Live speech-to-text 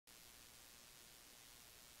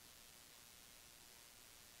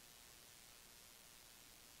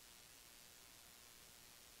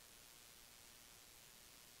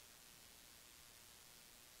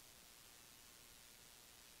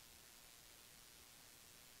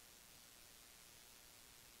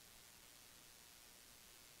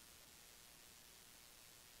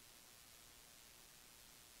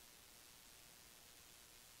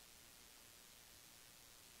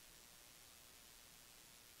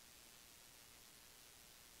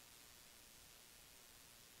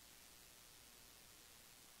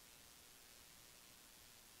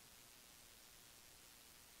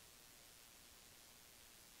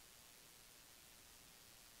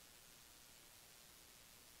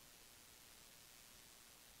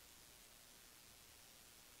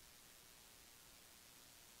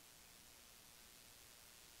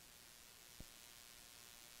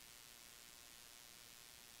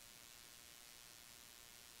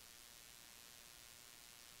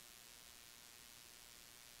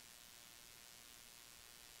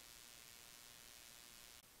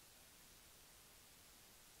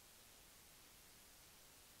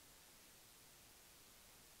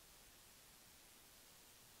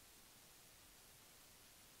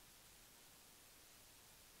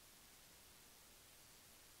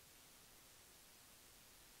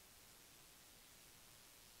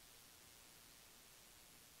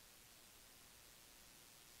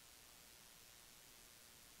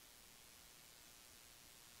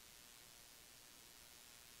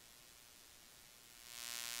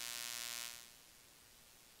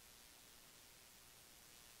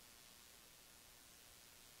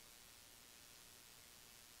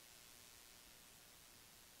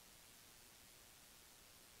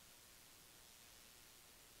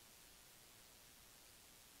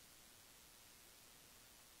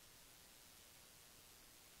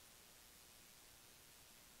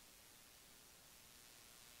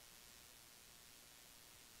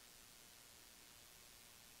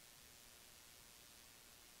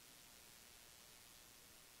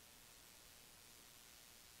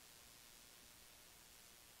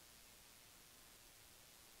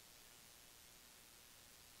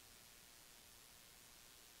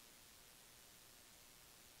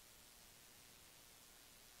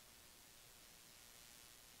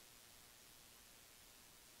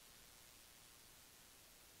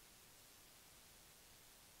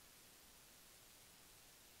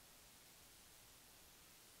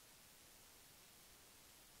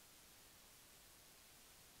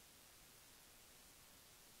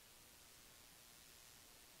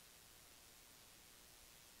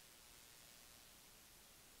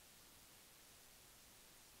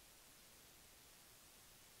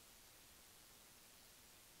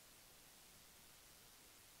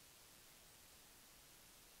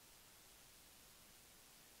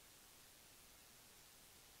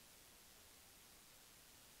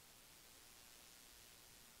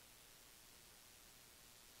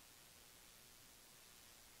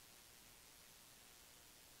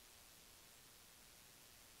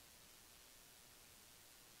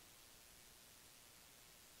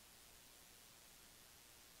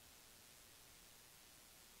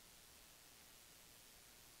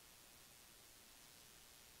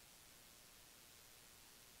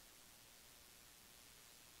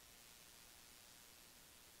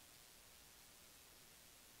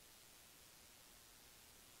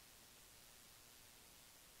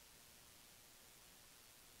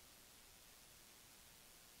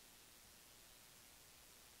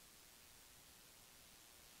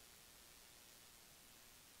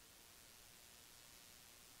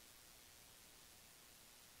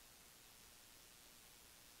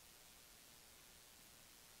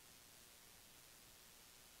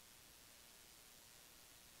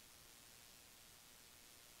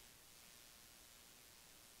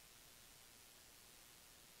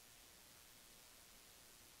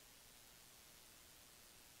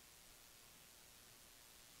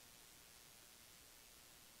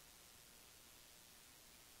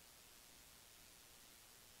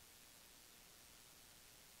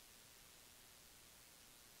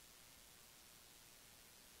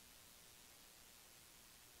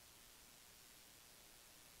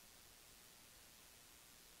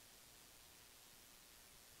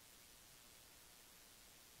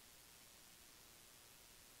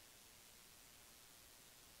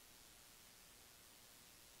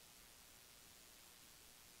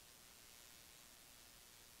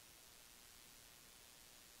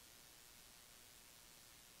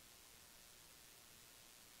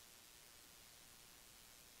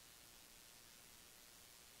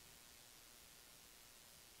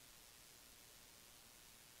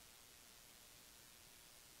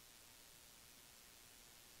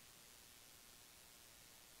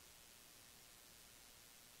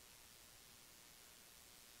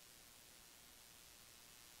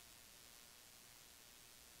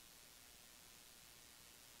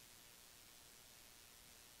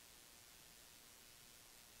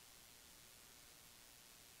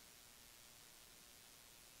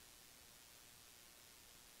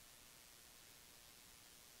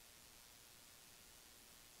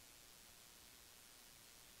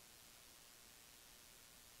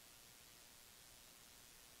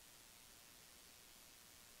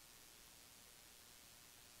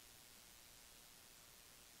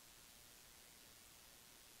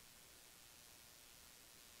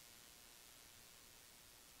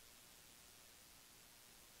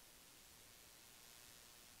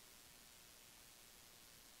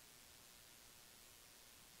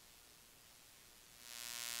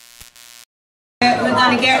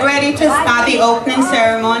want to get ready to start the opening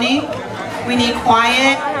ceremony. We need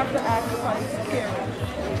quiet.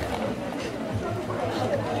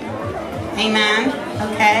 Amen.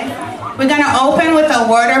 Okay. We're going to open with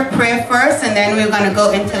a word of prayer first, and then we're going to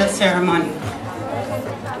go into the ceremony.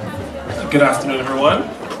 Good afternoon, everyone.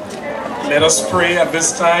 Let us pray at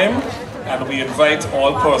this time, and we invite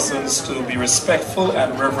all persons to be respectful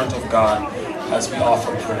and reverent of God as we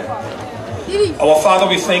offer prayer. Our Father,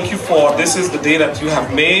 we thank you for this is the day that you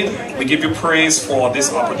have made. We give you praise for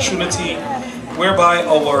this opportunity whereby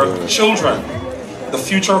our children, the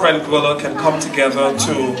future of Anguilla, can come together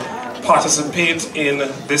to participate in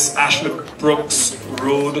this Ashley Brooks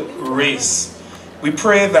Road Race. We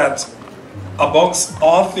pray that amongst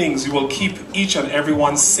all things you will keep each and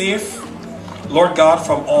everyone safe, Lord God,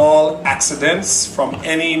 from all accidents, from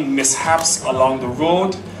any mishaps along the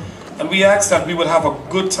road. And we ask that we will have a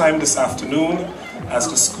good time this afternoon as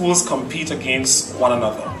the schools compete against one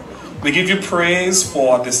another. We give you praise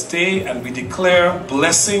for this day, and we declare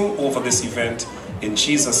blessing over this event in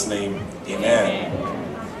Jesus' name. Amen.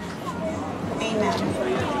 Amen.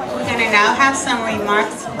 We're going to now have some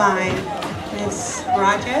remarks by Ms.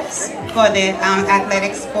 Rogers for the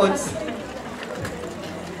athletic sports.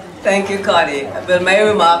 Thank you, Connie. Well, my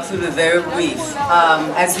remarks will be very brief.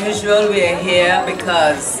 As usual, we are here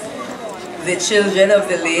because the children of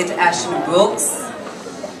the late Ashley Brooks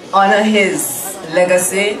honor his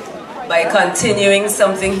legacy by continuing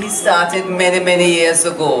something he started many, many years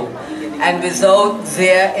ago. And without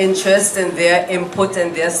their interest and their input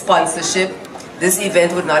and their sponsorship, this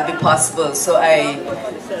event would not be possible. So I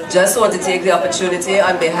just want to take the opportunity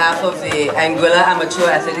on behalf of the Anguilla Amateur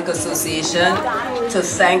Athletic Association to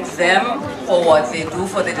thank them for what they do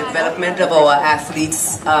for the development of our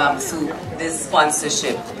athletes through this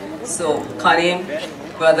sponsorship. So Connie,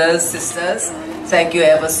 brothers, sisters, thank you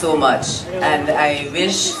ever so much. And I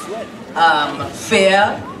wish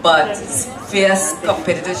fair but fierce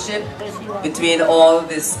competitorship between all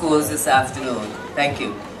the schools this afternoon. Thank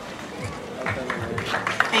you.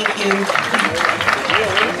 Thank you,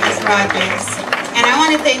 Ms. Rogers. And I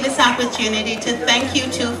want to take this opportunity to thank you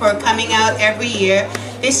too for coming out every year.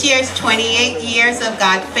 This year is 28 years of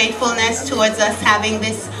God's faithfulness towards us having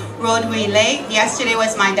this road relay. Yesterday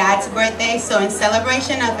was my dad's birthday, so in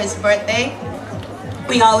celebration of his birthday,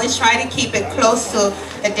 we always try to keep it close to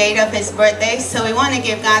the date of his birthday. So we want to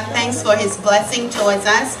give God thanks for his blessing towards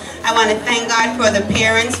us. I want to thank God for the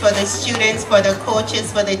parents, for the students, for the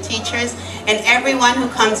coaches, for the teachers, and everyone who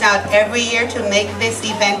comes out every year to make this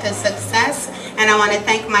event a success. And I want to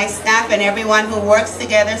thank my staff and everyone who works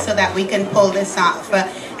together so that we can pull this off.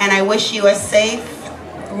 And I wish you a safe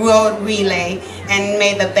road relay, and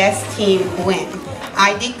may the best team win.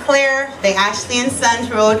 I declare the Ashley and Sons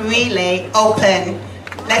Road Relay open.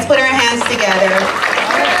 Let's put our hands together.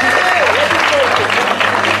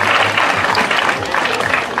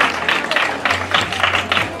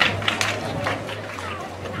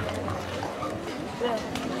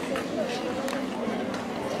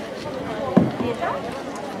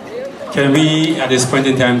 Can we, at this point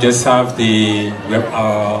in time, just have the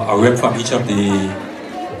a rep from each of the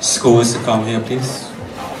schools to come here, please?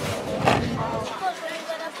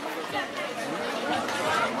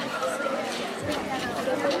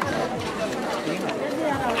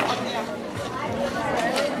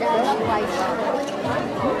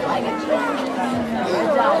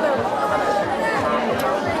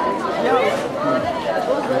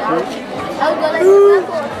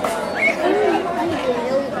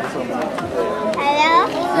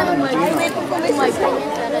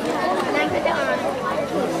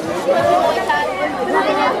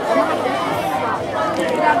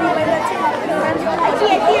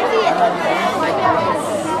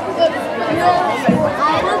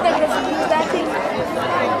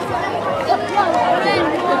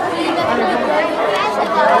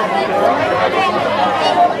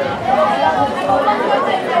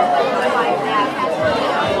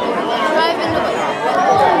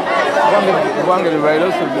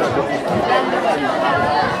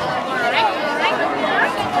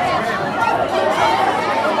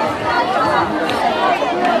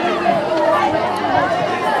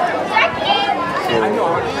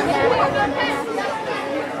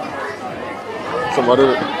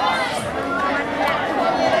 Somebody.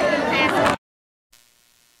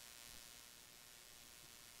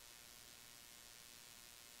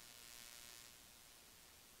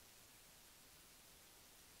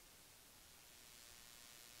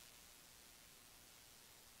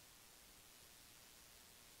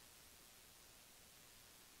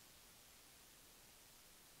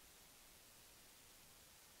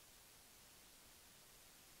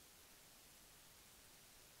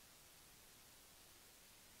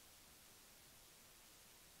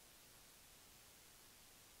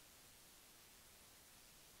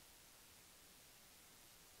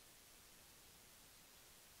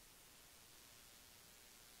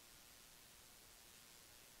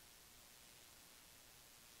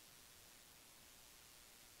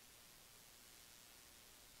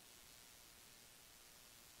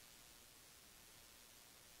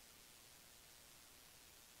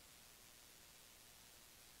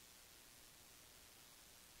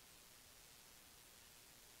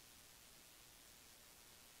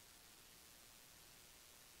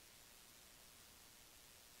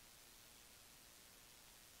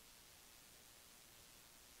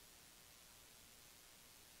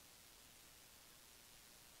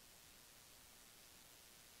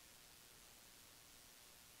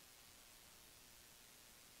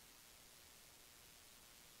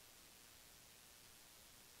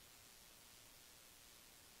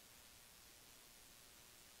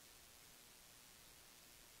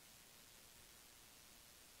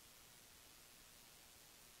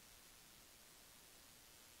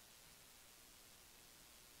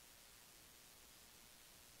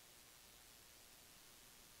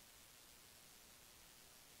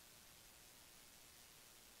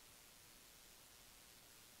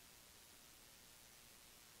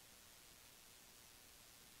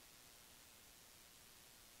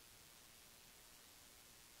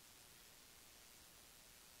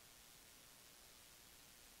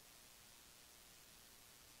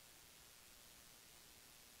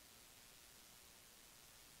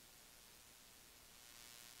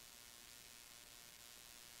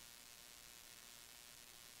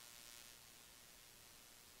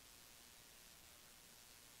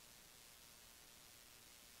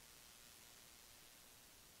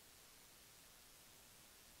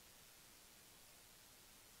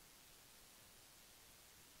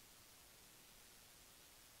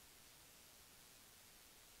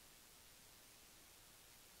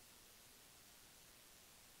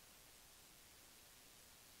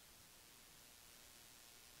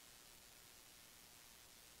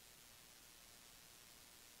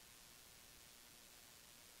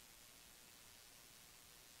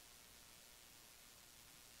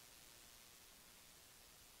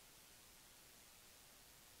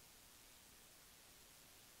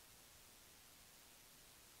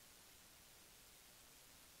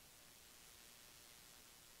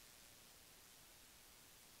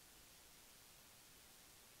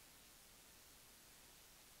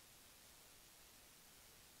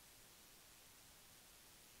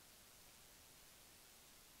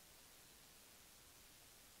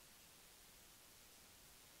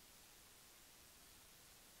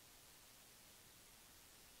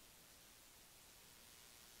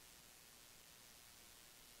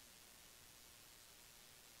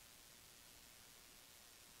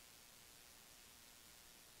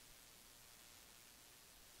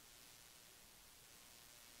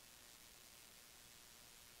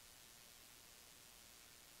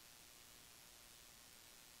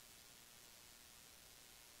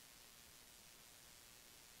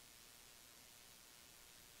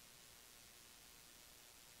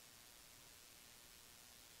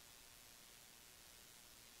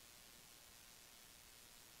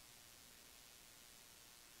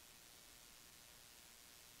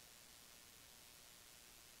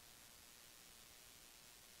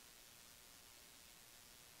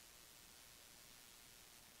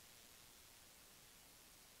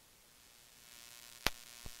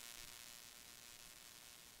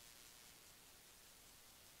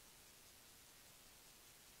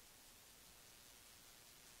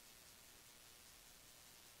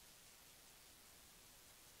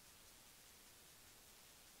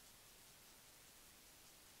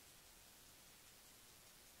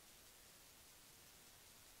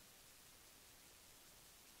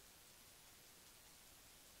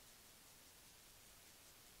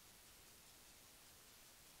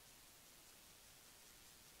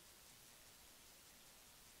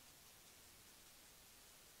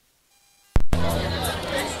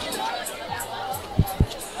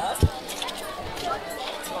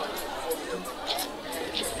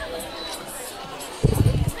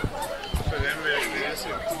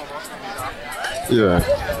 Yeah.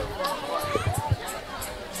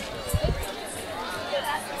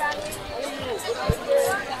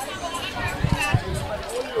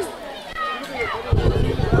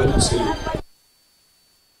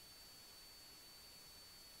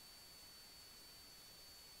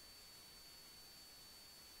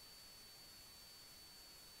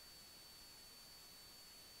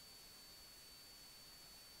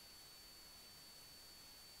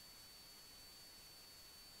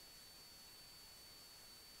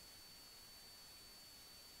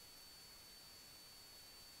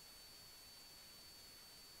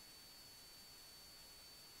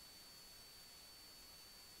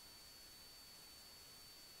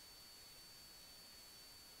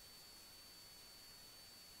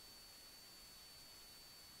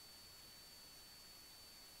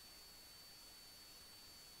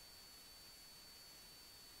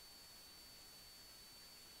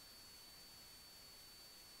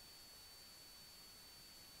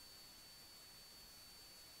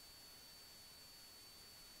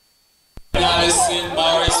 Allison,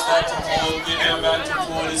 Morris, Fatimo, William,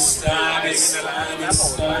 Fatimo, it's time, it's time,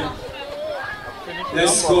 it's time.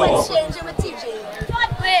 Let's go.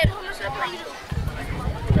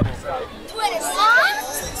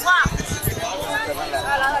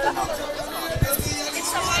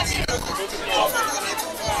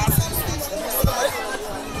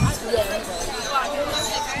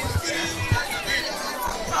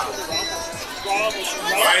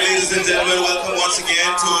 Alright, ladies and gentlemen, welcome once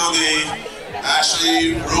again to the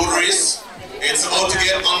Ashley Road Race. It's about to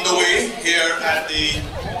get underway here at the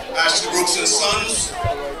Ashley Brooks & Sons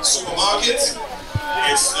supermarket.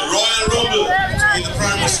 It's the Royal Rumble between the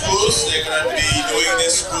primary schools. They're going to be doing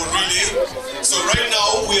this road relay. So right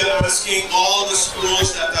now we are asking all the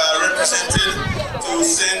schools that are represented to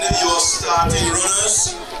send your starting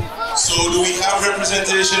runners. So do we have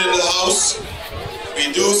representation in the house?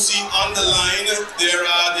 We do see on the line, there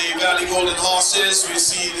are the Valley Golden Horses, we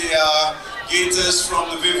see the Gators from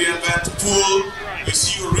the Vivian Vanderpool, we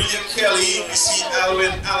see Aurelia Kelly, we see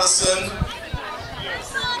Alvin Allison.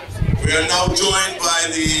 We are now joined by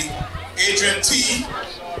the Adrian T.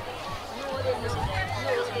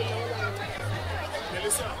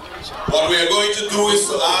 What we are going to do is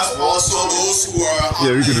to ask also those who are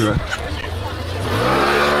Yeah, we can do that.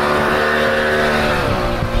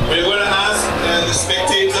 We're going to ask the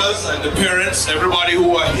spectators and the parents, everybody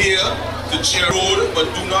who are here, to cheer road, but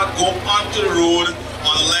do not go onto the road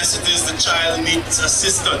unless it is the child needs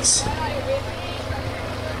assistance.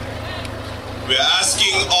 We're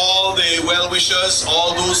asking all the well-wishers,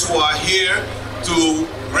 all those who are here, to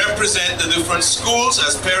represent the different schools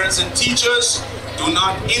as parents and teachers. Do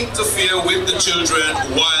not interfere with the children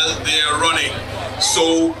while they are running.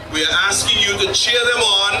 So we are asking you to cheer them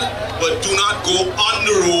on, but do not go on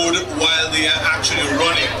the road while they are actually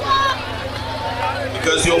running.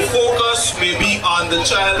 Because your focus may be on the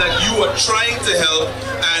child that you are trying to help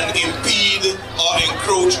and impede or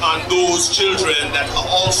encroach on those children that are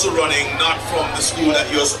also running, not from the school that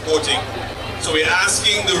you're supporting. So we're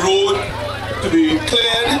asking the road to be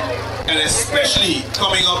cleared, and especially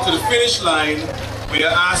coming up to the finish line, we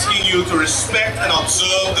are asking you to respect and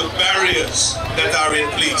observe the barriers that are in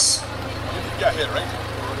place.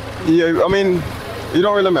 Yeah, I mean, it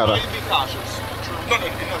don't really matter.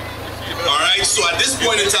 Alright, so at this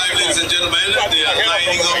point in time, ladies and gentlemen, they are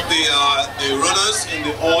lining up the runners in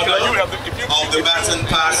the order of the baton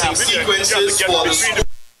passing sequences for the school.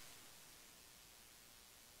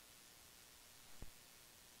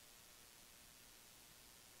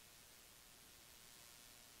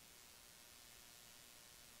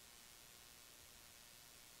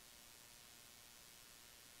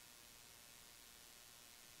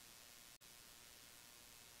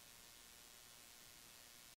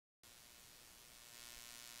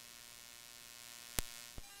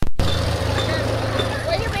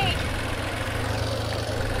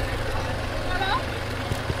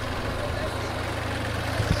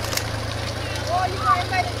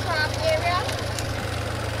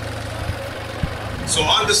 So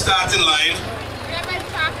on the starting line,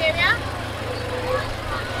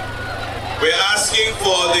 we're asking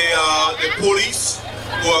for the police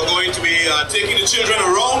who are going to be taking the children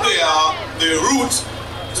around the route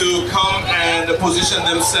to come and position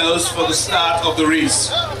themselves for the start of the race.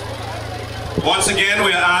 Once again,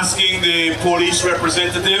 we are asking the police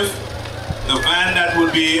representative, the van that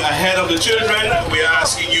will be ahead of the children, we are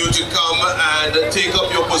asking you to come and take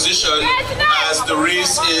up your position as the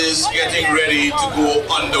race is getting ready to go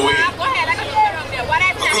underway.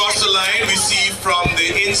 Across the line, we see from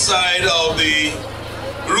the inside of the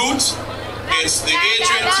route, it's the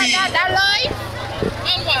Adrian T.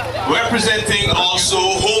 Representing also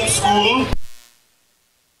homeschool.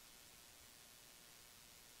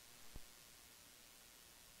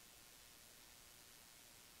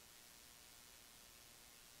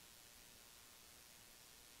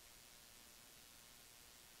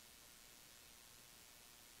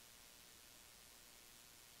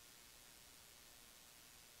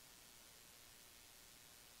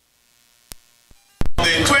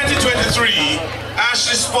 The 2023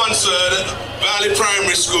 Ashley sponsored Valley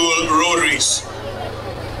Primary School Rotaries.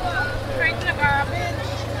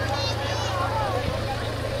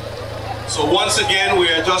 So once again, we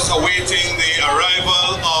are just awaiting the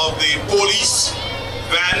arrival of the police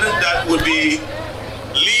van that would be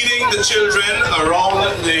leading the children around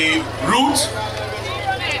the route,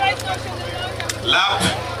 lap.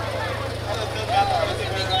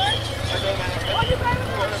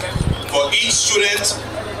 For each student,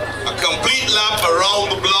 a complete lap around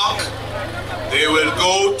the block. They will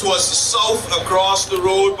go towards the south across the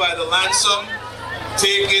road by the Lansom,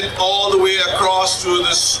 take it all the way across to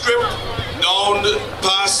the strip, down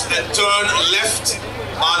past and turn left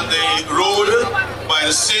on the road by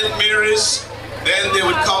the St. Mary's. Then they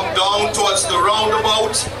would come down towards the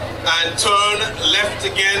roundabout and turn left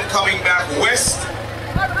again, coming back west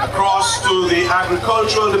across to the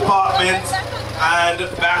agricultural department and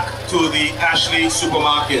back to the Ashley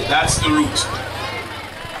supermarket. That's the route.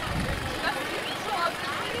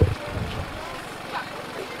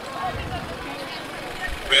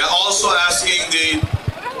 We are also asking the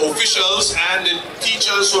officials and the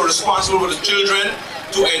teachers who are responsible for the children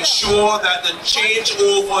to ensure that the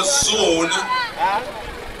changeover zone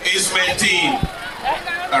is maintained.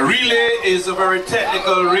 A relay is a very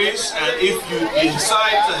technical race, and if you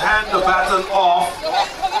decide to hand the baton off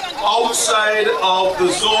outside of the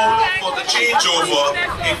zone for the changeover,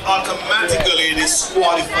 it automatically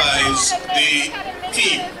disqualifies the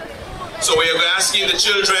team. So we are asking the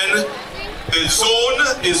children, the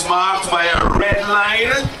zone is marked by a red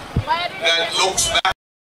line that looks back.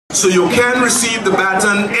 So you can receive the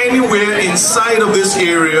baton anywhere inside of this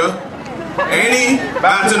area. Any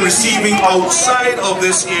baton receiving outside of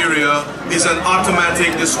this area is an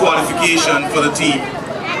automatic disqualification for the team.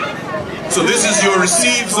 So this is your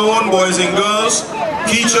receive zone, boys and girls.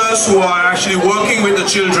 Teachers who are actually working with the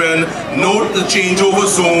children, note the changeover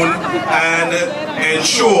zone and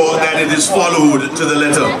ensure that it is followed to the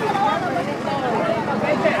letter.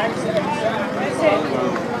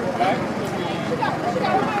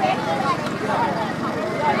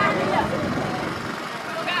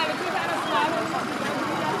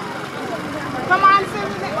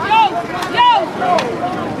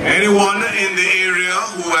 Anyone in the area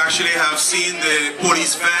who actually have seen the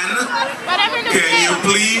police van, can you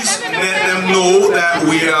please let them know that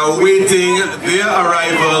we are waiting their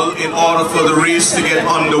arrival in order for the race to get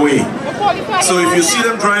underway. So if you see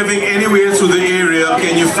them driving anywhere to the area,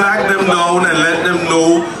 can you flag them down and let them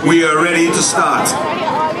know we are ready to start.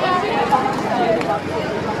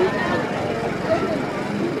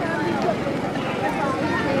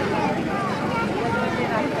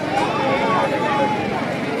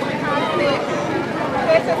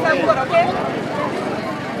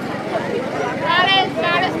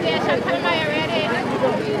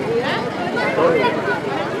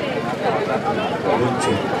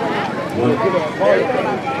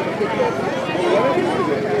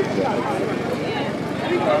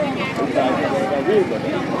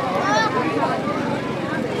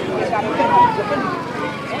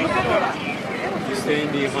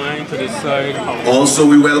 Staying behind to the side. Also,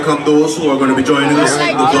 we welcome those who are going to be joining us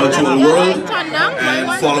in the virtual world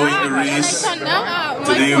and following the race.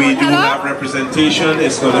 Today we do have representation.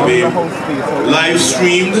 It's going to be live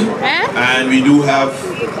streamed, and we do have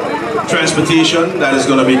transportation that is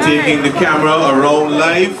going to be taking the camera around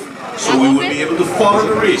live, so we will be able to follow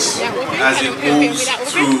the race as it moves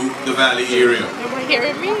through the valley area.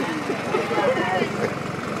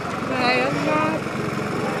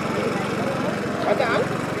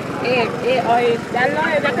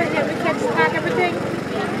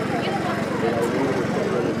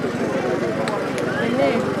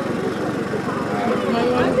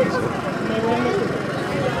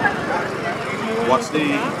 What's the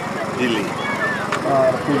delay?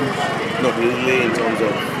 No, the delay in terms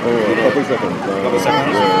of a couple seconds. couple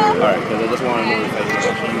seconds. Alright, because I just want to know if I can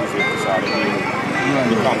just use it to start the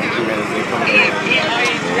common through as they come down.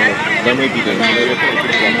 That may be the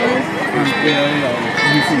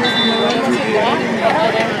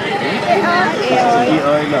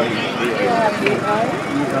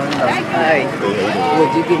Hi.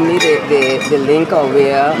 Would you give me the link or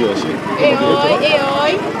where? Yes.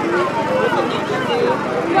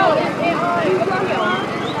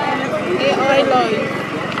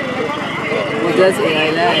 What does AI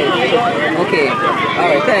like? Okay.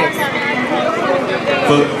 Alright, thanks.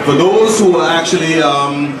 For those who are actually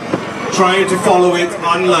trying to follow it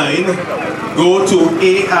online, go to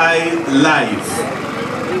AI Live.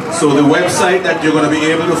 So the website that you're going to be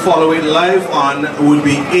able to follow it live on would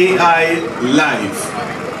be AI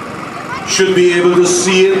Live. Should be able to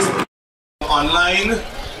see it online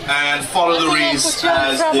and follow the race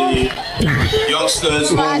as the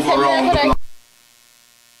youngsters move around the block.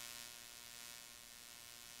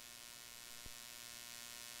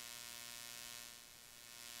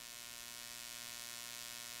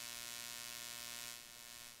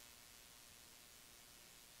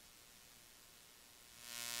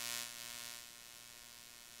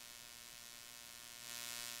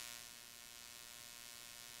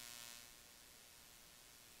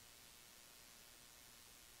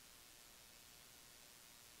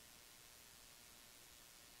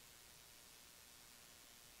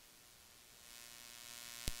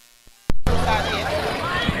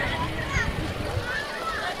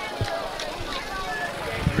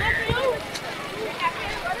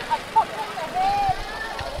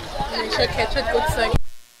 Catch a good thing.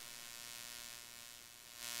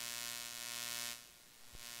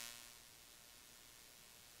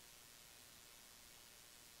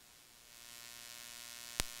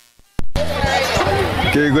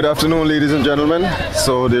 Okay, good afternoon, ladies and gentlemen.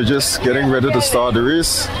 So they're just getting ready to start the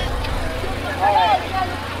race.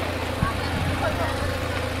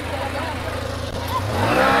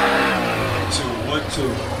 Two.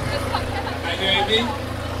 Are you ready?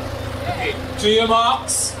 Okay, to your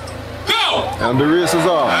marks. Go! And the race is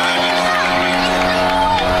off.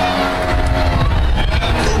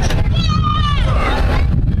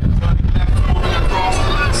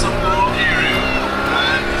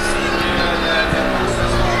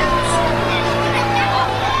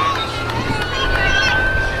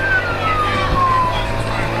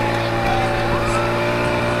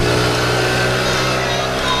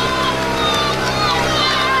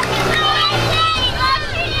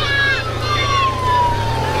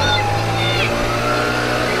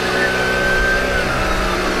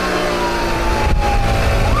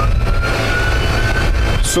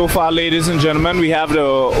 So far, ladies and gentlemen, we have the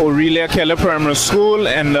Aurelia Keller Primary School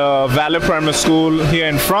and the Valley Primary School here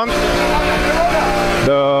in front.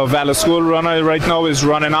 The Valley School runner right now is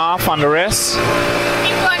running off on the rest.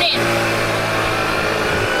 Keep running.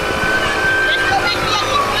 Let's go back here,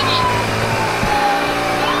 keep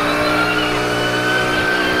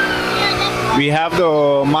running. We have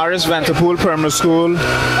the Maris Vanterpool Primary School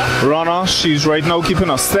runner. She's right now keeping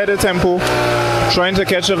a steady tempo, trying to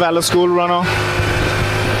catch a Valley School runner.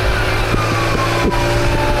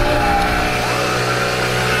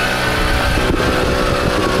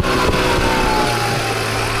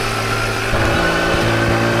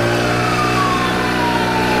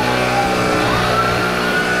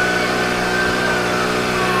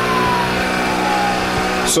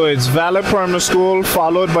 So it's Valley Primary School,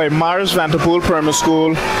 followed by Maris Vanterpool Primary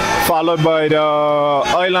School, followed by the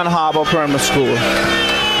Island Harbor Primary School.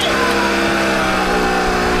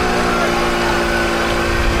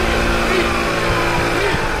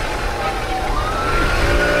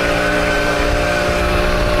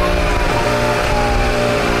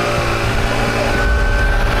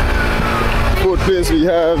 Fourth place we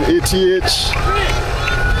have ATH.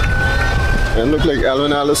 And look like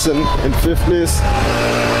Alvin Allison in fifth place.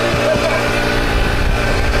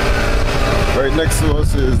 Right next to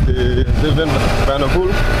us is the Vivian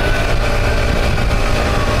Vanderpool.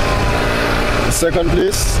 Second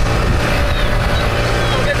place.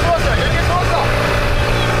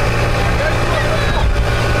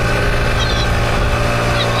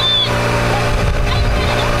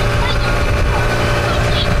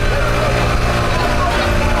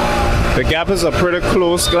 The gap is a pretty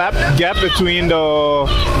close gap between the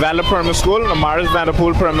Valley Primary School and the Maris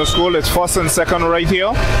Vanterpool Primary School. It's first and second right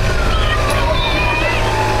here.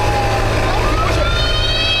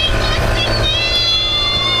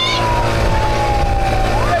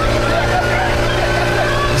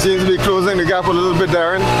 Seems to be closing the gap a little bit,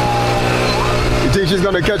 Darren. You think she's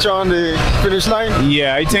going to catch on the finish line?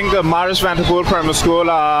 Yeah, I think the Maris Vanterpool Primary School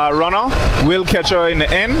runner will catch her in the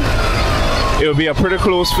end. It will be a pretty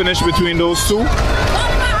close finish between those two.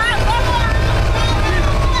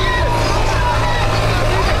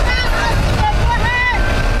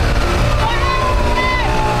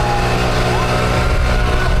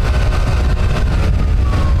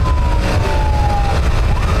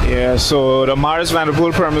 Yeah, so the Maris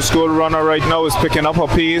Vanterpool Primary School runner right now is picking up her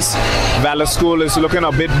pace. Valley School is looking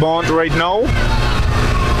a bit burnt right now.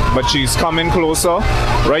 but she's coming closer.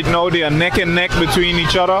 Right now they are neck and neck between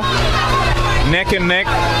each other. Neck and neck.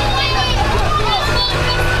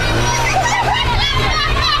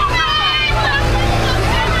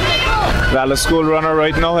 Valley School runner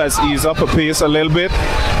right now has eased up her pace a little bit.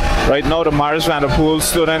 Right now the Morris Vanderpool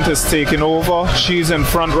student is taking over. She's in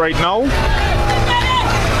front right now.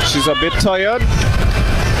 She's a bit tired.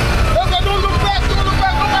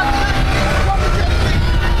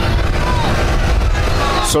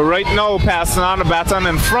 So right now, passing on the baton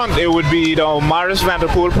in front, it would be the Morris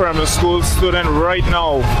Vanderpool Primary School student right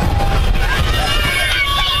now.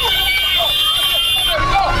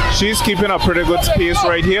 She's keeping a pretty good pace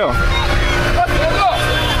right here.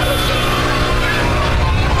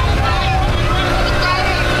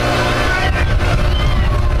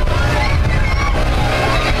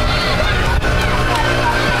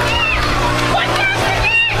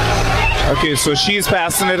 Okay, so she's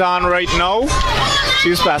passing it on right now.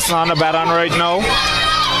 She's passing on the baton right now.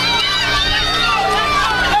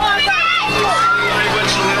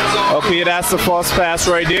 Okay, that's the first pass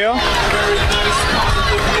right there.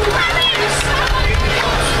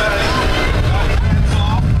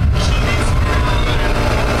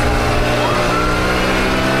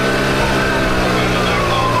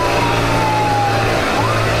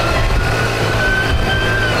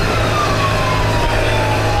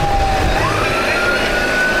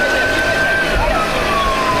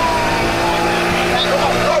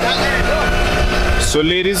 So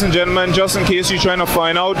ladies and gentlemen, just in case you're trying to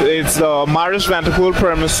find out, it's the Morris Vanderpool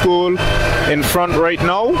Primary School in front right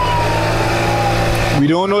now. We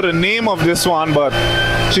don't know the name of this one, but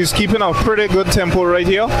she's keeping a pretty good tempo right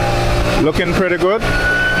here. Looking pretty good.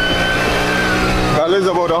 Valley is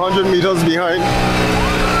about 100 meters behind.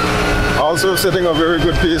 Also setting a very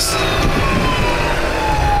good pace.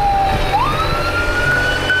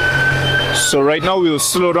 So right now we'll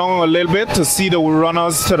slow down a little bit to see the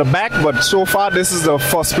runners to the back, but so far this is the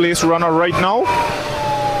first place runner right now.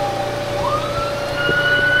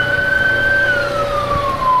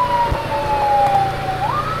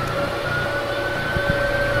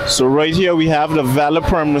 So right here we have the Valley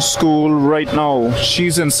Primary School right now.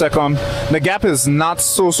 She's in second. The gap is not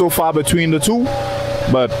so far between the two,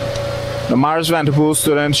 but the Morris Vanderpool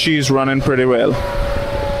student, she's running pretty well.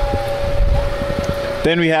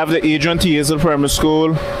 Then we have the Adrian T. Hazel Primary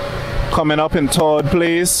School coming up in third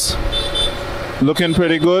place, looking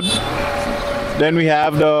pretty good. Then we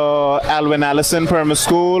have the Alvin Allison Primary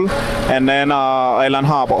School, and then Island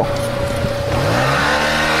Harbor.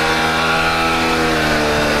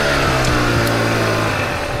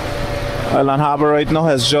 Island Harbor right now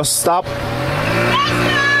has just stopped.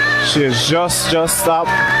 She has just stopped.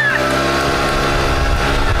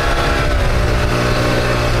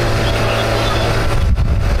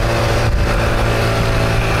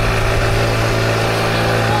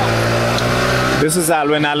 This is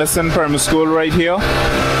Alvin Allison Primary School right here.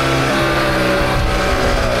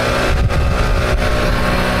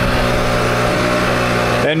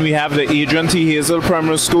 Then we have the Adrian T. Hazel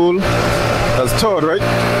Primary School. That's third, right?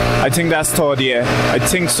 I think that's third, yeah. I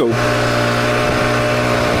think so.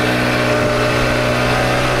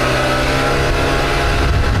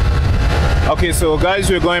 Okay, so guys,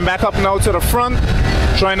 we're going back up now to the front.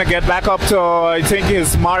 Trying to get back up to, I think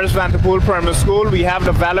it's Morris Vanderpool Primary School. We have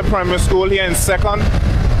the Valley Primary School here in second.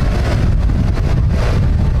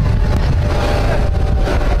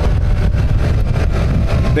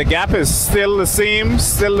 The gap is still the same,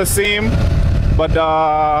 but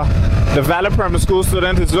the Valley Primary School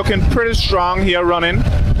student is looking pretty strong here running.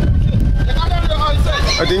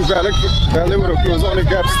 I think Valley would have closed on the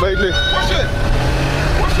gap slightly.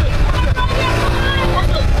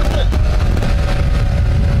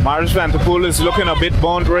 Morris Vanderpool is looking a bit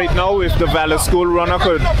burnt right now. If the Valley School runner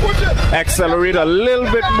could accelerate a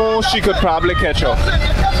little bit more, she could probably catch her.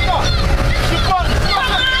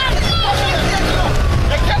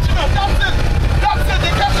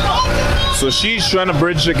 So she's trying to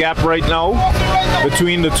bridge the gap right now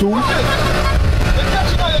between the two.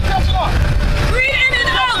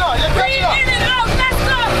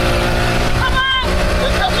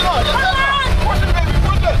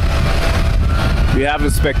 We have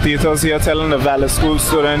the spectators here telling the Valley School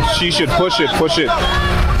student she should push it.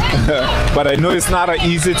 But I know it's not an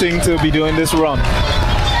easy thing to be doing this run.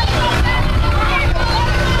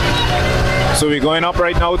 So we're going up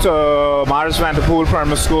right now to Morris Vanderpool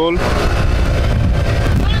Primary School.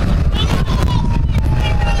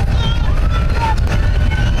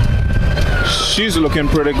 She's looking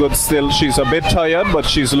pretty good still. She's a bit tired, but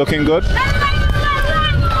she's looking good.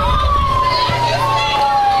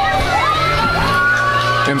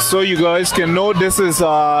 And so you guys can know this is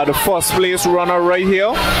the first place runner right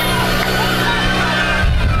here.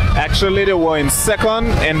 Actually, they were in second,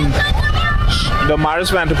 and the Maris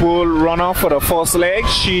Vanderpool runner for the first leg,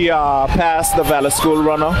 she passed the Valley School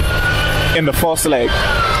runner in the first leg.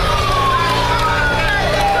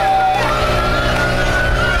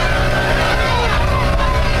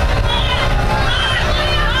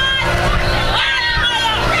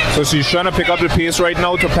 So she's trying to pick up the pace right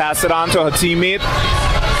now to pass it on to her teammate.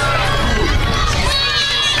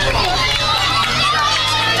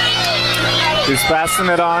 She's passing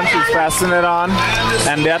it on,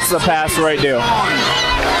 and that's the pass right there.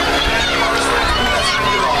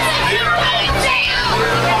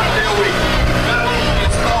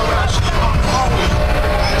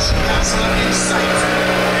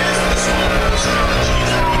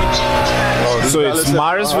 So it's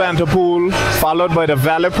Maris Vanderpool, followed by the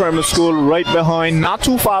Valley Primary School right behind, not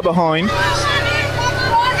too far behind.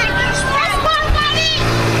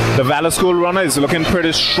 The Valley School runner is looking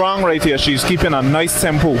pretty strong right here. She's keeping a nice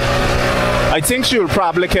tempo. I think she will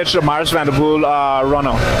probably catch the Maris Vanderpool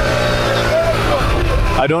runner.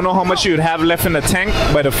 I don't know how much she would have left in the tank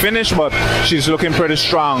by the finish, but she's looking pretty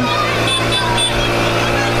strong.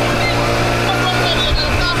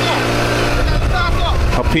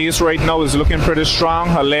 Her pace right now is looking pretty strong.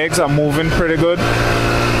 Her legs are moving pretty good.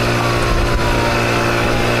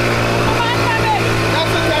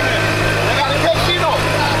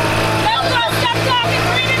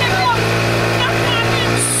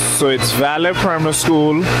 So it's Valley Primary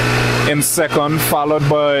School in second, followed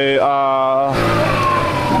by,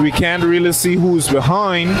 we can't really see who's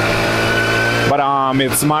behind, but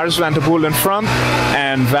it's Maris Vanderpool in front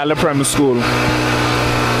and Valley Primary School.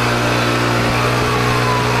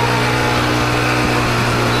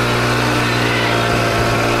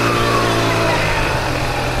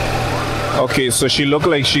 Okay, so she looked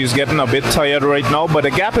like she's getting a bit tired right now, but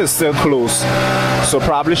the gap is still close. So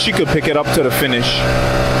probably she could pick it up to the finish.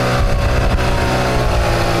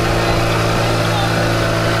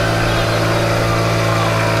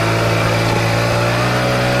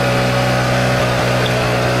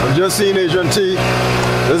 I've just seen Agent T.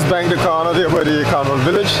 Let's bank the corner there by the Carnival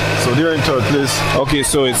Village. So they're in third place. Okay,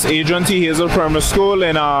 so it's Adrian T. Hazel Primary School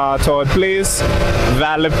in third place.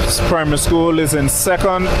 Valley Primary School is in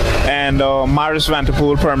second. And Maris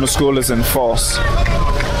Vanderpool Primary School is in fourth.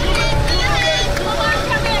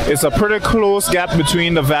 It's a pretty close gap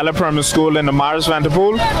between the Valley Primary School and the Maris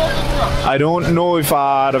Vanderpool. I don't know if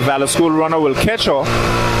the Valley School runner will catch her,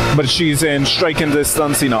 but she's in striking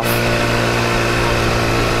distance enough.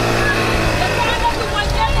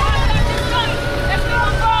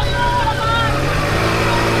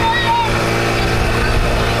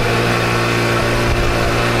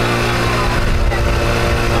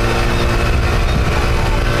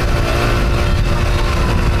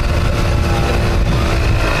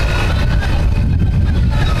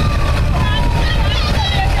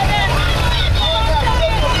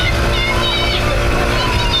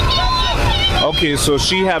 Okay, so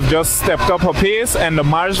she have just stepped up her pace, and the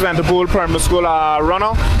Maris Vanderpool Primary School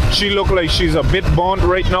runner, she look like she's a bit burnt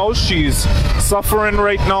right now. She's suffering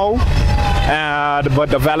right now, but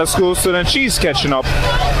the Valley School student, she's catching up.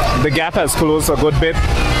 The gap has closed a good bit.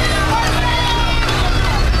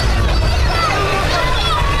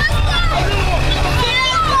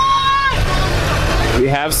 We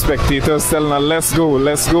have spectators telling her, let's go,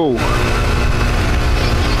 let's go.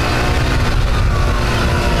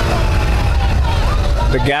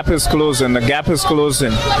 The gap is closing, the gap is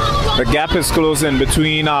closing. The gap is closing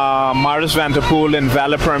between Maris Vanderpool and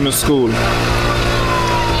Valley Primary School.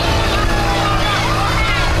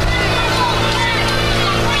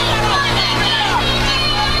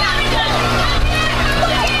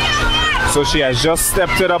 So she has just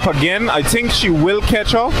stepped it up again. I think she will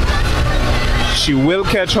catch her. She will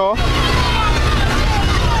catch her.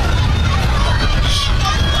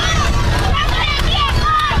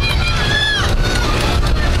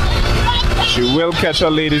 She will catch her,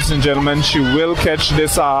 ladies and gentlemen. She will catch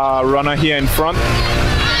this runner here in front.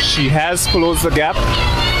 She has closed the gap.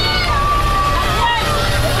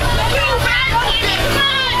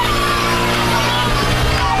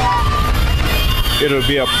 It'll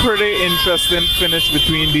be a pretty interesting finish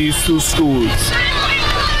between these two schools.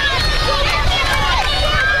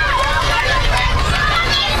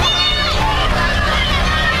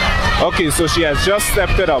 Okay, so she has just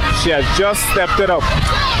stepped it up. She has just stepped it up.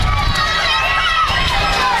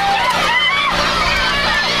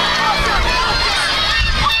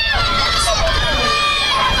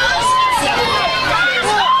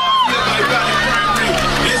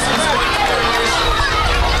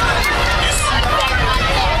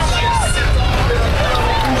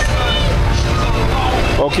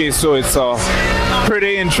 Okay, so it's a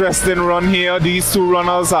pretty interesting run here. These two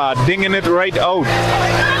runners are dinging it right out.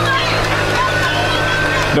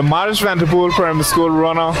 The Marish Vanderpool Primary School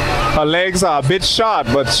runner, her legs are a bit short,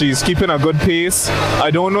 but she's keeping a good pace. I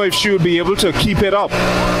don't know if she will be able to keep it up.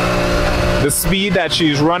 The speed that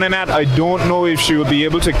she's running at, I don't know if she will be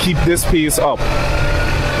able to keep this pace up.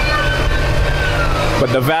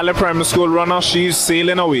 But the Valley Primary School runner, she's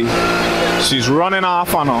sailing away. She's running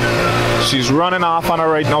off on her. She's running off on her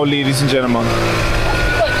right now, ladies and gentlemen.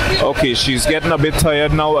 Okay, she's getting a bit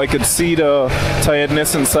tired now. I could see the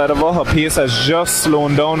tiredness inside of her. Her pace has just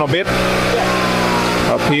slowed down a bit.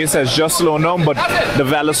 Her pace has just slowed down, but the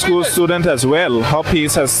Valley School student as well. Her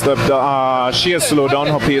pace has, she has slowed down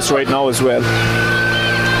her pace right now as well.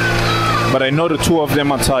 But I know the two of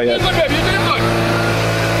them are tired.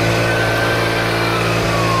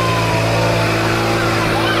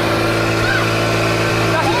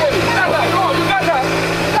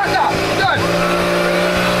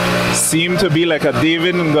 Seem to be like a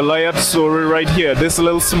David and Goliath story right here. This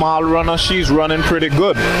little small runner, she's running pretty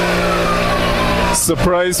good.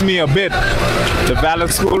 Surprised me a bit. The Valley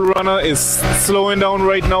School runner is slowing down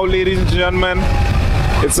right now, ladies and gentlemen.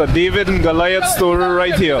 It's a David and Goliath story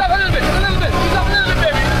right here.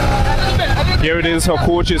 Here it is, her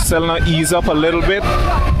coach is telling her ease up a little bit.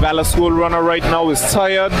 Valley School runner right now is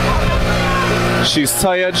tired. She's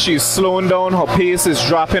tired, she's slowing down, her pace is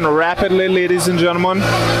dropping rapidly, ladies and gentlemen.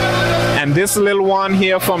 And this little one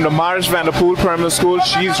here from the Marish Vanderpool Primary School,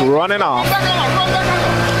 she's running off.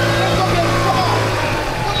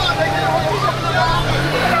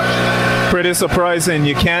 Pretty surprising.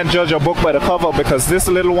 You can't judge a book by the cover, because this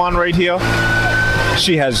little one right here,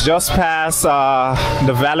 she has just passed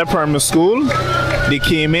the Valley Primary School. They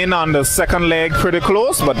came in on the second leg pretty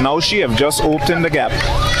close, but now she have just opened the gap.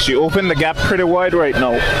 She opened the gap pretty wide right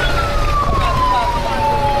now.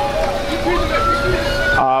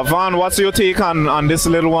 Vaughn, what's your take on this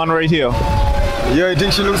little one right here? Yeah, I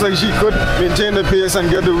think she looks like she could maintain the pace and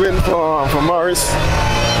get the win for Morris.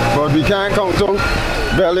 But we can't count out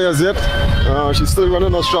Valley as yet. She's still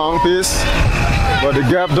running a strong pace. But the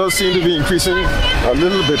gap does seem to be increasing a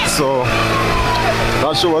little bit, so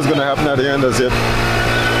not sure what's going to happen at the end as yet.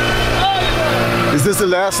 Is this the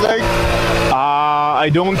last leg? I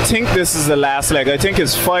don't think this is the last leg. I think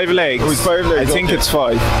it's 5 legs. Oh, it's 5 legs. I think it's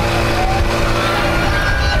 5.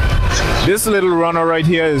 This little runner right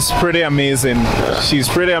here is pretty amazing. She's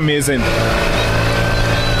pretty amazing.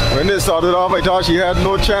 When they started off, I thought she had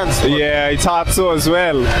no chance. Yeah, I thought so as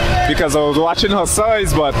well, because I was watching her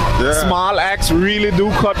size, but small acts really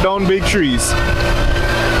do cut down big trees.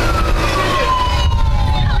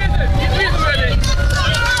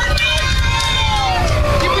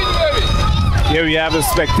 Here we have the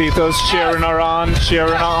spectators cheering her on,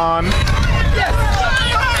 cheering her on.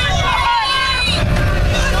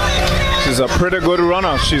 She's a pretty good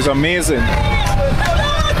runner. She's amazing.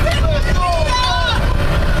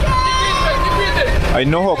 I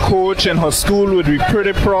know her coach and her school would be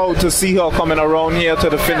pretty proud to see her coming around here to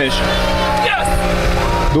the finish.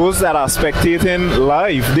 Those that are spectating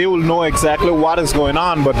live, they will know exactly what is going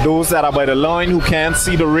on, but those that are by the line who can't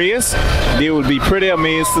see the race, they will be pretty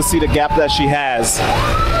amazed to see the gap that she has.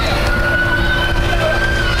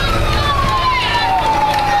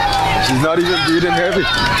 She's not even breathing heavy.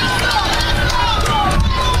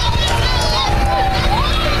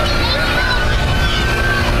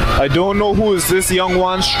 I don't know who is this young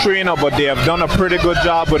one's trainer, but they have done a pretty good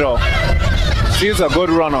job with her. She's a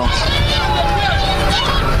good runner.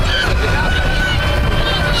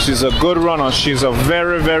 She's a good runner. She's a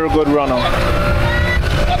very, very good runner.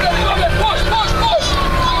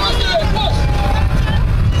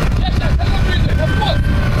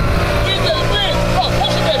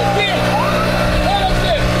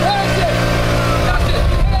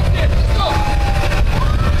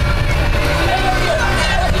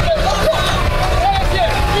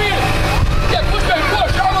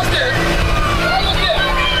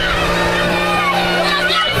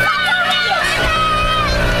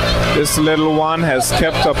 This little one has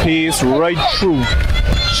kept her pace right through.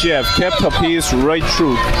 She has kept her pace right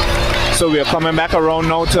through. So we are coming back around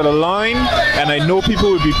now to the line, and I know people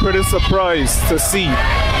will be pretty surprised to see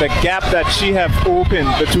the gap that she have opened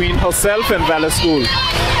between herself and Valley School.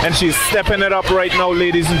 And she's stepping it up right now,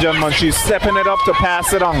 ladies and gentlemen. She's stepping it up to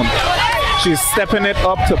pass it on. She's stepping it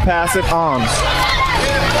up to pass it on.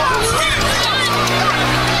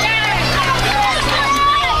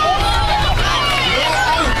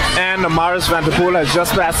 And the Marish Vanderpool has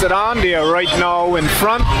just passed it on. They are right now in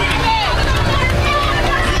front.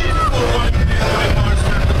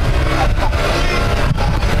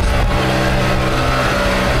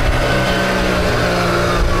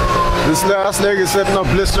 This last leg is setting up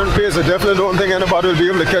blistering pace. I definitely don't think anybody will be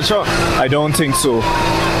able to catch her. I don't think so.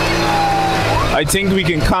 I think we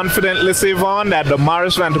can confidently say, Vaughn, that the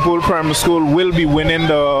Morris Vanderpool Primary School will be winning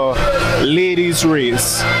the ladies'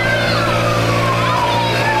 race.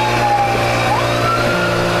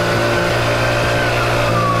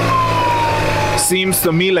 Seems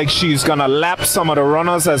to me like she's gonna lap some of the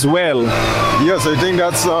runners as well. Yes, I think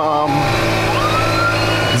that's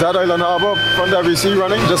is that Island Harbor front that we see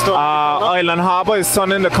running? Just Island Harbor is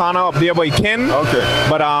turning the corner up there by Ken. Okay.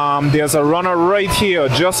 But there's a runner right here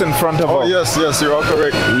just in front of her. Oh yes, yes, you're all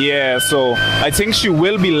correct. Yeah, so I think she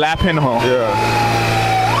will be lapping her. Yeah.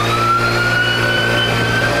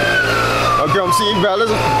 Okay, I'm seeing Vallis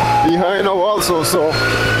behind her also, so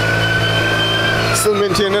still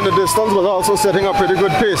maintaining the distance, but also setting a pretty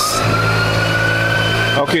good pace.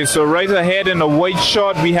 Okay, so right ahead in the white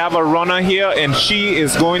short, we have a runner here, and she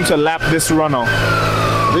is going to lap this runner.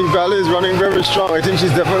 I think Valley is running very strong. I think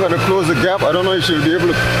she's definitely going to close the gap. I don't know if she'll be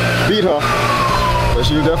able to beat her, but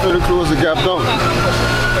she'll definitely close the gap down.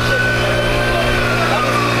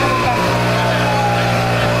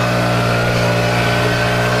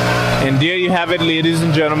 And there you have it, ladies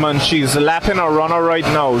and gentlemen. She's lapping a runner right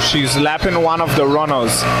now. She's lapping one of the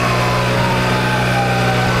runners.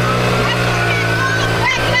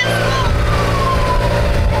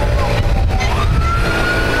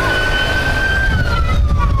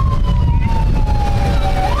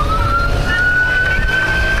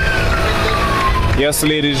 Yes,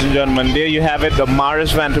 ladies and gentlemen, there you have it, the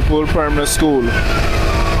Morris Vanderpool Primary School.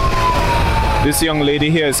 This young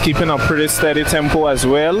lady here is keeping a pretty steady tempo as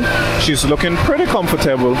well. She's looking pretty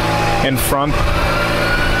comfortable in front.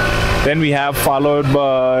 Then we have, followed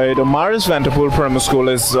by the Morris Vanderpool Primary School,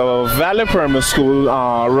 is Valley Primary School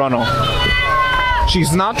runner.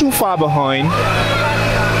 She's not too far behind.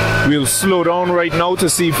 We'll slow down right now to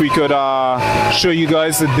see if we could show you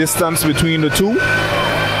guys the distance between the two.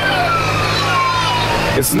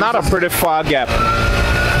 It's not a pretty far gap.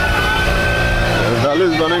 Valley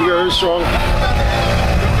is running very strong.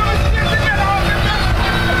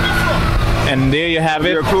 And there you have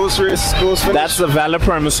it. Close race, close finish. That's the Valley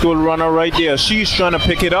Primary School runner right there. She's trying to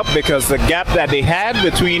pick it up because the gap that they had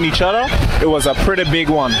between each other, it was a pretty big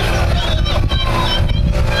one.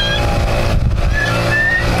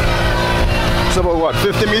 It's about what,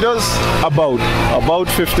 50 meters? About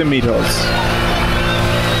 50 meters.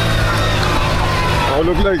 It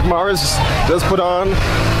looks like Morris just put on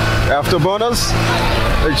afterburners,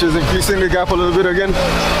 like she's increasing the gap a little bit again.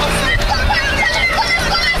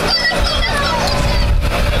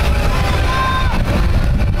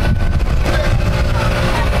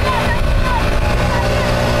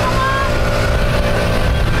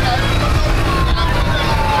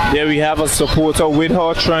 There we have a supporter with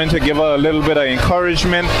her trying to give her a little bit of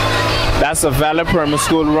encouragement. That's a Valley Primary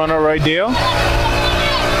School runner right there.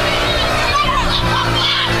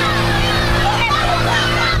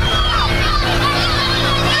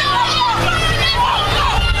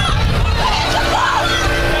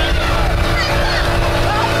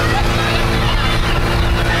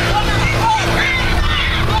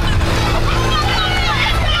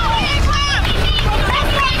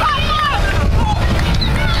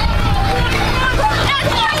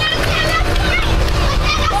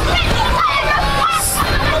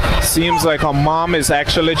 Seems like her mom is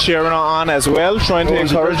actually cheering her on as well, trying to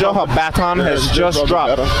encourage her. Her baton has just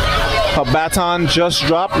dropped. Her baton just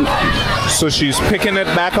dropped, so she's picking it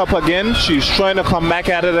back up again. She's trying to come back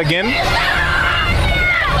at it again.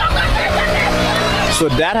 So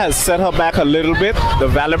that has set her back a little bit. The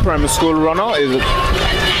Valley Primary School runner is...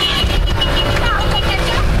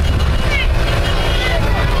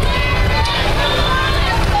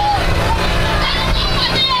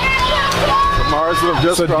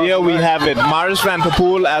 So there we have it. Morris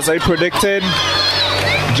Vanderpool, as I predicted,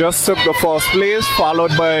 just took the first place,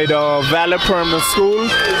 followed by the Valley Primary School.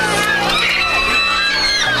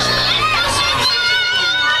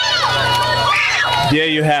 There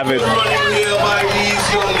you have it. Running here by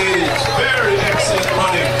these young ladies. Very excellent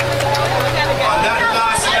running. On that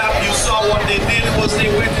last lap, you saw what they did was they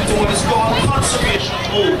went into what is called conservation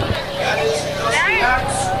mode. That is, just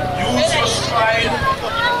relax, use your stride,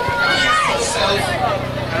 yourself,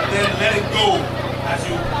 and then let it go as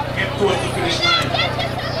you get towards the finish line.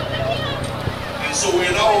 And so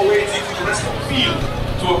we're now waiting for the rest of the field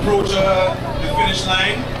to approach the finish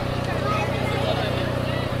line.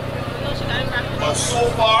 But so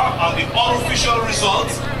far, on the unofficial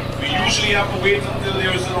results, we usually have to wait until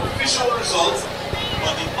there is an official result.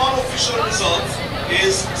 But the unofficial result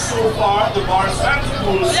is so far the Morris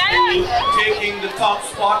Vanderpool School taking the top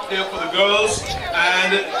spot there for the girls, and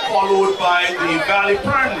and followed by the Valley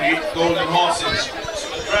Primary Golden Horses.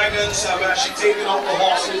 So the Dragons have actually taken out the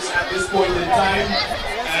horses at this point in time,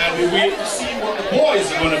 and we wait to see what the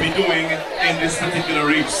boys are going to be doing in this particular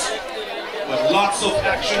race. But lots of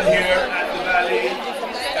action here at the Valley,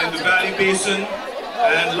 and the Valley Basin,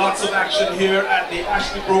 and lots of action here at the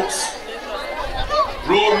Ashley Brooks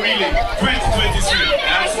Road Relay 2023.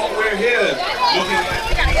 That's what we're here looking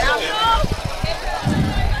at.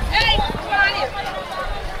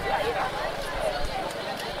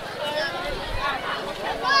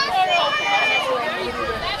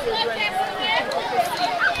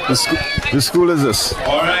 Which school is this?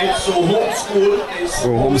 Alright, so home school is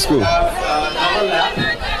home school. Have another lap.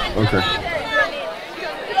 Okay.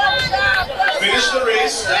 Finish the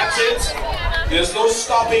race, that's it. There's no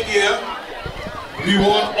stopping here. We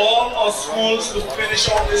want all our schools to finish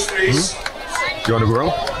on this race. You want to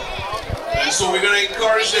go? And so we're going to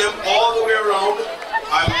encourage them all the way around.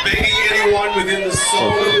 I'm begging anyone within the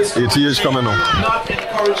sound of this ATH coming on. not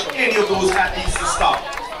encourage any of those athletes to stop.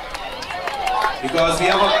 Because we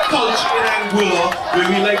have a culture in Anguilla where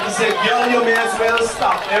we like to say, girl, you may as well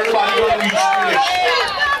stop. Everybody gonna reach finish.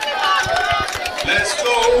 Let's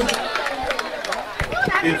go.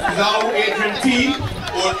 It's now Adrian T.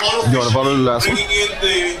 Bringing in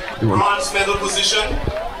the bronze medal position.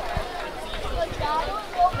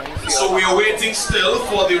 So we are waiting still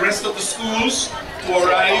for the rest of the schools to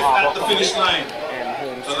arrive at the finish line.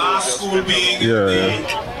 The last school being the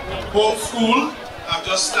home school. I've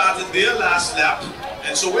just started their last lap,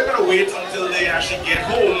 and so we're going to wait until they actually get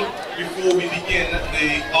home before we begin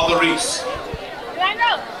the other race.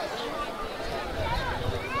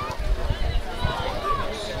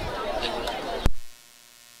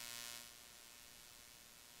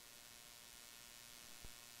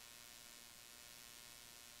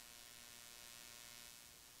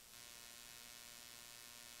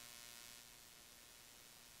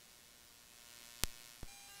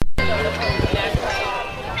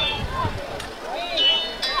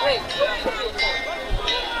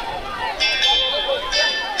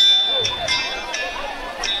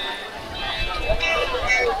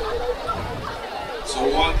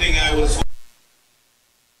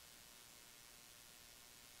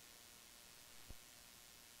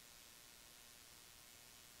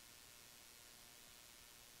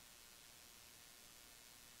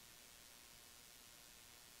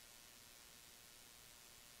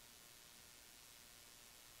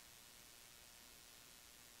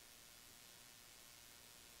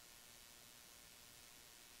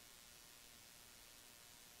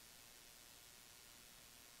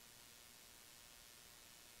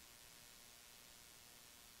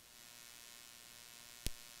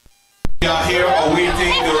 We are here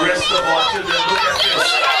awaiting the rest of our children. Look at this.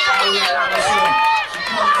 She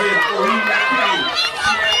comes in. Orina Kelly.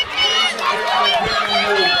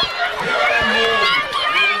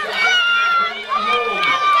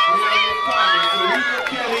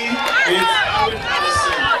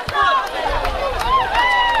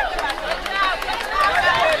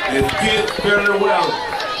 They did very well.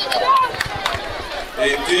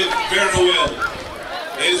 They did very well.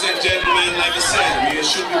 Ladies and gentlemen, like I said, we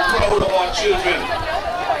should be proud of our children.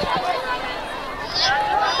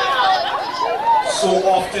 So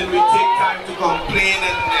often we take time to complain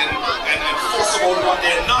and fuss about what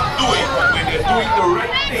they're not doing, but when they're doing the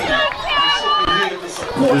right thing, we should be here to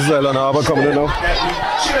support them. That we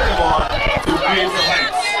cheer them on to greater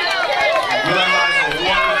heights. Realize a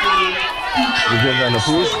wonderful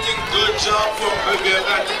good job from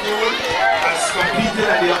BMX has completed,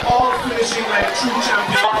 and they are all finishing like true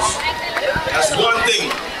champions. That's one thing.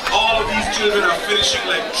 All of these children are finishing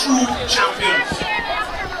like true champions.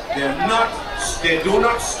 They do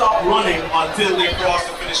not stop running until they cross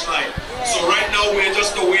the finish line. So right now we're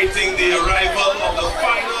just awaiting the arrival of the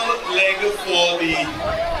final leg for the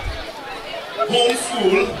home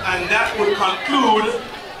school, and that would conclude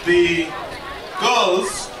the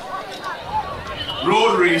girls'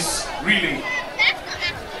 road race relay.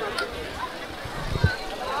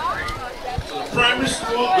 So the primary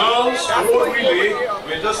school girls road relay,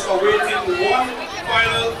 we're just awaiting one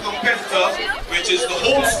final competitor, which is the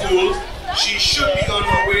home school. She should be on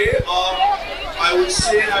her way. I would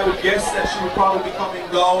guess that she would probably be coming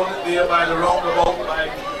down there by the roundabout by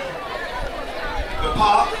the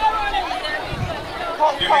park.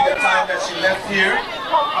 Give me the time that she left here.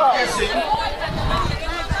 I'm guessing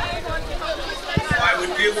I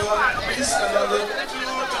would give her at least another 2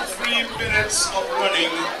 to 3 minutes of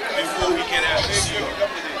running before we can actually see her.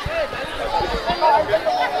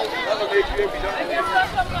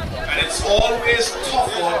 And it's always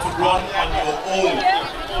tougher to run on your own.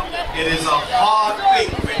 It is a hard thing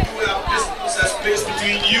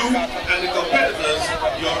you and the competitors,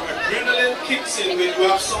 your adrenaline kicks in when you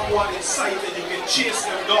have someone in sight and you can chase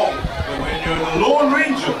them down. But when you're in a Lone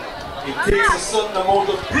Ranger, it takes a certain amount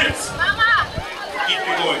of grit to keep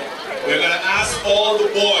you going. We're going to ask all the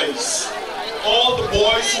boys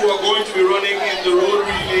who are going to be running in the road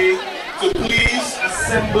relay to please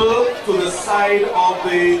assemble to the side of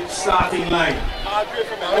the starting line.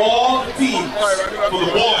 All teams for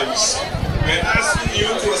the boys, we're asking you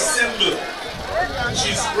to assemble.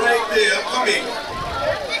 She's right there coming.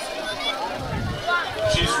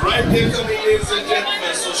 She's right there coming, ladies and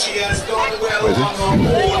gentlemen. So she has done well on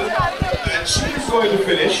her own, and she's going to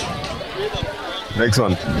finish. Next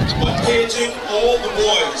one. Engaging all the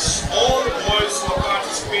boys who are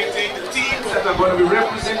participating, the teams that are going to be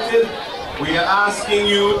represented. We are asking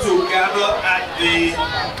you to gather at the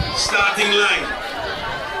starting line.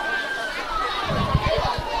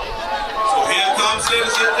 So here comes,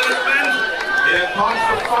 ladies and gentlemen, here comes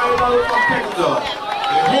the final competitor,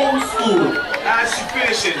 the home school. As she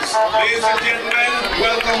finishes, ladies and gentlemen,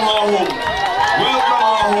 welcome her home. Welcome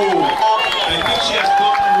her home. I think she has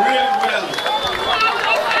done really well.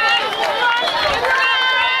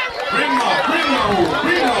 Bring her home,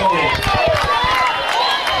 bring her home.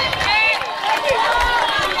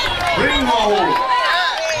 Bring her home.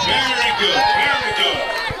 Very good, very good,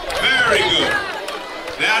 very good.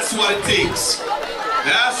 That's what it takes.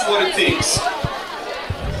 That's what it takes.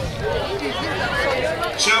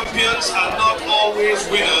 Champions are not always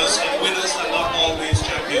winners, and winners are not always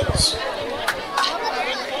champions.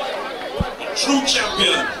 A true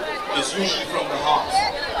champion is usually from the heart.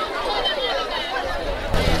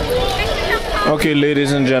 Okay,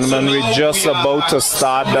 ladies and gentlemen, we're just about to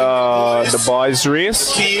start the boys'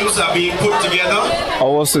 race. Teams are being put together.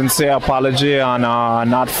 Our sincere apology on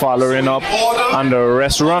not following up on the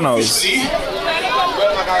rest runners.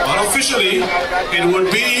 Unofficially, it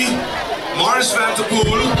would be Morris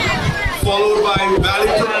Vanderpool, followed by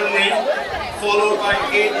Valley Primary, followed by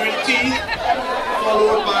Adrian T,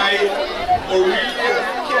 followed by Aurelia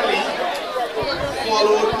Kelly,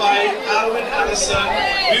 followed by Alvin Allison,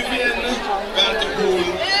 Vivian Vanderpool,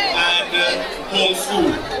 and Home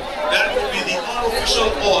School. That would be the unofficial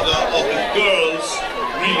order of the girls'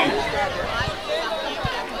 relay.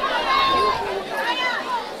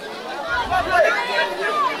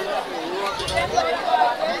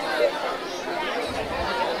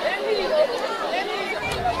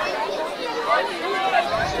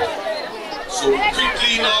 So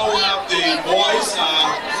quickly now we have the boys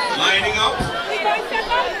lining up.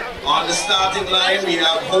 On the starting line we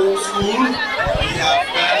have Home School, we have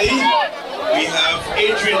Valley, we have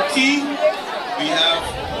Adrian T, we have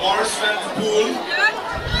Morris Vanderpool,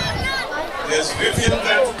 there's Vivian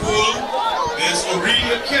Vanderpool, there's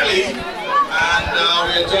Aurelia Kelly, and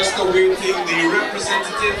we're just awaiting the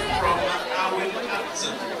representative from Alvin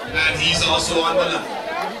Allison, and he's also on the line.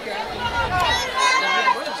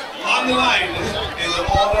 On the line is an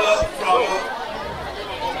order from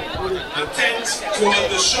the tent toward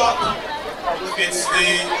the shop. It's the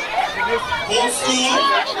Home School,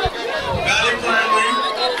 Valley Primary,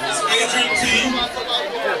 it's Adrian T.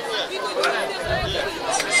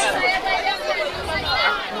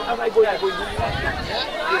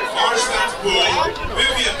 Morris Vanderpool,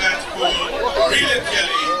 Vivian Vanderpool, Aurelia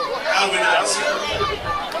Kelly, Alvin Allison.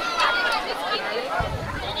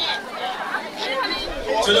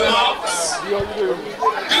 To the marks. Go! And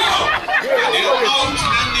they're out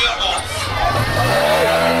and they're off.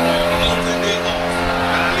 Out and they're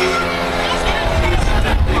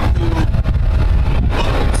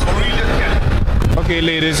off. Okay,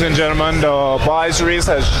 ladies and gentlemen, the boys' race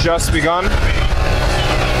has just begun.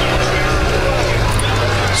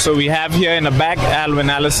 So we have here in the back Alvin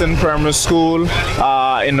Allison Primary School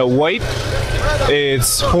in the white.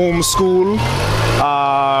 It's Home School.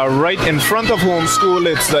 Right in front of Home School,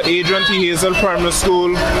 it's the Adrian T. Hazel Primary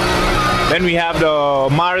School. Then we have the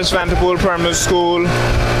Morris Vanderpool Primary School,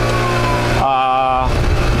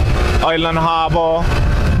 Island Harbor,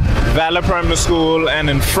 Valley Primary School, and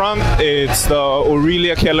in front it's the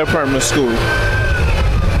Aurelia Keller Primary School.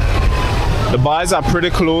 The boys are pretty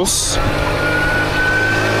close.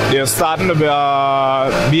 There's starting to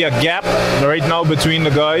be a gap right now between the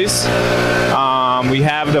guys. We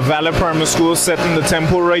have the Valley Primary School setting the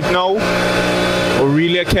tempo right now.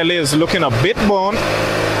 Aurelia Kelly is looking a bit burnt.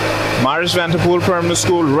 Morris Vanderpool Primary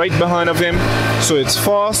School right behind of him. So it's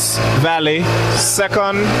first Valley,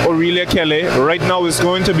 second Aurelia Kelly. Right now it's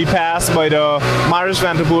going to be passed by the Morris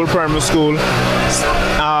Vanderpool Primary School.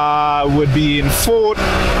 Would be in fourth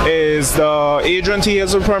is the Adrian T.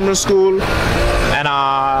 Hazel Primary School and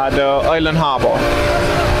the Island Harbor.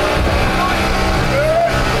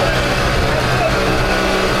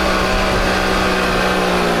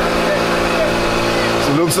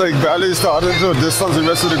 looks like Valley is starting to distance the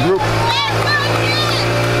rest of the group.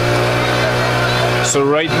 So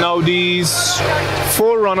right now, these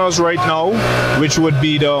 4 runners right now, which would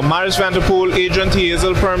be the Maris Vanderpool, Adrian T.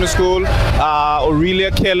 Hazel Primary School,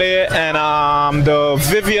 Aurelia Kelly, and the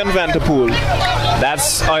Vivian Vanderpool.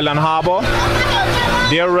 That's Island Harbor.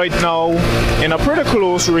 They're right now in a pretty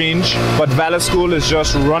close range, but Valley School is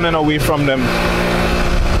just running away from them.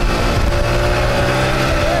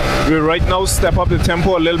 We right now step up the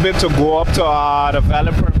tempo a little bit to go up to the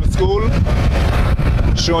Valley Primary School,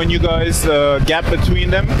 showing you guys the gap between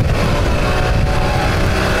them.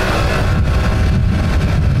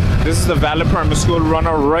 This is the Valley Primary School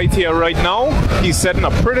runner right here, right now. He's setting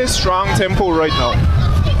a pretty strong tempo right now.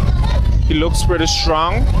 He looks pretty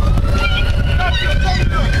strong.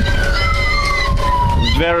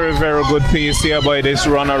 Very, very good pace here by this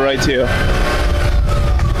runner right here.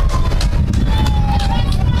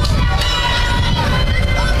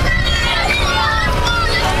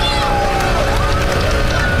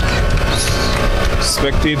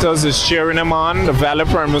 Spectators is cheering him on, the Valley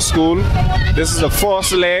Primary School. This is the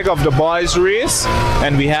first leg of the boys race,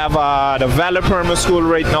 and we have the Valley Primary School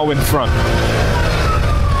right now in front.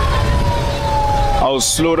 I'll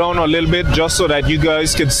slow down a little bit just so that you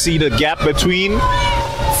guys can see the gap between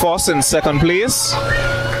first and second place.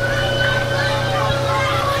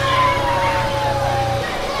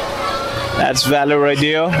 That's Valley right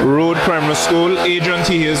there. Road Primary School, Adrian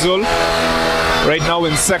T. Hazel. Right now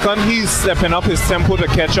in second, he's stepping up his tempo to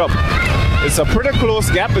catch up. It's a pretty close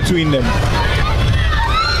gap between them.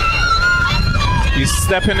 He's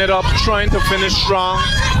stepping it up, trying to finish strong.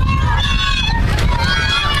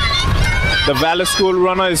 The Valley School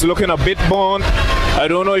runner is looking a bit burnt. I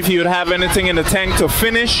don't know if he would have anything in the tank to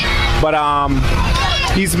finish, but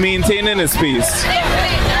he's maintaining his pace.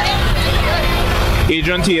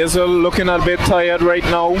 Adrian T. Hazel looking a bit tired right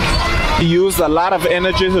now. He used a lot of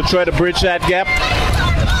energy to try to bridge that gap.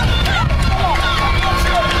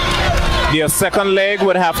 Their second leg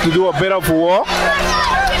would have to do a bit of work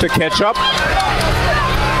to catch up.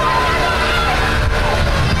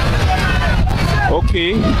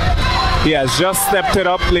 Okay, he has just stepped it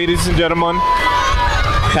up, ladies and gentlemen.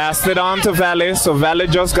 Passed it on to Valley, so Valley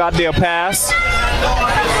just got their pass.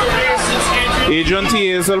 Adrian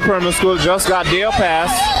T. Hazel Primary School just got their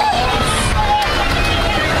pass.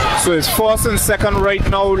 So it's first and second right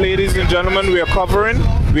now, ladies and gentlemen, we are covering.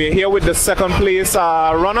 We are here with the second place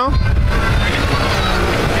runner.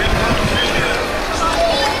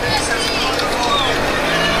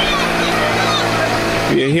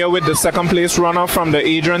 We are here with the second place runner from the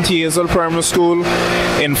Adrian T. Hazel Primary School.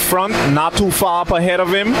 In front, not too far up ahead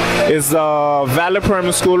of him, is the Valley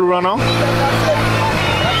Primary School runner.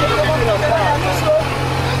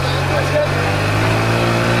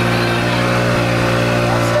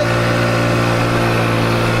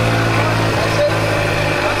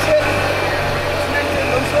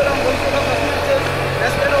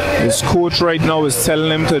 His coach right now is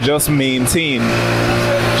telling him to just maintain.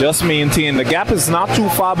 Just maintain. The gap is not too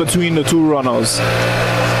far between the two runners.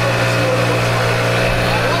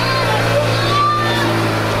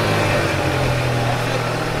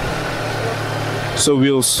 So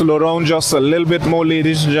we'll slow down just a little bit more,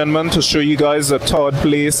 ladies and gentlemen, to show you guys the third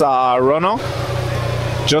place runner.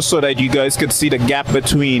 Just so that you guys can see the gap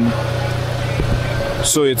between.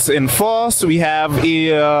 So it's in first, we have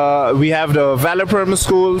the Valley Primary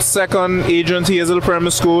School, second, Adrian T. Hazel Primary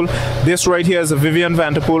School. This right here is the Vivian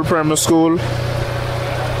Vanderpool Primary School.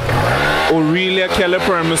 Aurelia Kelly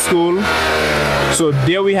Primary School. So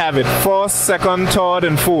there we have it, first, second, third,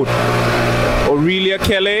 and fourth. Aurelia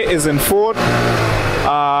Kelly is in fourth.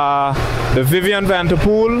 The Vivian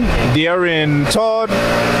Vanderpool, they're in third.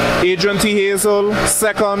 Adrian T. Hazel,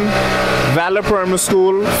 second. Valley Primary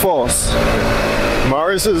School, first.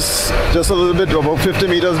 Morris is just a little bit, about 50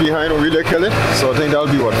 meters behind Aurelia Kelly. So I think that'll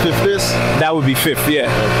be what, fifth place? That would be fifth, yeah.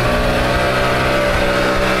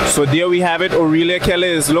 So there we have it. Aurelia Kelly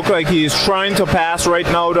is look like he's trying to pass right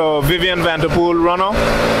now the Vivian Vanderpool runner.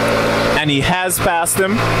 And he has passed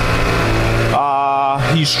him.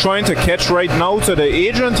 He's trying to catch right now to the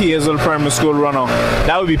Adrian T. Hazel Primary School runner.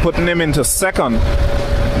 That would be putting him into second.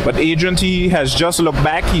 But Adrian T. has just looked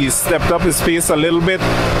back. He's stepped up his pace a little bit.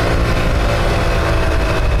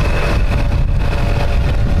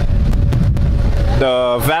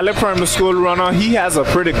 The Valley Primary School runner, he has a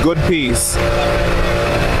pretty good pace.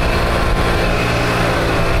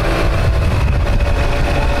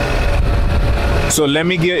 So let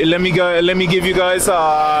me give you guys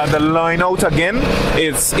the line out again.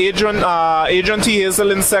 It's Adrian T.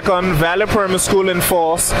 Hazel in second, Valley Primary School in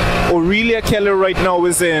fourth, Aurelia Kelly right now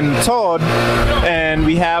is in third, and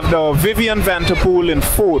we have the Vivian Vanterpool in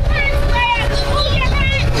fourth.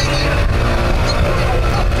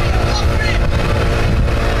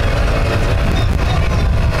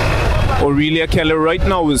 Aurelia Kelly right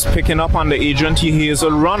now is picking up on the Adrian T.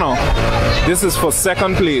 Hazel runner. This is for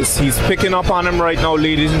second place. He's picking up on him right now,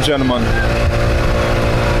 ladies and gentlemen.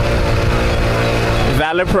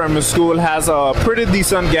 Valley Primary School has a pretty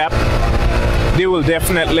decent gap. They will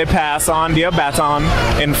definitely pass on their baton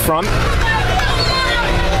in front.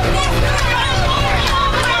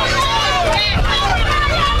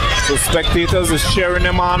 So spectators is cheering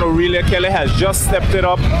him on. Aurelia Kelly has just stepped it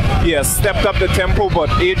up. He has stepped up the tempo, but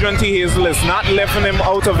Adrian T. Hazel is not leaving him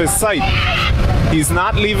out of his sight. He's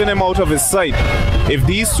not leaving him out of his sight. If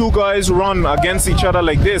these two guys run against each other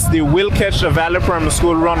like this, they will catch the Valley Primary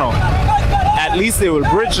School runner. At least they will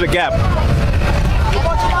bridge the gap.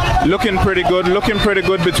 Looking pretty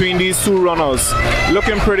good between these two runners.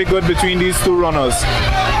 Looking pretty good between these two runners.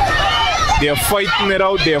 They're fighting it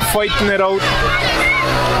out, they're fighting it out.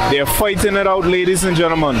 They're fighting it out, ladies and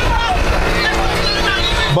gentlemen.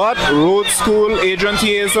 But Road School, Adrian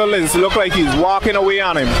T. Hazel look like he's walking away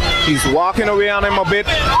on him. He's walking away on him a bit.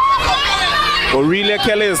 Aurelia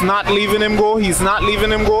Kelly is not leaving him go. He's not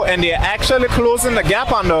leaving him go. And they're actually closing the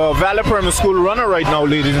gap on the Valley Primary School runner right now,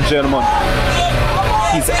 ladies and gentlemen.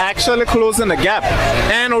 He's actually closing the gap.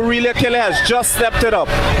 And Aurelia Kelly has just stepped it up.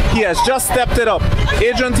 He has just stepped it up.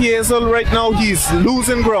 Adrian T. Hazel right now, he's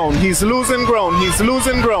losing ground. He's losing ground. He's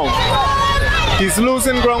losing ground. He's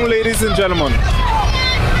losing ground, ladies and gentlemen.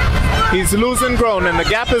 He's losing ground, and the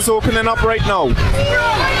gap is opening up right now.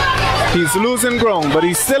 He's losing ground, but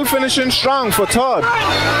he's still finishing strong for third.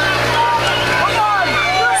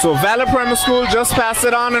 So Valley Primary School just passed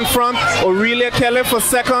it on in front. Aurelia Kelly for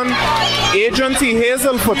second. Adrian T.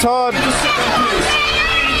 Hazel for third.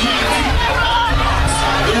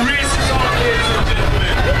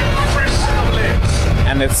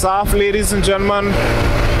 And it's off, ladies and gentlemen.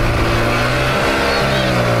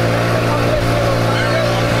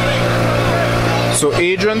 So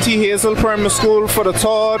Adrian T. Hazel Primary School for the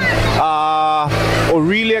third,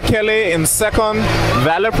 Aurelia Kelly in second,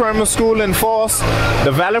 Valley Primary School in fourth.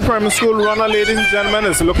 The Valley Primary School runner, ladies and gentlemen,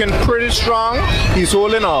 is looking pretty strong. He's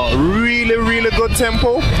holding a really good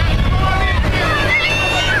tempo.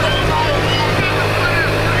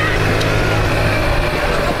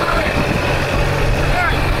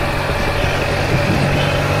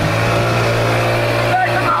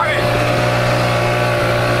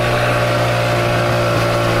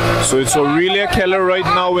 So it's Aurelia Kelly right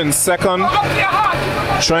now in second,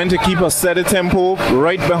 trying to keep a steady tempo.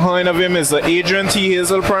 Right behind of him is the Adrian T.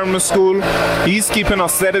 Hazel Primary School. He's keeping a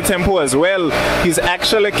steady tempo as well. He's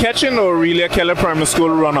actually catching the Aurelia Kelly Primary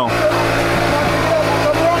School runner.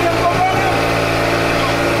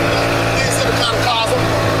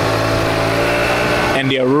 And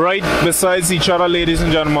they're right beside each other, ladies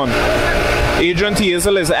and gentlemen. Adrian T.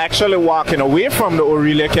 Hazel is actually walking away from the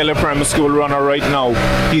Aurelia Kelly Primary School runner right now.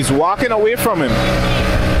 He's walking away from him.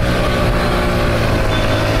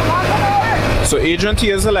 So Adrian T.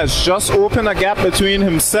 Hazel has just opened a gap between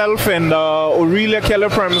himself and the Aurelia Kelly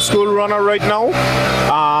Primary School runner right now.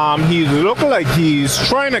 He looks like he's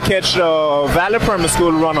trying to catch the Valley Primary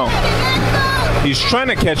School runner. He's trying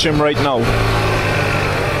to catch him right now.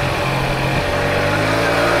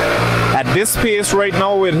 At this pace right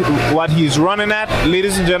now with what he's running at,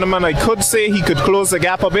 ladies and gentlemen, I could say he could close the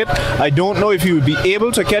gap a bit. I don't know if he would be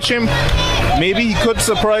able to catch him. Maybe he could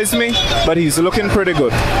surprise me, but he's looking pretty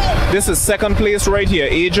good. This is second place right here.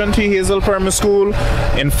 Adrian T. Hazel Primary School.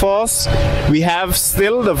 In first, we have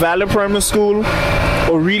still the Valley Primary School.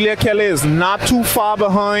 Aurelia Kelly is not too far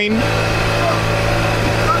behind.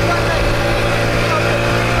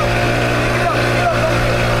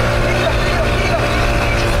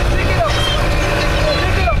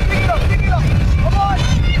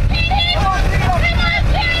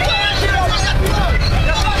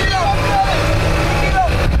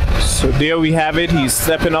 So there we have it. He's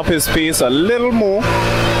stepping up his pace a little more.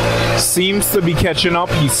 Seems to be catching up.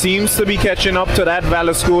 He seems to be catching up to that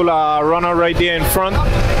Valley School runner right there in front.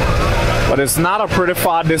 But it's not a pretty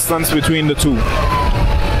far distance between the two.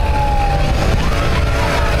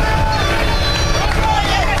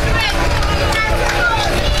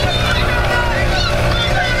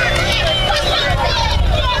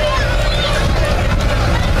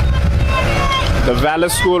 The Valley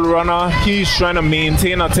School runner, he's trying to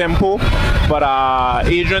maintain a tempo, but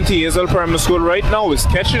Adrian T. Hazel Primary School right now is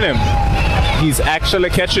catching him. he's actually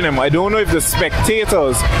catching him. I don't know if the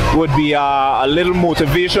spectators would be a little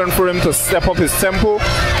motivation for him to step up his tempo,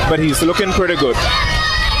 but he's looking pretty good.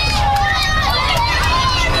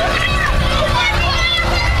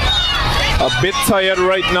 A bit tired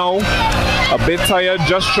right now, a bit tired,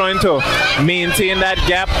 just trying to maintain that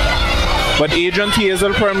gap. But Adrian T.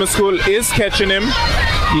 Hazel Primary School is catching him.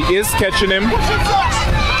 He is catching him.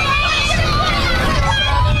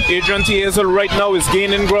 Adrian T. Hazel right now is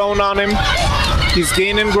gaining ground on him. He's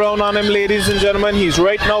gaining ground on him, ladies and gentlemen. He's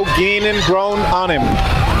right now gaining ground on him.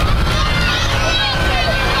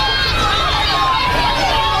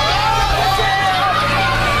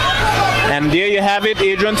 And there you have it.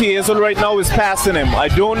 Adrian T. Hazel right now is passing him. I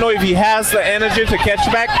don't know if he has the energy to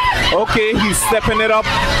catch back. Okay, he's stepping it up.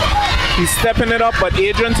 He's stepping it up, but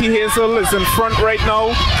Adrian T. Hazel is in front right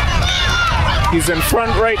now. He's in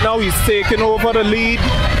front right now. He's taking over the lead.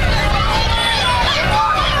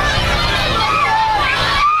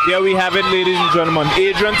 There we have it, ladies and gentlemen.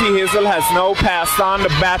 Adrian T. Hazel has now passed on the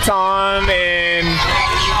baton, and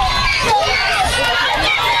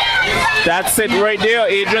that's it right there.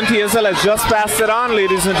 Adrian T. Hazel has just passed it on,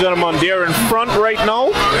 ladies and gentlemen. They're in front right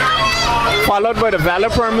now, followed by the Valley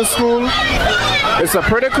Primary School. It's a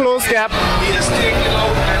pretty close gap.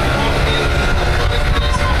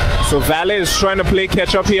 So Valley is trying to play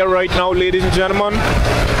catch up here right now, ladies and gentlemen.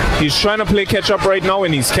 He's trying to play catch up right now,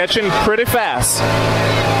 and he's catching pretty fast.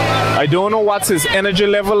 I don't know what's his energy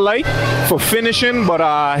level like for finishing,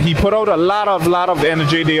 but he put out a lot of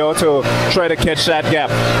energy there to try to catch that gap,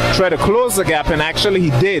 try to close the gap, and actually he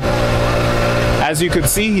did. As you could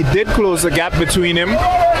see, he did close the gap between him.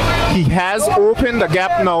 He has opened the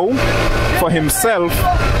gap now for himself.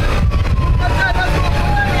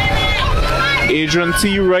 Adrian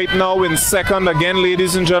T. right now in second again,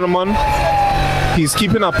 ladies and gentlemen. He's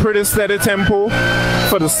keeping a pretty steady tempo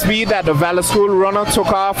for the speed that the Valley School runner took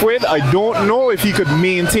off with. I don't know if he could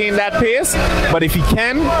maintain that pace, but if he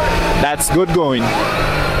can, that's good going.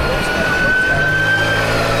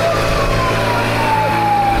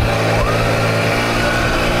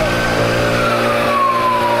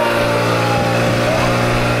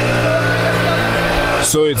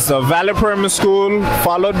 So it's the Valley Primary School,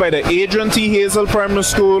 followed by the Adrian T. Hazel Primary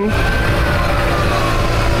School.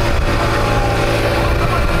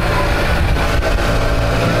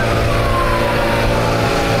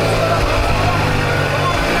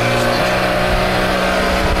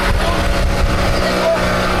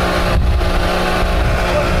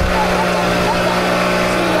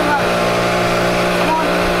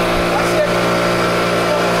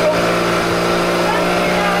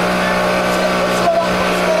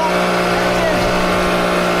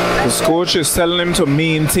 Coach is telling him to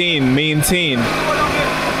maintain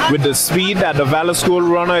with the speed that the Valley School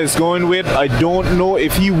runner is going with. I don't know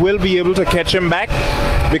if he will be able to catch him back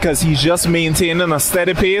because he's just maintaining a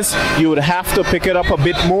steady pace. You would have to pick it up a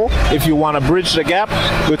bit more if you want to bridge the gap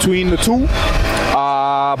between the two.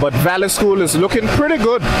 But Valley School is looking pretty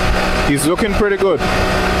good. He's looking pretty good.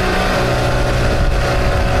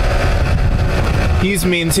 He's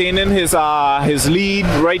maintaining his lead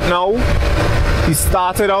right now. He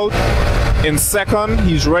started out in second.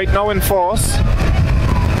 He's right now in fourth.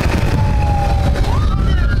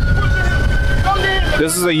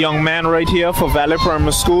 This is a young man right here for Valley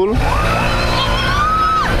Primary School.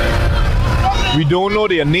 We don't know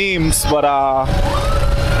their names, but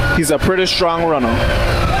he's a pretty strong runner.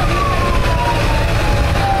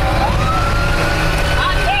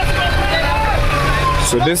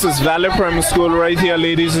 So this is Valley Primary School right here,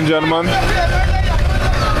 ladies and gentlemen.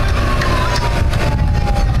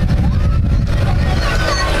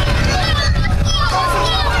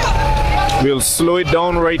 We'll slow it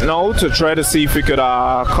down right now to try to see if we could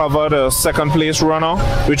cover the second place runner,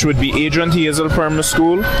 which would be Adrian T. Hazel Primary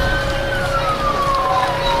School.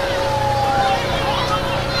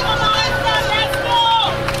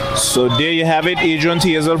 So there you have it, Adrian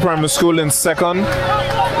T. Hazel Primary School in second.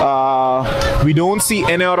 We don't see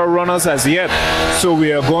any other runners as yet, so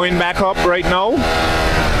we are going back up right now.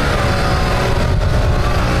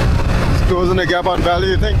 Closing the gap on Valley,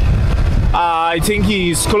 you think? I think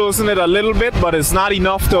he's closing it a little bit, but it's not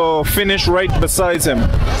enough to finish right beside him.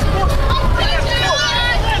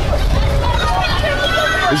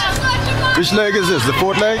 Which leg is this? The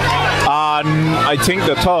fourth leg? I think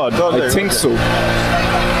the third. I think so.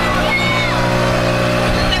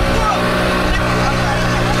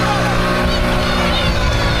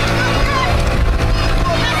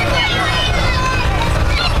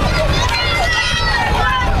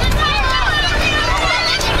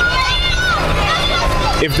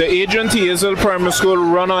 if the Adrian T. Hazel Primary School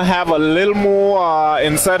runner have a little more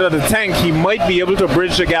inside of the tank, he might be able to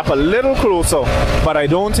bridge the gap a little closer, but I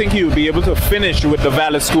don't think he will be able to finish with the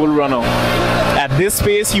Valley School runner. At this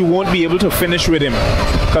pace, you won't be able to finish with him,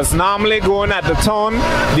 because normally going at the turn,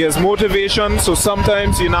 there's motivation, so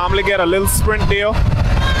sometimes you normally get a little sprint there.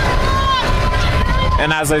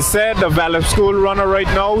 And as I said, the Valley School runner right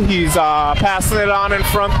now, he's passing it on in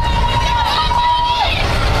front.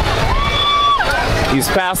 He's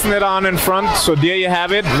passing it on in front, so there you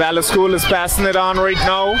have it. Valley School is passing it on right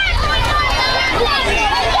now.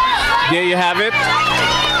 There you have it.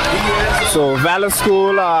 So Valley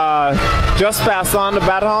School just passed on the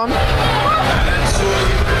baton.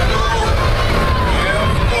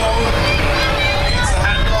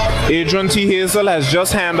 Adrian T. Hazel has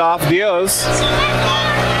just handed off theirs.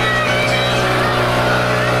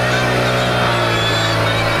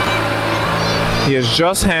 He has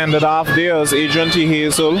just handed off theirs, Adrian T.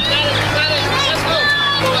 Hazel.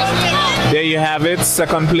 There you have it,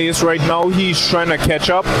 second place right now. He's trying to catch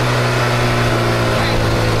up.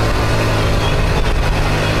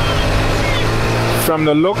 From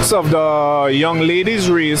the looks of the young ladies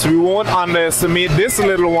race, we won't underestimate this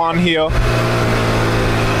little one here.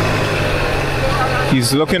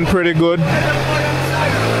 He's looking pretty good.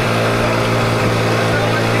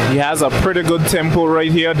 He has a pretty good tempo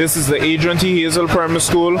right here. This is the Adrian T. Hazel Primary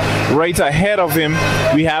School. Right ahead of him,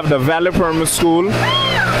 we have the Valley Primary School.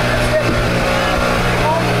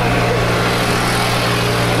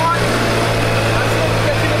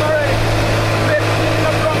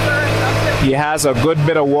 He has a good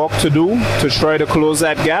bit of work to do to try to close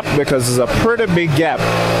that gap, because it's a pretty big gap.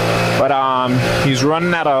 But he's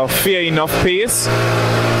running at a fair enough pace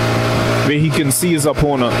where he can see his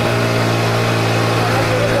opponent.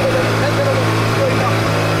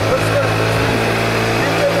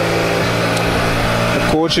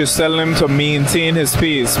 Coach is telling him to maintain his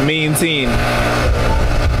pace, maintain.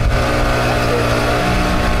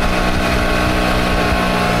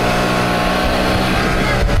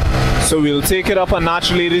 So we'll take it up a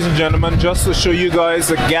notch, ladies and gentlemen, just to show you guys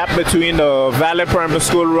the gap between the Valley Primary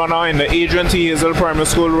School runner and the Adrian T. Hazel Primary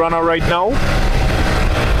School runner right now.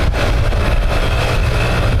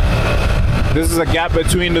 This is a gap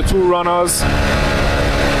between the two runners.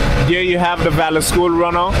 There you have the Valley School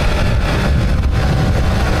runner.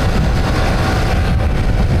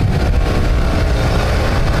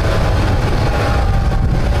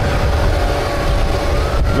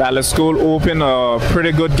 Valley School opened a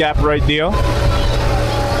pretty good gap right there.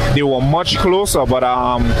 They were much closer, but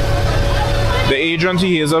the Adrian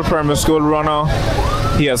T. Hazel Primary School runner,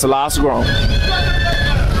 he has lost ground.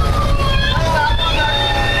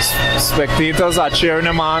 Spectators are cheering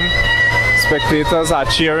him on. Spectators are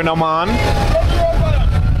cheering him on.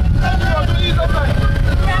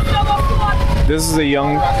 This is a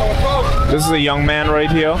young man right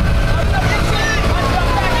here.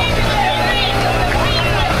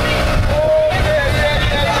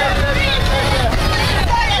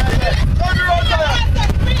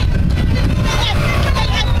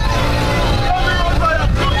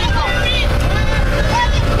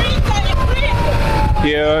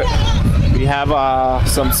 Here we have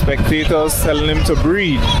some spectators telling him to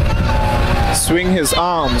breathe. Swing his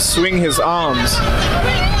arms, swing his arms.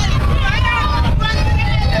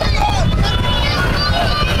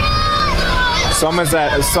 Some is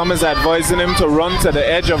advising him to run to the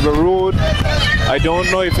edge of the road. I don't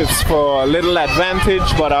know if it's for a little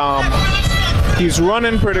advantage, but he's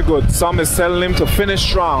running pretty good. Some is telling him to finish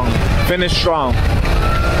strong, finish strong.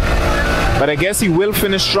 But I guess he will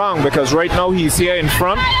finish strong, because right now he's here in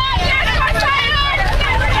front.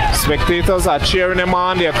 Spectators are cheering him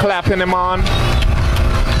on, they're clapping him on.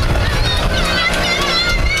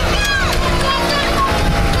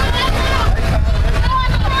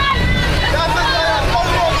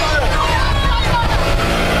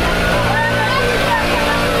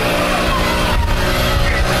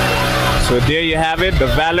 So there you have it, the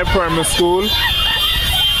Valley Primary School.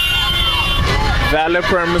 Valley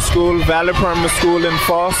Primary School in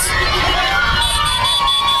first.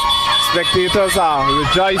 Spectators are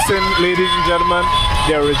rejoicing, ladies and gentlemen.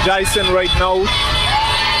 They're rejoicing right now.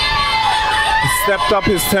 He stepped up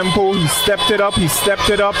his tempo, he stepped it up, he stepped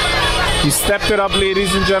it up. He stepped it up,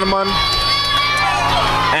 ladies and gentlemen.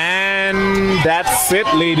 And that's it,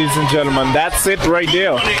 ladies and gentlemen. That's it right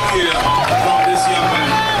there.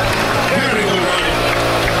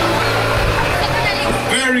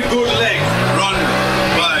 Very good leg run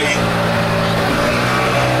by.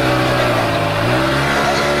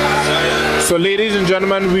 So ladies and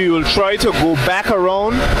gentlemen, we will try to go back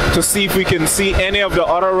around to see if we can see any of the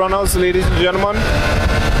other runners, ladies and gentlemen.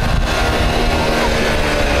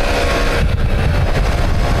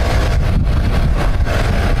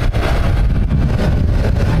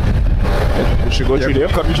 should go through there.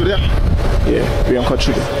 Cut me through there. Yeah, we're gonna cut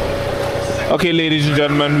through there. Okay, ladies and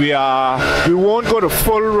gentlemen, we won't go the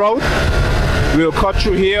full route. We'll cut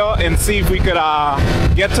through here and see if we could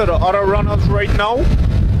get to the other runners right now.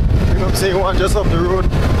 You know, say one just up the road.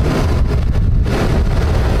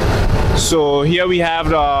 So here we have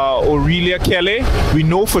the Aurelia Kelly. We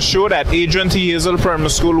know for sure that Adrian T. Hazel Primary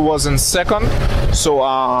School was in second. So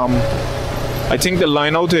I think the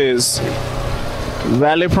line out is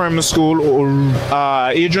Valley Primary School or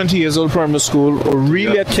Adrian T. Hazel Primary School,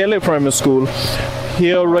 Aurelia Kelly Primary School.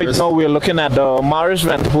 Here right now we're looking at the Morris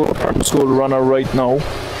Vanderpool Primary School runner right now.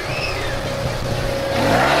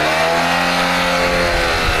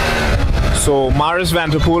 So Morris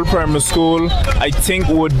Vanderpool Primary School, I think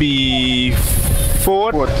would be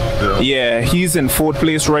fourth. Yeah, he's in fourth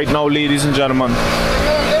place right now, ladies and gentlemen.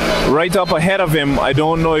 Right up ahead of him, I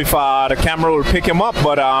don't know if the camera will pick him up,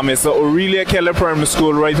 but it's the Aurelia Keller Primary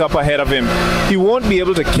School right up ahead of him. He won't be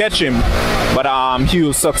able to catch him, but he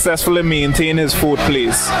will successfully maintain his fourth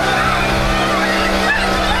place.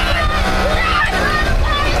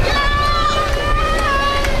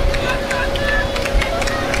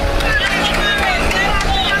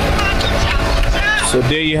 So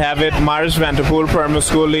there you have it, Morris Vanderpool Primary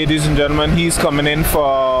School, ladies and gentlemen. He's coming in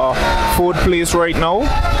for fourth place right now.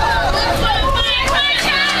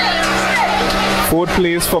 Fourth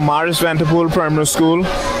place for Morris Vanderpool Primary School.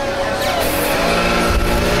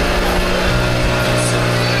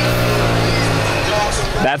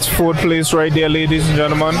 That's fourth place right there, ladies and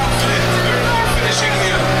gentlemen. Finishing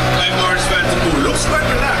here by Morris Vanderpool. Looks quite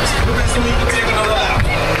relaxed. Looks as though he can take another lap.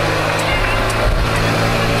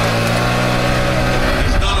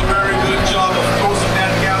 Job of closing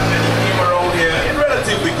that gap and he came around here in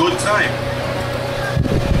relatively good time.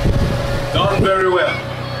 Done very well.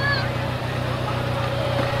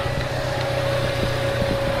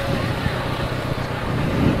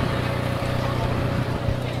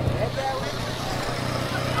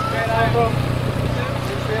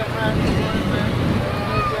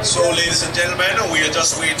 So ladies and gentlemen, we are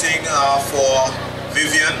just waiting for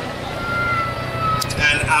Vivian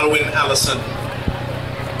and Alwyn Allison.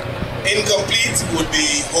 Incomplete would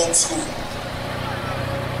be homeschool.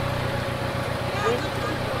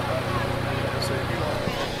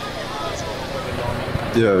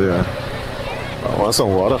 Yeah. I want some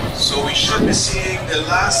water. So we should be seeing the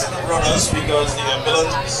last set of runners because the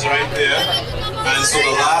ambulance is right there. And so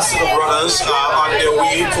the last set of runners are on their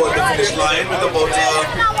way toward the finish line with about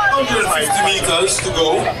 150 meters to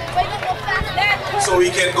go. So we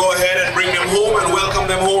can go ahead and bring them home and welcome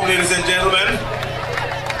them home, ladies and gentlemen.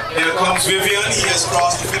 Here comes Vivian, he has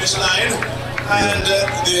crossed the finish line, and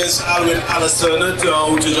there's Alwyn Allison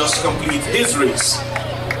to just complete his race.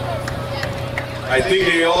 I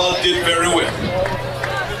think they all did very well.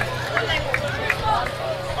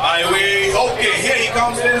 Highway, okay, here he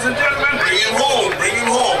comes, ladies and gentlemen, bring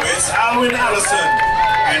him home, it's Alwyn Allison,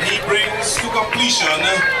 and he brings to completion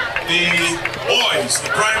the boys,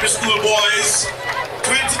 the primary school boys,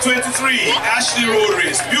 2023 Ashley Road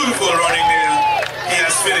race, beautiful running there. He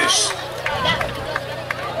has finished.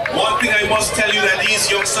 One thing I must tell you that these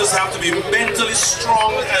youngsters have to be mentally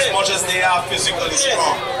strong as much as they are physically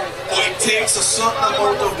strong. For it takes a certain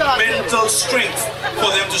amount of mental strength for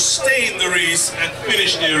them to stay in the race and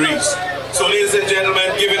finish their race. So ladies and gentlemen,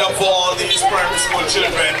 give it up for all these primary school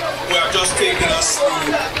children who have just taken us through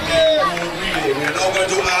the relay. We are now going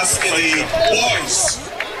to ask the boys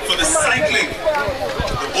for the cycling.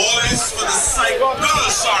 The boys for the cycling.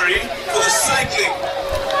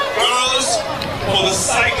 Girls for the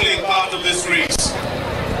cycling part of this race.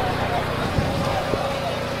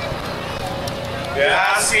 They're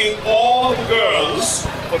asking all the girls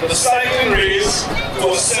for the cycling race to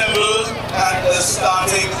assemble at the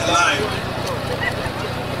starting line.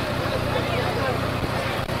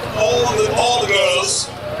 All the girls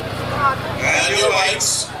and your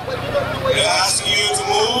bikes, they're asking you to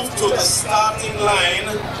move to the starting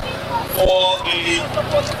line for the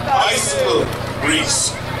bicycle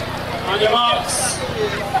race. On your marks.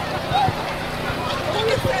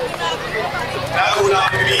 That would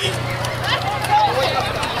not be me.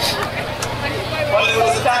 But it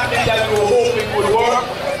was a tactic that we were hoping would work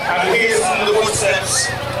and hasten the footsteps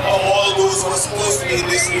of all those who were supposed to be in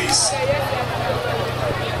this race.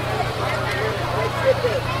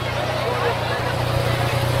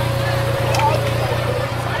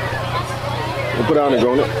 We'll put on the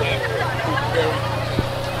ground.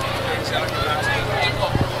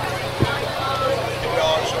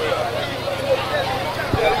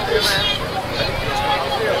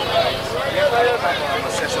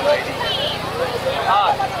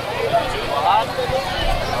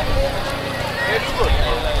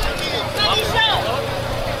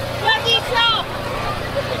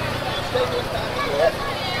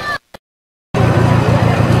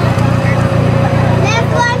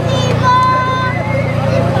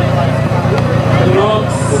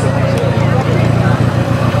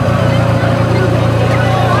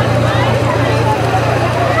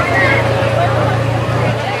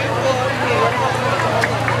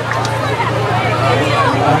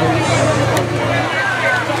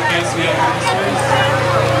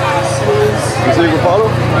 Save Apollo?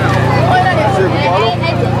 Save Apollo?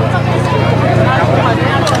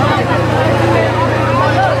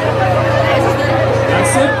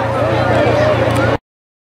 That's it.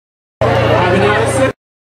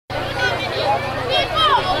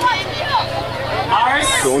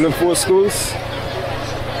 So only 4 schools?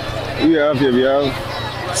 We have.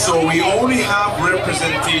 So we only have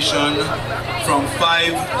representation from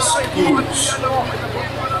 5 schools.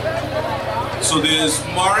 So there's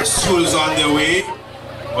Morris who is on their way,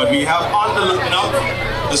 but we have on the lineup,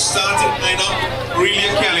 the starting lineup,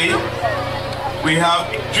 Aurelia Kelly, we have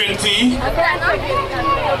Trinity,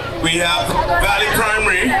 we have Valley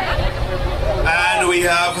Primary, and we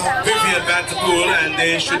have Vivian Vanterpool, and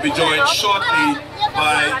they should be joined shortly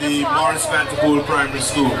by the Morris Vanterpool Primary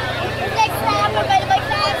School.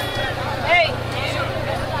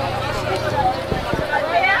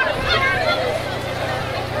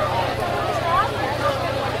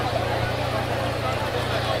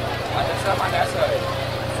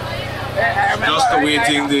 Just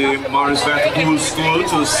awaiting the Morris Vanterpool School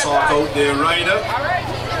to sort out their rider.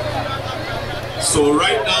 So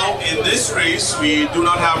right now in this race, we do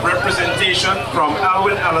not have representation from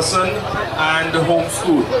Alwyn Allison and the home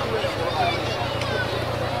school.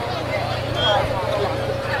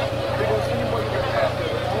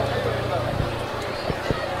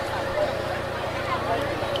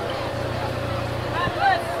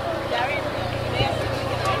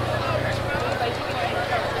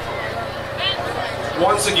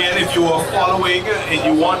 Once again, if you are following and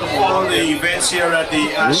you want to follow the events here at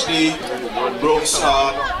the Ashley Brooks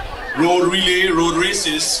Road Relay Road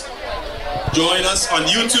Races, join us on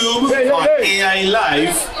YouTube on AI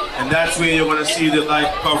Live, and that's where you're going to see the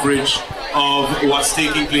live coverage of what's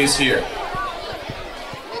taking place here.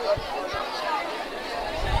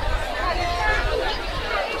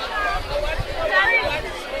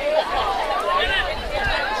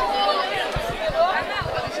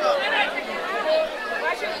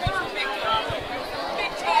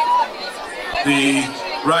 The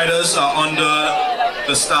riders are under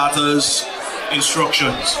the starters'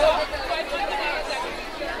 instructions.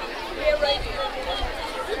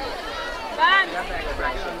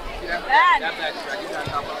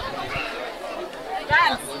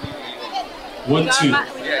 One, two.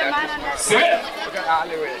 Set.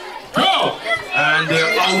 Go! And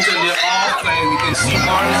they're out and they're off, and we can see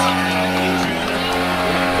Morris.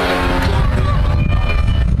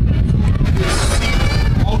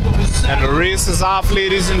 And the race is off,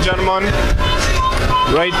 ladies and gentlemen.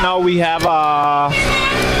 Right now we have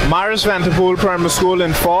Morris Vanterpool Primary School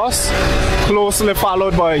in Foss, closely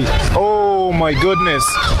followed by, oh my goodness,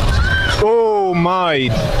 oh my,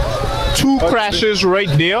 2 crashes right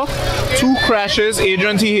there. 2 crashes.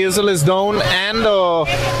 Adrian T. Hazel is down, and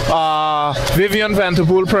Vivian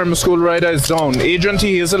Vanterpool Primary School rider is down. Adrian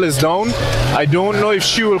T. Hazel is down. I don't know if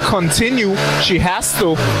she will continue. She has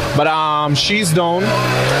to, but she's down.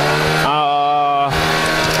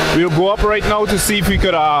 We'll go up right now to see if we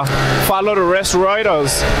could follow the rest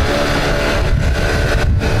riders.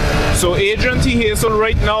 So Adrian T. Hazel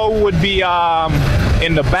right now would be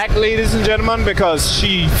in the back, ladies and gentlemen, because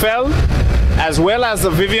she fell, as well as the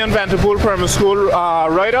Vivian Vanterpool Primary School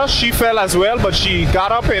rider. She fell as well, but she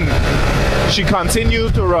got up and she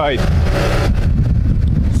continued to ride.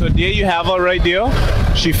 So there you have her right there.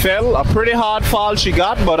 She fell, a pretty hard fall she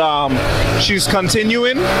got, but she's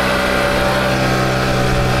continuing.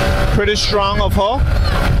 Pretty strong of her.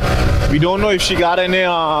 We don't know if she got any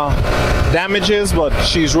damages, but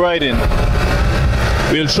she's riding.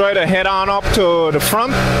 We'll try to head on up to the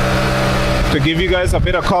front to give you guys a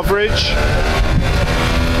bit of coverage.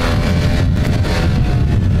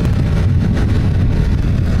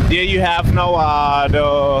 There you have now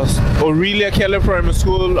the Aurelia Kelly Primary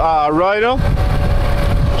School rider.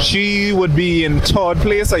 She would be in 3rd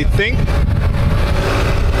place, I think.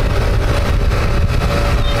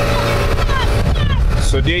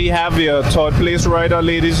 So there you have your 3rd place rider,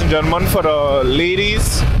 ladies and gentlemen, for the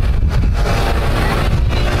ladies.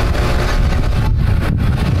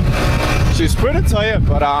 She's pretty tired,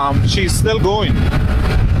 but she's still going.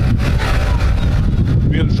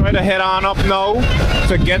 We'll try to head on up now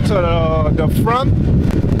to get to the front,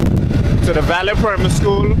 to the Valley Primary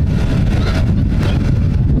School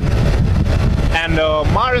and the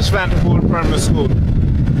Morris Vanterpool Primary School.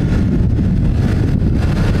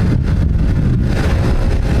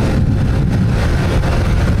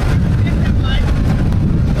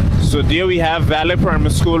 So there we have Valley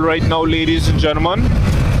Primary School right now, ladies and gentlemen.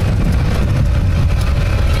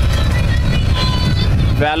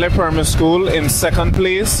 Valley Primary School in 2nd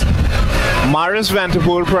place. Morris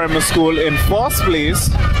Vanterpool Primary School in 4th place.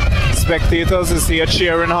 spectators is here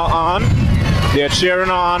cheering her on. They're cheering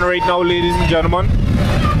her on right now, ladies and gentlemen.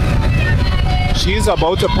 She's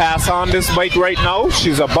about to pass on this bike right now.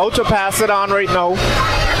 She's about to pass it on right now.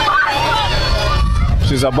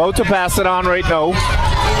 She's about to pass it on right now.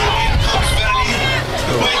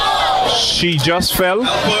 She just fell.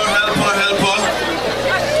 Help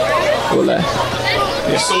her.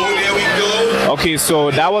 Yeah. So there we go. Okay,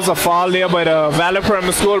 so that was a fall there by the Valley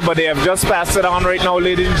Primary School, but they have just passed it on right now,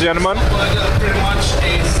 ladies and gentlemen. Pretty much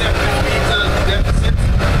a 7-meter deficit.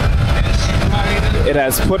 It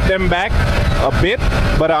has put them back a bit,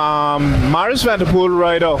 but Maris Vanderpool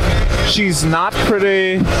rider, she's not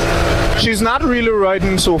really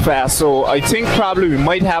riding so fast, so I think probably we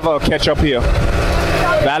might have a catch up here.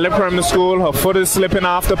 Valley Primary School, her foot is slipping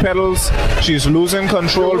off the pedals. She's losing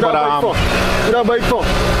control, but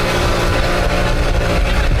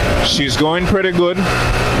she's going pretty good.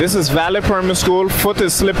 This is Valley Primary School. Foot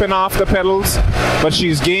is slipping off the pedals, but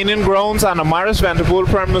she's gaining grounds on the Maris Vanderpool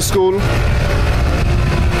Primary School.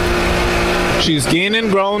 She's gaining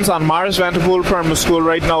grounds on Maris Vanderpool Primary School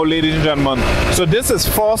right now, ladies and gentlemen. So this is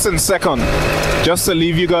first and second. Just to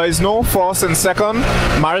leave you guys know, first and second.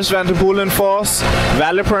 Maris Vanderpool in first.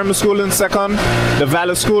 Valley Primary School in second. The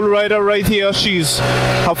Valley School rider right here,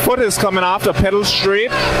 her foot is coming off the pedal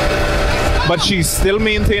straight, but she's still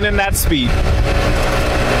maintaining that speed.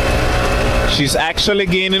 She's actually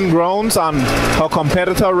gaining grounds on her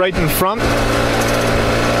competitor right in front.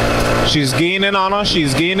 She's gaining on her.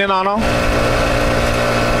 She's gaining on her.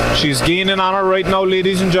 She's gaining on her right now,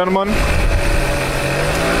 ladies and gentlemen.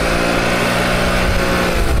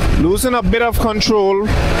 Losing a bit of control.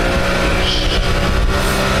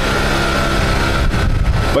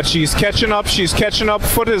 But she's catching up. She's catching up.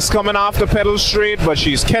 Foot is coming off the pedal straight, but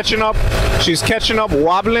she's catching up. She's catching up,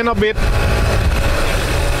 wobbling a bit.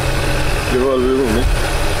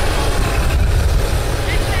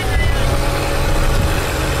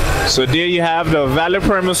 So there you have the Valley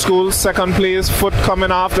Primary School, second place, foot coming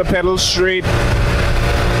off the pedal straight.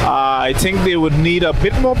 I think they would need a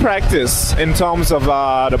bit more practice in terms of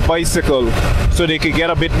the bicycle so they could get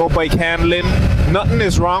a bit more bike handling. Nothing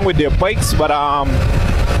is wrong with their bikes, but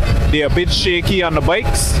they're a bit shaky on the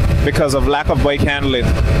bikes because of lack of bike handling.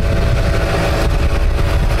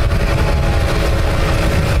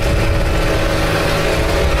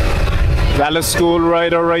 Valley School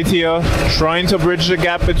rider right here, trying to bridge the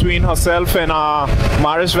gap between herself and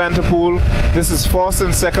Maris Vanderpool. This is first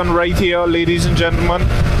and second right here, ladies and gentlemen.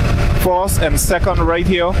 First and second right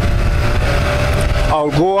here. I'll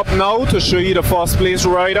go up now to show you the first place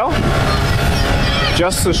rider,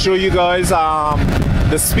 just to show you guys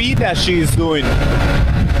the speed that she's doing.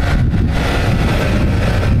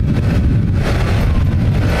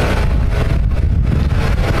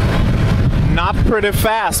 Not pretty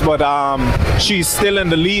fast, but she's still in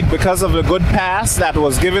the lead because of the good pass that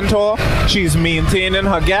was given to her. She's maintaining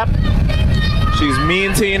her gap. She's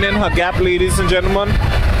maintaining her gap, ladies and gentlemen.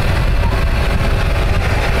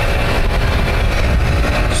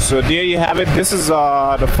 So there you have it. This is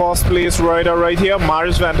the first place rider right here,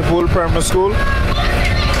 Maris Vanderpool Primary School.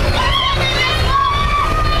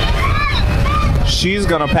 She's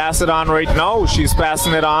gonna pass it on right now. She's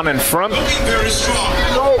passing it on in front. Looking very strong.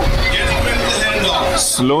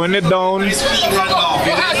 Slowing it down,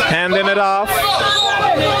 handing it off.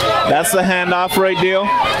 That's the handoff right there.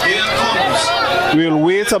 We'll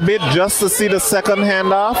wait a bit just to see the second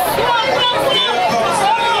handoff.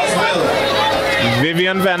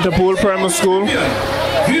 Vivian Vanderpool Primary School.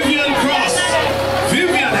 Vivian crossed.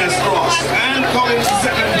 Vivian has crossed and coming to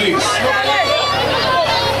second place.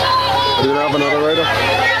 Do you have another rider?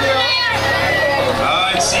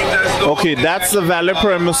 Okay, that's the Valley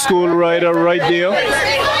Primary School rider right there. So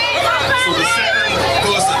the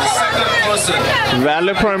second person.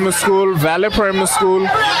 Valley Primary School, Valley Primary School.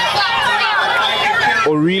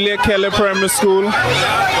 Aurelia Kelly Primary School.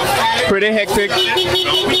 Pretty hectic.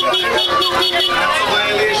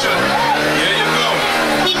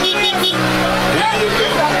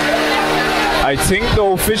 I think the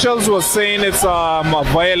officials were saying it's a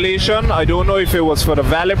violation. I don't know if it was for the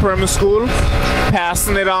Valley Primary School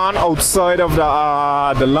passing it on outside of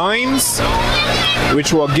the lines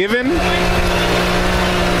which were given.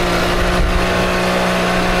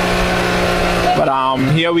 But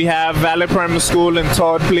here we have Valley Primary School in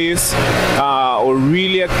third place.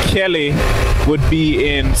 Aurelia Kelly would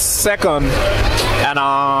be in second, and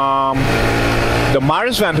the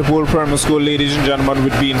Maris Vanderpool Primary School, ladies and gentlemen,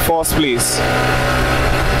 would be in first place.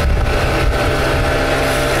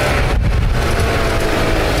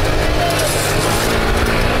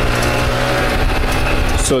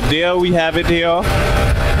 So there we have it here.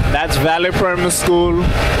 That's Valley Primary School.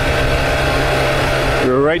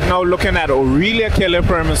 We're right now looking at Aurelia Kelly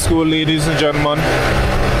Primary School, ladies and gentlemen.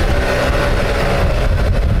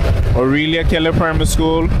 Aurelia Kelly Primary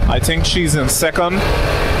School. I think she's in second.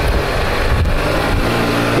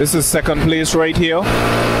 This is second place right here.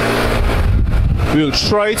 We'll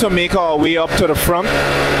try to make our way up to the front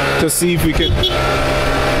to see if we can.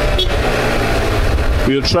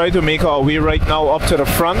 We'll try to make our way right now up to the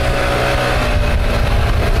front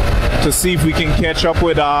to see if we can catch up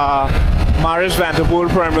with Maris Vanderpool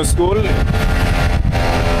Primary School.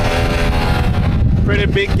 Pretty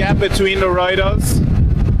big gap between the riders.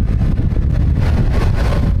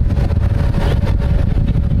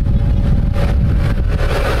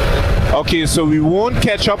 Okay, so we won't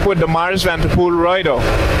catch up with the Maris Vanderpool rider.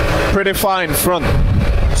 Pretty far in front.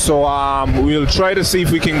 So we'll try to see if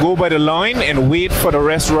we can go by the line and wait for the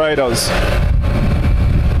rest riders.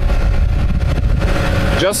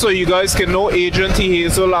 Just so you guys can know, Adrian T.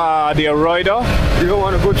 Hazel, their rider. You don't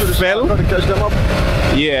want to go to the fell to catch them up?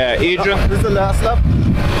 Yeah, Adrian. This is the last lap?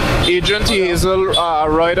 Adrian T. Hazel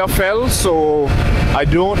rider fell, so I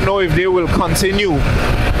don't know if they will continue,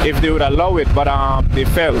 if they would allow it, but they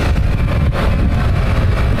fell.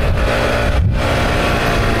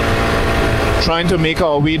 Trying to make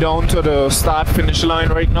our way down to the start finish line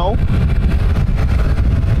right now.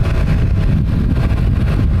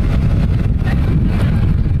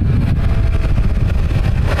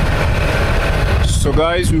 So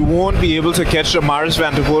guys, we won't be able to catch the Maris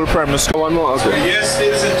Vanderpool Primary School. One more, okay. Yes,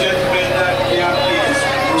 ladies and gentlemen, that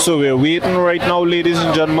gap is. So we're waiting right now, ladies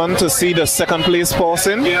and gentlemen, to see the second place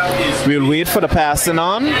person. We'll wait for the passing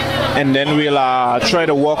on, and then we'll try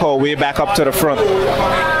to walk our way back up to the front.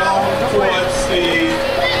 Towards the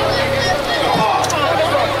park.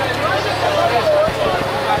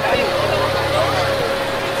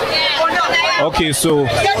 Okay, so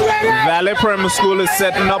Valley Primary School is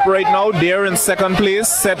setting up right now. They're in second place,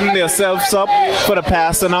 setting themselves up for the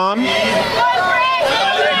passing on.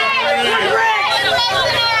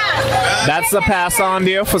 That's the pass on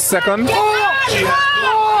there for second.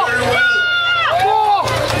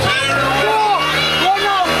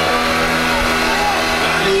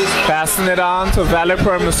 Passing it on to Valley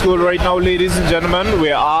Primary School right now, ladies and gentlemen.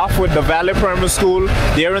 We're off with the Valley Primary School.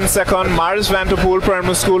 They're in second. Maris Vanderpool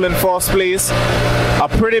Primary School in first place. A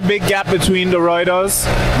pretty big gap between the riders.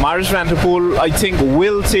 Maris Vanderpool, I think,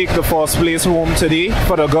 will take the first place home today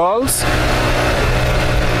for the girls.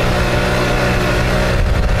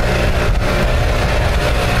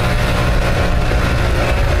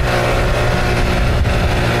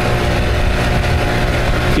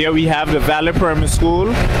 Here we have the Valley Primary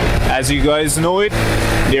School. As you guys know it,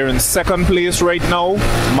 they're in second place right now.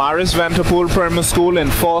 Maris Vanderpool Primary School in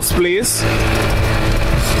first place.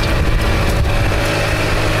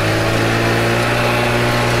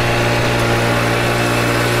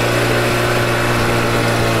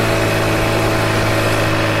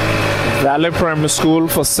 Valley Primary School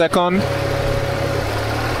for second.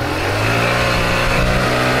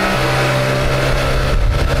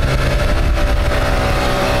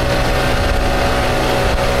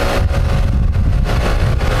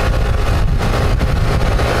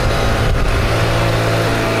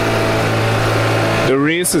 The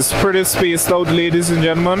race is pretty spaced out, ladies and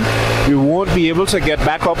gentlemen. We won't be able to get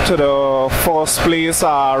back up to the first place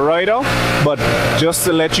rider, but just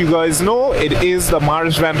to let you guys know, it is the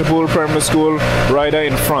Maris Vanderpool Primary School rider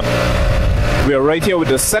in front. We are right here with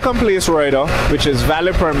the second place rider, which is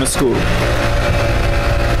Valley Primary School.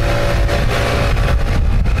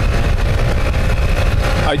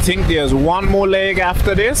 I think there's one more leg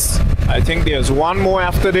after this. I think there's one more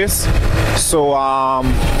after this. So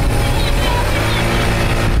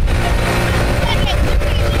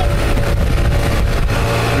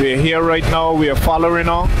we're here right now, we are following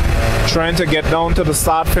her, trying to get down to the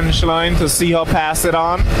start finish line to see her pass it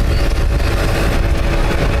on.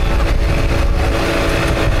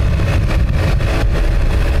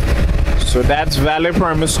 So that's Valley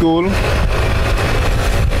Primary School.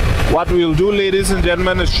 What we'll do, ladies and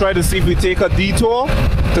gentlemen, is try to see if we take a detour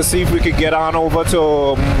to see if we could get on over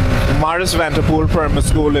to Maris Vanderpool Primary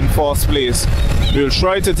School in first place. We'll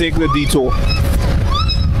try to take the detour.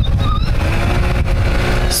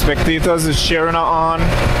 Spectators is cheering her on.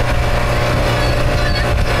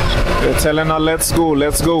 They're telling her, let's go,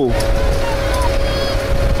 let's go.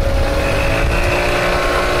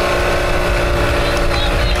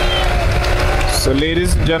 So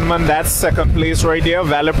ladies and gentlemen, that's second place right there,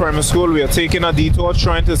 Valley Primary School. We are taking a detour,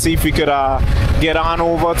 trying to see if we could get on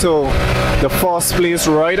over to the first place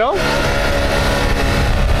rider.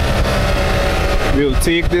 We'll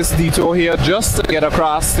take this detour here just to get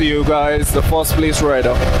across to you guys the first place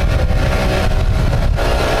rider.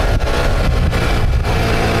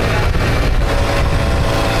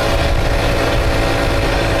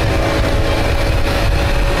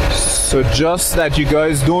 So just that you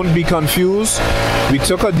guys don't be confused, we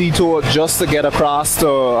took a detour just to get across to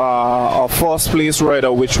our first place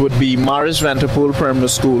rider, which would be Morris Vanterpool Primary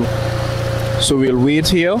School. So we'll wait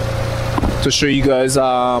here to show you guys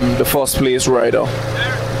the first place rider.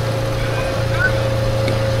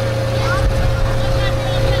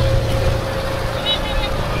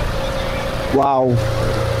 Wow.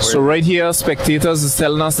 So right here, spectators is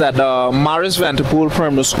telling us that Morris Vanterpool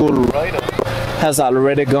Primary School rider has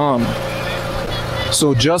already gone.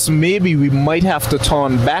 So just maybe we might have to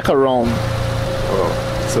turn back around. Oh,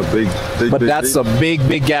 it's a big but that's a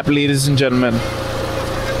big gap, ladies and gentlemen.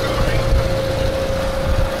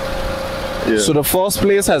 Yeah. So the first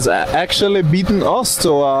place has actually beaten us to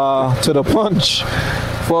the punch.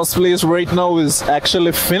 First place right now is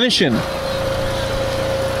actually finishing.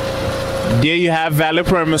 There you have Valley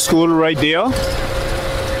Primary School right there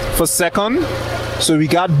for second. So we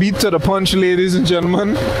got beat to the punch, ladies and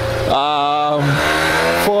gentlemen.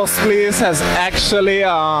 First place has actually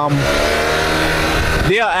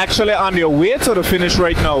they are actually on their way to the finish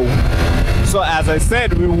right now. So as I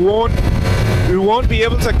said, we won't be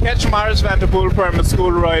able to catch Morris Vanterpool Primary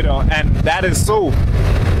School rider, and that is so.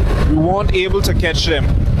 We weren't able to catch them.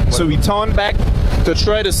 So we turned back to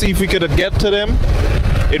try to see if we could get to them.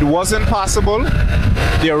 It wasn't possible.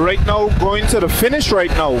 They're right now going to the finish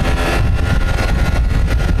right now.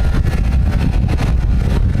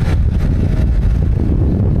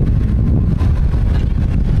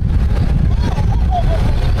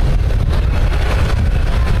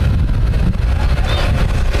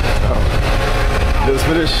 Let's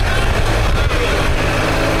finish.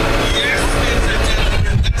 Yes, ladies and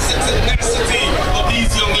gentlemen, that's the tenacity of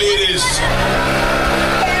these young ladies.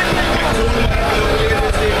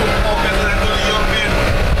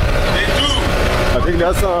 I think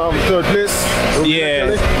that's third place.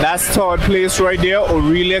 Yeah, that's third place right there.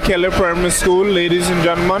 Aurelia Kelly Primary School, ladies and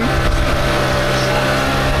gentlemen.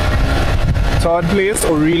 Third place,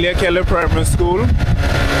 Aurelia Kelly Primary School.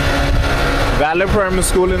 Valley Primary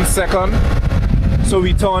School in second. So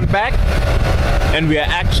we turned back and we are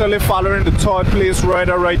actually following the third place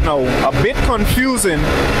rider right now. A bit confusing,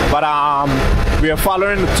 but we are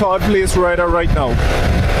following the third place rider right now.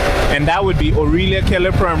 And that would be Aurelia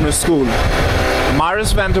Kelly Primary School.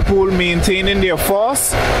 Morris Vanterpool maintaining their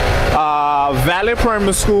first, Valley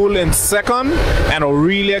Primary School in second, and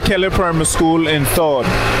Aurelia Kelly Primary School in third.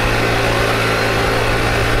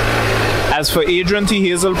 As for Adrian T.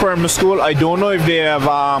 Hazel Primary School, I don't know if they have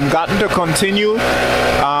gotten to continue.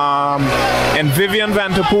 And Vivian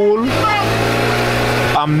Vanterpool,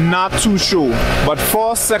 I'm not too sure. But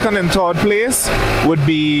first, second, and third place would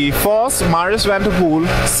be first, Morris Vanterpool,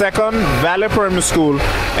 second, Valley Primary School,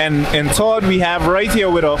 and in third, we have right here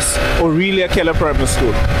with us, Aurelia Kelly Primary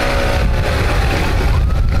School.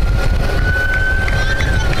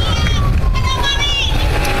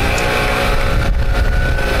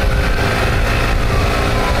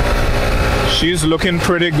 She's looking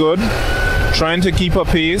pretty good, trying to keep her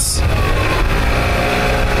pace.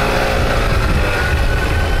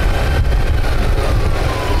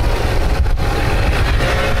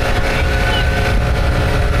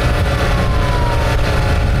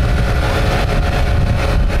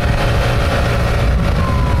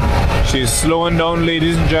 She's slowing down,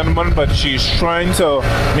 ladies and gentlemen, but she's trying to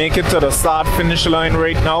make it to the start-finish line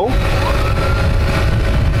right now.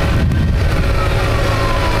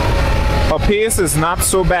 Her pace is not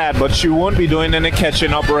so bad, but she won't be doing any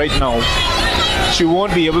catching up right now. She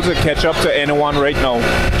won't be able to catch up to anyone right now.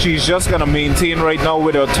 She's just gonna maintain right now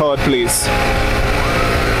with her third place.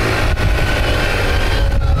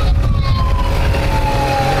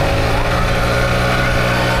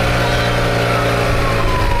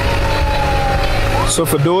 So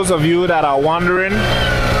for those of you that are wondering,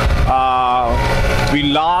 we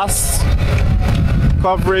lost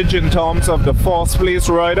coverage in terms of the first place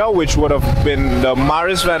rider, which would have been the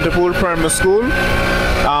Morris Vanterpool Primary School.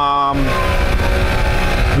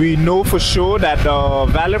 We know for sure that the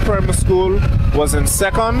Valley Primary School was in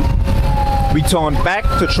second. We turned back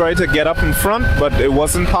to try to get up in front, but it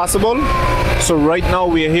wasn't possible. So right now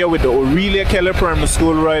we're here with the Aurelia Kelly Primary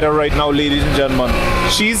School rider right now, ladies and gentlemen.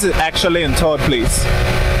 She's actually in third place.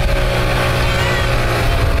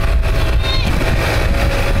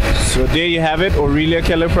 So there you have it, Aurelia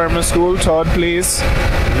Kelly Primary School, third place.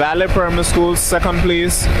 Valley Primary School, second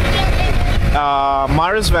place.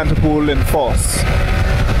 Morris Vanterpool in fourth.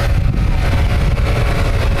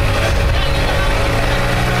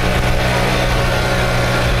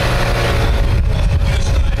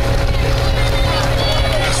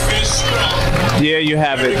 you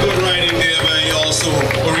have Very it. good riding there by also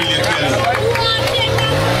Aurelia Kelly.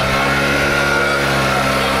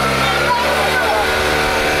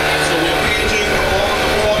 So we're paging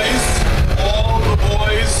all the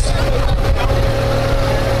boys.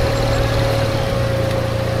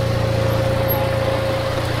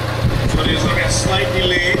 So there's like a slight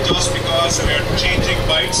delay just because we're changing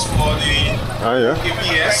bikes for the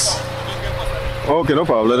APS. Okay, no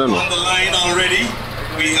problem. Let them know. On the line already,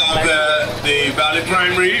 we have the Valley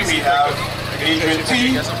Primary, we have Adrian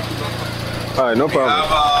T. Alright, no problem. We have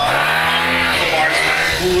Mars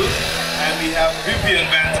Vanderpool, and we have Vivian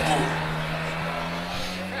Vanderpool.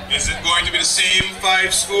 Is it going to be the same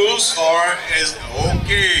 5 schools or is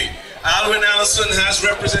okay? Alwyn Allison has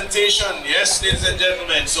representation. Yes, ladies and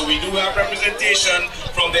gentlemen. So we do have representation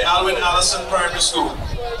from the Alwyn Allison Primary School.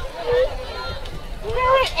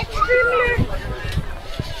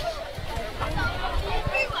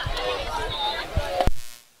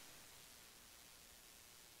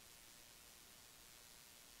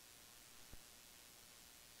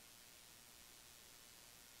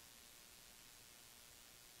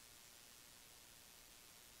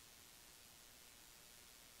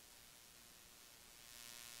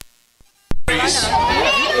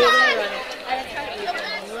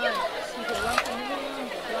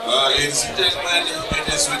 Ladies and gentlemen, it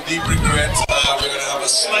is with deep regret we're going to have a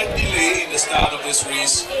slight delay in the start of this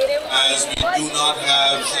race as we do not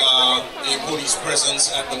have a police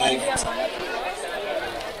presence at the moment.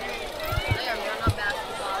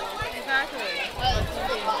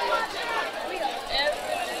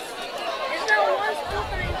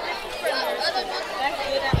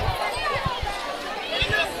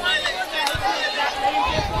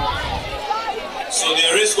 So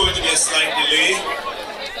there is going to be a slight delay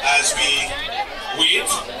as we wait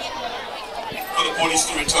for the police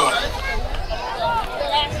to return.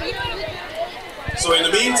 So in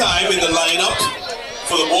the meantime, in the lineup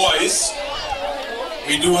for the boys,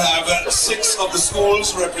 we do have 6 of the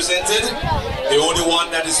schools represented. The only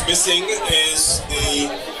one that is missing is the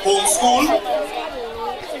home school.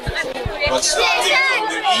 But starting from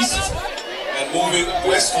the east and moving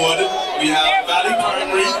westward, we have Valley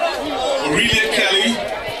Primary, Aurelia Kelly,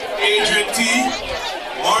 Adrian T,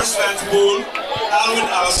 Morris Vanderpool, Alwyn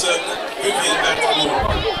Allison, Vivian Vanderpool.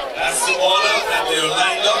 That's the order that they are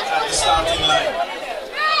lined up at the starting line.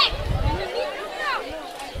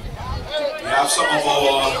 We have some of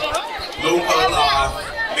our local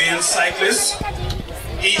male cyclists,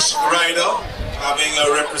 each rider having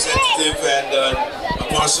a representative and a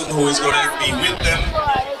person who is going to be with them,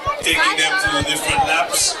 taking them to the different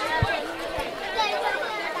laps.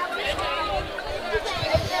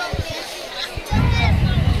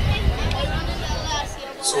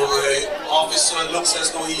 So the officer looks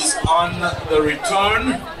as though he's on the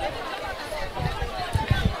return.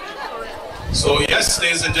 So yes,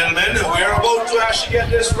 ladies and gentlemen, we're about to actually get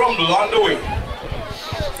this rumble on the way.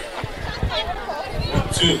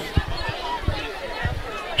 2.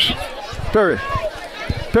 Perry.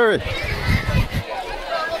 Perry.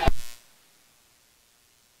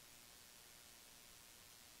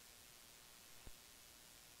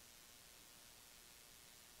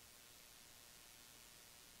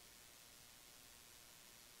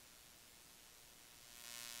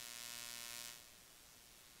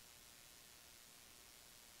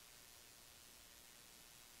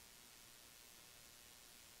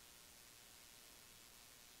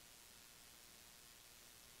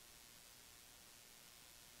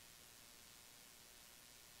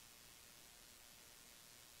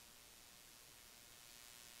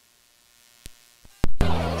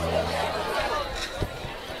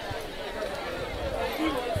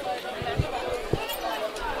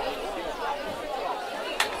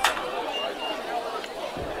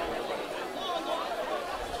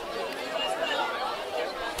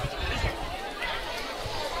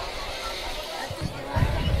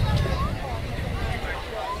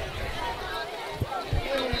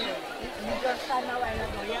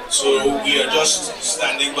 So we are just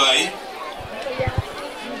standing by.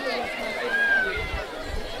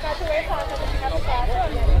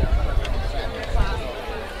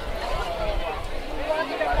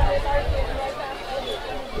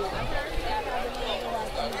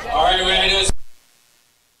 All right, ready to...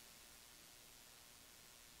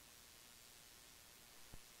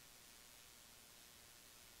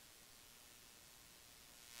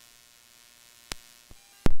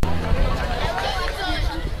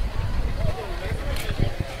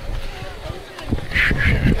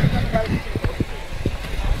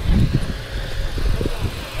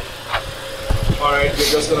 Alright, we're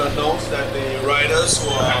just going to announce that the riders who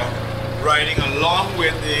are riding along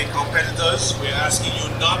with the competitors. We're asking you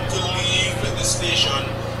not to leave the station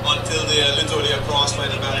until they are literally across by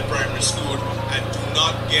the Valley Primary School, and do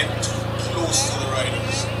not get too close to the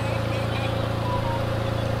riders.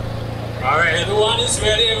 Alright, everyone is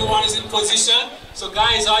ready, everyone is in position. So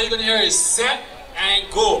guys, all you're going to hear is set and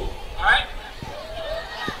go. Alright?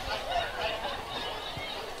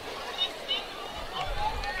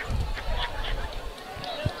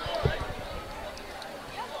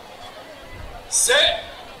 Set,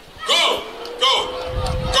 go, go,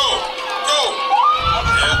 go, go.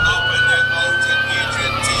 They're up and they're out, and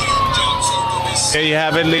Adrian T jumps into this. There you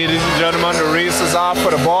have it, ladies and gentlemen. The race is off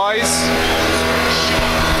for the boys.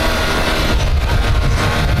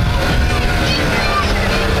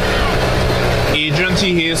 Adrian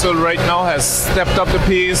T. Hazel right now has stepped up the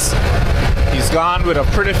pace. He's gone with a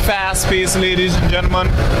pretty fast pace, ladies and gentlemen.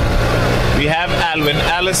 We have Alvin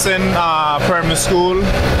Allison Primary School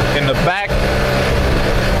in the back.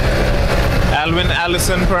 Alvin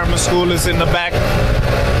Allison Primary School is in the back.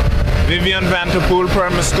 Vivian Vanterpool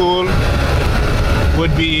Primary School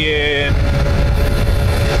would be in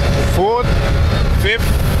 4th, 5th.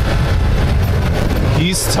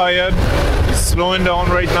 He's tired. He's slowing down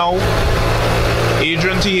right now.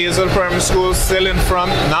 Adrian T. Hazel Primary School still in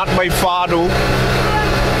front, not by far though.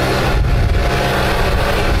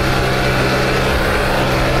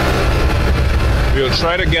 We'll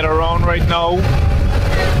try to get around right now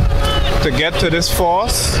to get to this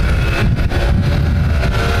force.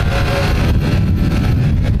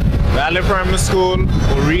 Valley Primary School,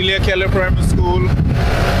 Aurelia Keller Primary School,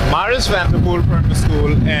 Morris Vanderpool Primary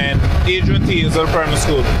School, and Adrian T. Hazel Primary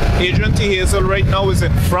School. Adrian T. Hazel right now is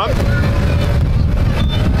in front.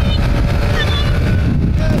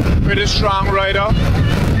 Pretty strong rider,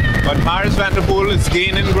 but Morris Vanderpool is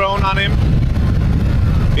gaining ground on him.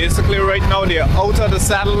 Basically right now they're out of the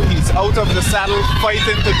saddle. He's out of the saddle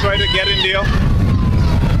fighting to try to get in there.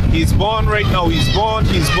 He's born right now. He's born,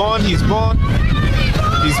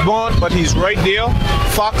 but he's right there.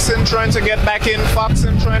 Foxen trying to get back in.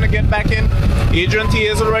 Adrian T.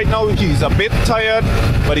 Hazel right now, he's a bit tired,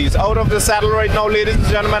 but he's out of the saddle right now, ladies and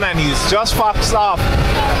gentlemen, and he's just foxed off.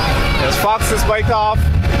 There's Fox's bike off.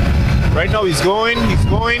 Right now he's going.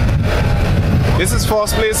 This is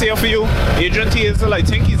first place here for you. Adrian T. Hazel, I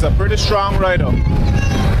think he's a pretty strong rider.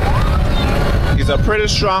 He's a pretty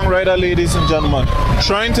strong rider, ladies and gentlemen.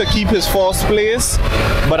 Trying to keep his first place,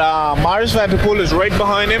 but Morris Vanderpool is right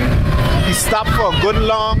behind him. He stopped for a good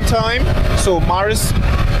long time, so Morris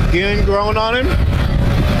gained ground on him,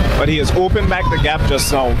 but he has opened back the gap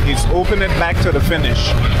just now. He's opened it back to the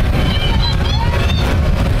finish.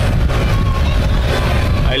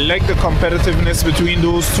 I like the competitiveness between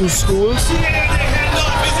those two schools.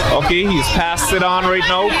 Okay, he's passed it on right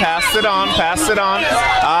now. Passed it on.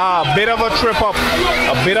 A bit of a trip up.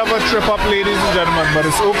 Ladies and gentlemen, but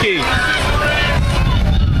it's okay.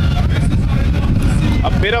 A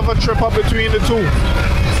bit of a trip up between the two.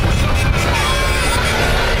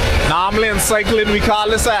 Normally in cycling, we call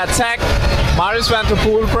this an attack. Morris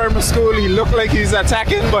Vanderpool Primary School, he looked like he's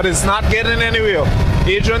attacking, but it's not getting anywhere.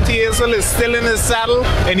 Adrian T. Hazel is still in his saddle,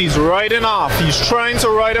 and he's riding off. He's trying to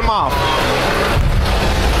ride him off.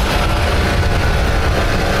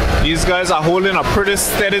 These guys are holding a pretty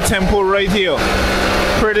steady tempo right here.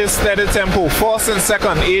 Pretty steady tempo. First and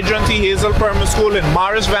second, Adrian T. Hazel Primary School and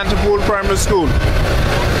Morris Vanderpool Primary School.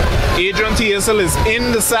 Adrian T. Hazel is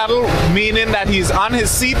in the saddle, meaning that he's on his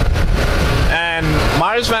seat, and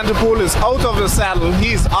Morris Vanderpool is out of the saddle.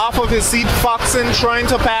 He's off of his seat. Foxen trying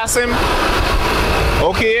to pass him.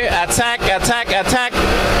 Okay, attack,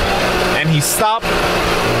 and he stopped.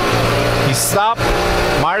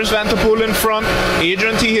 Morris Vanderpool in front.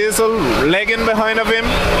 Adrian T. Hazel legging behind of him.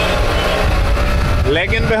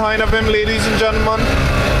 Ladies and gentlemen.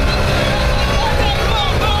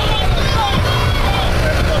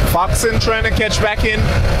 Foxen trying to catch back in.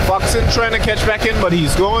 But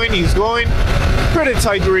he's going. Pretty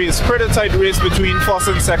tight race between first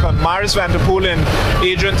and second. Morris Vanderpool and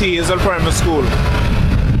Adrian T. Hazel Primary School.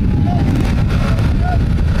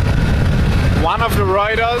 One of the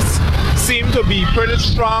riders seem to be pretty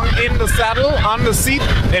strong in the saddle, on the seat,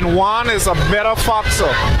 and one is a better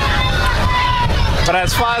foxer. But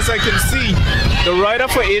as far as I can see, the rider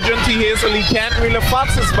for Adrian T. Hazel, he can't really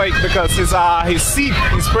fox his bike because his seat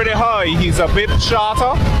is pretty high. He's a bit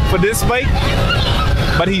shorter for this bike,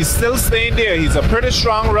 but he's still staying there. He's a pretty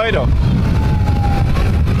strong rider.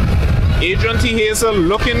 Adrian T. Hazel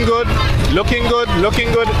looking good.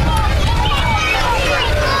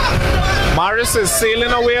 Morris is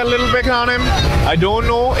sailing away a little bit on him. I don't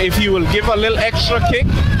know if he will give a little extra kick.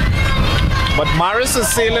 But Morris is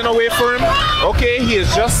sailing away for him. Okay, he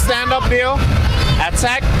is just stand up there.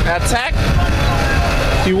 Attack, attack.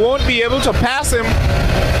 He won't be able to pass him,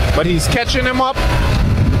 but he's catching him up.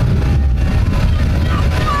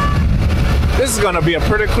 This is gonna be a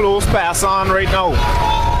pretty close pass on right now.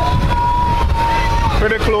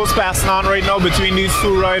 Pretty close passing on right now between these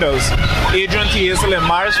two riders, Adrian T. Hazel and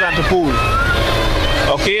Morris Van der Poel.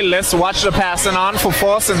 Okay, let's watch the passing on for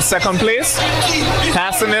first and second place.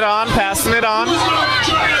 Passing it on, passing it on.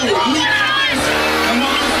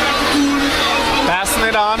 Passing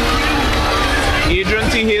it on. Adrian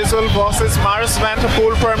T. Hazel versus Morris Van der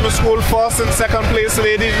Poel Primary School. First and second place,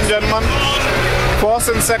 ladies and gentlemen. First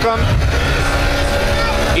and second.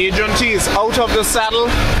 Adrian T. is out of the saddle.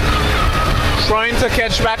 Trying to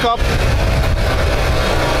catch back up.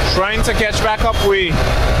 Trying to catch back up where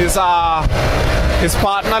his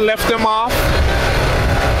partner left him off.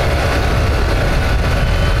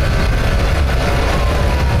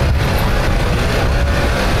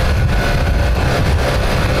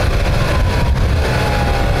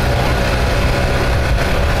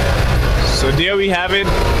 So there we have it.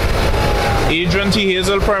 Adrian T.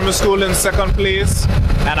 Hazel Primary School in second place,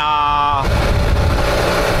 and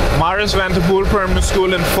Morris Van der Poel Primary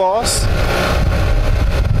School in fourth.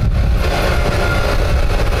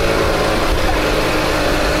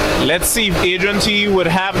 Let's see if Adrian T. would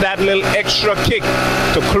have that little extra kick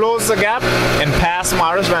to close the gap and pass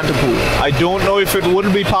Morris Van der Poel. I don't know if it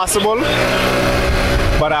would be possible,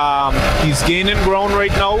 but he's gaining ground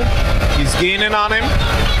right now. He's gaining on him.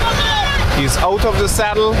 He's out of the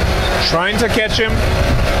saddle, trying to catch him.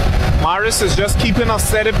 Morris is just keeping a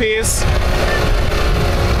steady pace.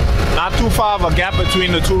 Not too far of a gap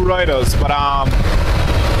between the two riders, but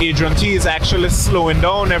Adrian T. is actually slowing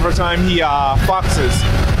down every time he foxes.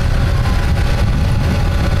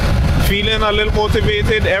 Feeling a little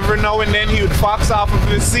motivated. Every now and then he would fox off of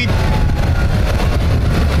his seat,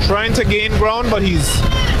 trying to gain ground, but he's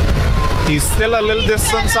still a little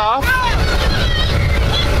distance off.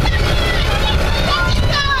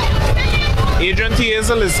 Adrian T.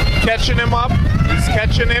 Hazel is catching him up. He's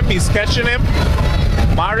catching him. He's catching him.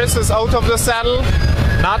 Morris is out of the saddle.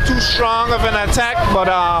 Not too strong of an attack, but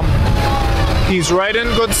he's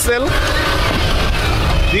riding good still.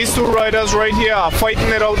 These two riders right here are fighting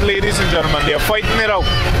it out, ladies and gentlemen. They're fighting it out.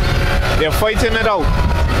 They're fighting it out.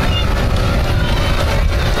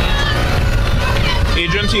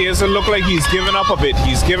 Adrian T. Hazel look like he's giving up a bit.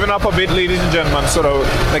 He's giving up a bit, ladies and gentlemen. So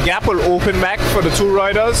the gap will open back for the two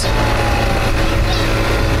riders.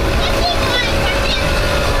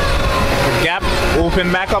 The gap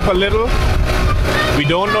open back up a little. We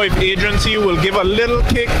don't know if Adrian T. will give a little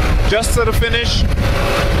kick just to the finish,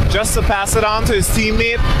 just to pass it on to his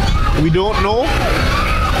teammate. We don't know.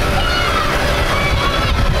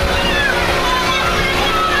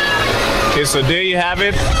 Okay, so there you have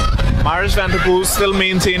it. Morris Van der Poel still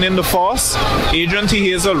maintaining the force. Adrian T.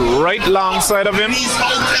 Hazel right alongside of him,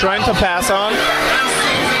 trying to pass on.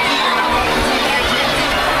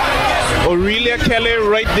 Aurelia Kelly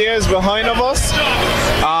right there is behind of us.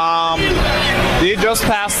 They just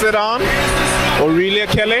passed it on. Aurelia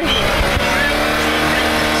Kelly.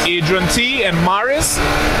 Adrian T. and Morris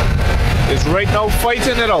is right now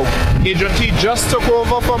fighting it out. Adrian T. just took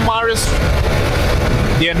over from Morris.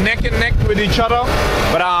 They're neck and neck with each other,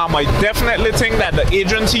 but I definitely think that the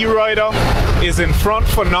Adrian T. rider is in front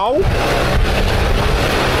for now.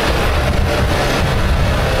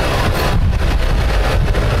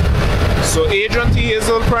 So Adrian T.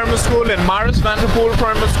 Hazel Primary School and Morris Van der Poel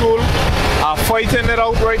Primary School are fighting it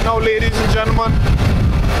out right now, ladies and gentlemen.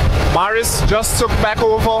 Morris just took back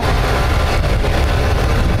over.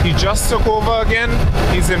 He just took over again.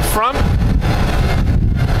 He's in front.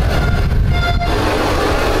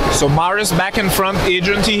 So Morris back in front,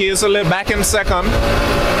 Adrian T. Hazel back in second.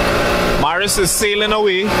 Morris is sailing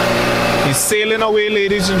away. He's sailing away,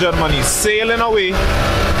 ladies and gentlemen. He's sailing away.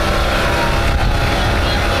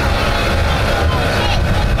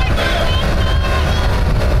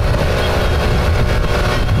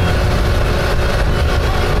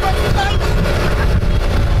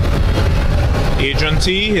 Adrian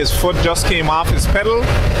T., his foot just came off his pedal,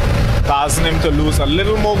 causing him to lose a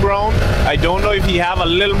little more ground. I don't know if he have a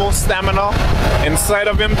little more stamina inside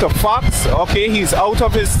of him to fox. Okay, he's out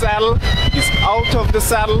of his saddle. He's out of the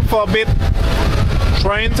saddle for a bit,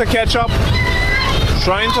 trying to catch up,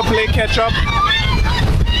 trying to play catch up,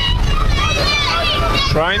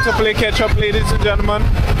 trying to play catch up, ladies and gentlemen.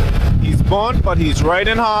 He's burnt, but he's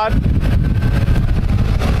riding hard.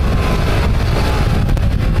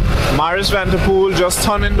 Morris Van der Poel just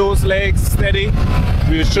turning those legs steady,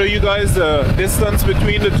 We'll show you guys the distance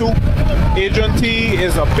between the two. Agent T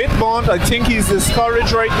is a bit burnt. I think he's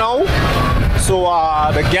discouraged right now. So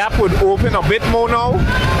the gap would open a bit more now.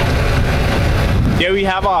 Here we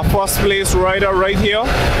have our first place rider right here.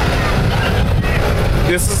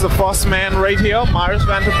 This is the first man right here, Maris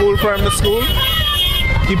Vanderpool Primary School.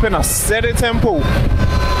 Keeping a steady tempo.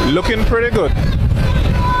 Looking pretty good.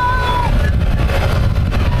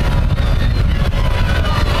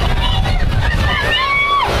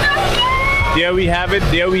 There we have it,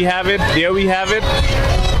 there we have it, there we have it.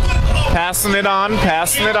 Passing it on,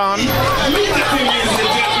 passing it on.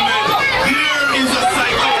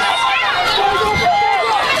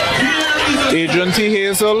 Agent T.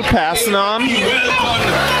 Hazel passing on.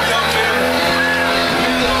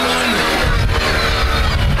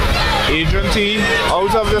 Agent T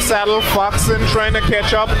out of the saddle, Foxen trying to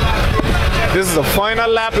catch up. This is the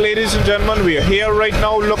final lap, ladies and gentlemen. We are here right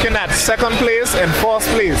now looking at second place and first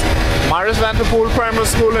place. Maris Vanderpool Primary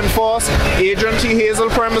School in first, Agent T. Hazel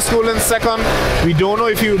Primary School in second. We don't know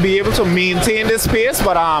if he will be able to maintain this pace,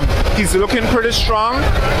 but he's looking pretty strong.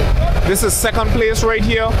 This is second place right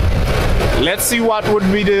here. Let's see what would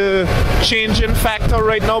be the changing factor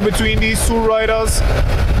right now between these two riders.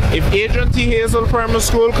 If Agent T. Hazel Primary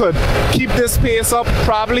School could keep this pace up,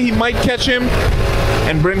 probably he might catch him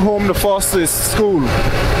and bring home the fastest school.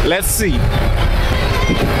 Let's see.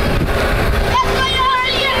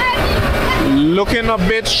 Looking a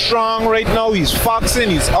bit strong right now. He's foxing,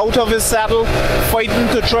 he's out of his saddle, fighting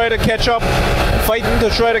to try to catch up. Fighting to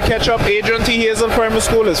try to catch up. Agent T. Hazel Primary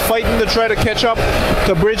School is fighting to try to catch up,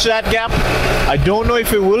 to bridge that gap. I don't know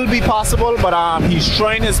if it will be possible, but he's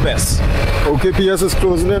trying his best. OKPS is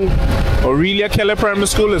closing in. Aurelia Keller Primary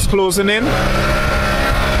School is closing in.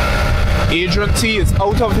 Agent T is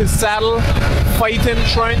out of his saddle, fighting,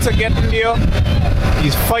 trying to get in there.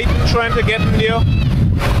 He's fighting, trying to get in there.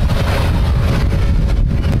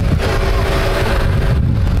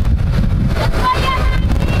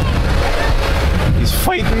 He's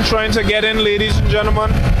fighting, trying to get in, ladies and gentlemen.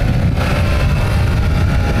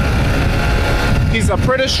 He's a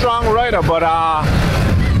pretty strong rider, but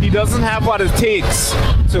he doesn't have what it takes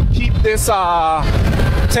to keep this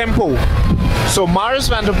tempo. So Maris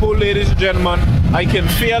Vanderpool, ladies and gentlemen, I can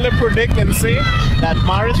fairly predict and say that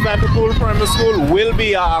Maris Vanderpool Primary School will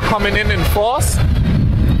be coming in first.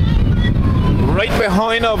 Right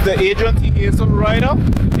behind of the Agent T. Hazel rider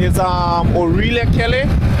is Aurelia Kelly.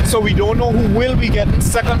 So we don't know who will be getting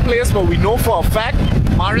second place, but we know for a fact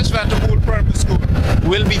Maris Vanderpool Primary School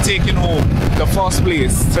will be taking home the first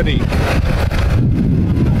place today.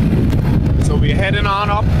 So we're heading on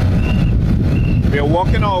up. We're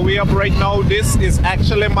walking our way up right now. This is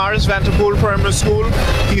actually Maris Vanderpool Primary School.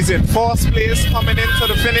 He's in first place coming into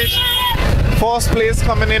the finish. First place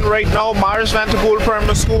coming in right now, Maris Vanderpool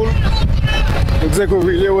Primary School. Looks like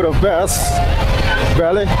Aurelia with a best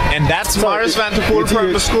belly. And that's Maris Vanderpool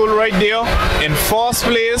Primary School right there. In first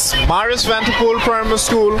place, Maris Vanderpool Primary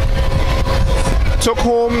School took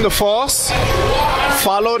home the first,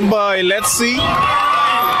 followed by, let's see,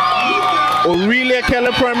 Aurelia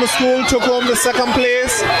Keller Primary School took home the second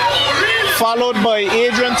place, followed by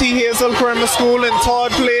Adrian T. Hazel Primary School in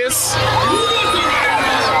third place.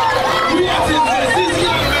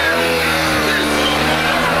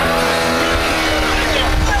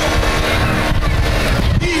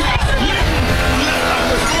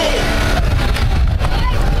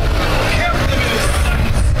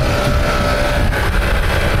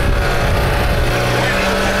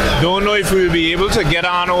 Don't know if we'll be able to get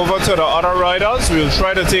on over to the other riders. We'll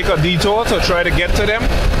try to take a detour to try to get to them.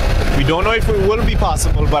 We don't know if it will be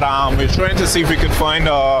possible, but we're trying to see if we can find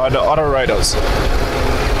the other riders.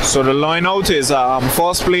 So the line out is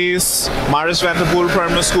first place, Maris Vanderpool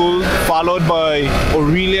Primary School, followed by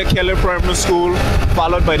Aurelia Keller Primary School,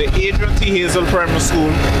 followed by the Adrian T. Hazel Primary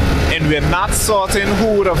School, and we're not certain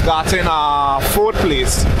who would have gotten fourth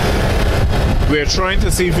place. We're trying to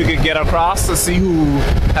see if we can get across to see who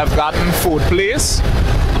have gotten fourth place.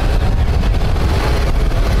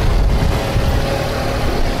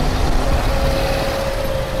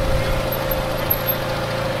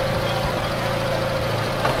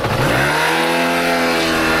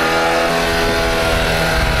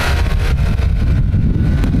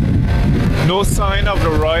 No sign of the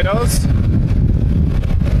riders.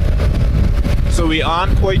 So we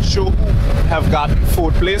aren't quite sure who have gotten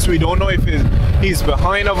fourth place. We don't know if he's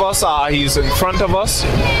behind of us or he's in front of us.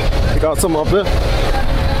 We got some up there.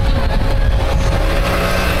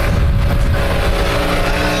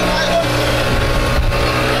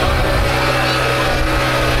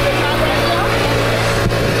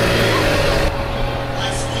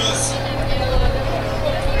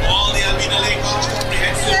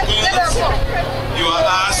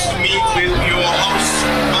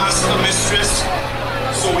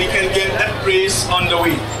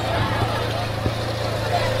 underway.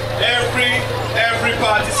 Every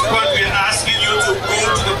participant, we are asking you to go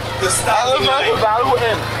to the starting line.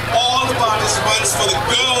 All the participants for the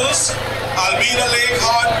girls, Albina Lake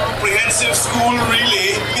Heart Comprehensive School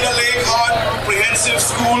Relay. Albina Lake Heart Comprehensive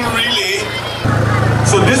School Relay.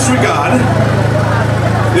 So disregard,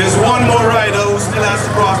 there's one more rider who still has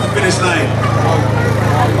to cross the finish line.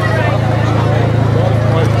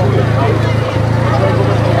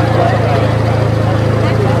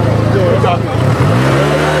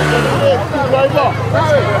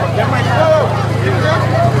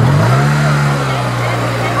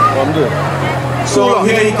 So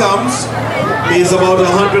here he comes. He's about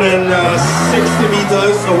 160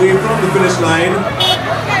 meters away from the finish line,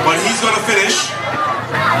 but he's gonna finish.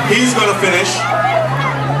 He's gonna finish.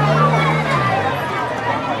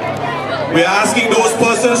 We're asking those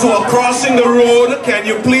persons who are crossing the road, can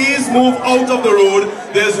you please move out of the road?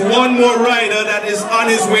 There's one more rider that is on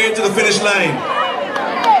his way to the finish line.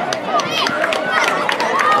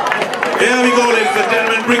 Here we go, ladies and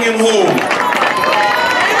gentlemen, bring him home.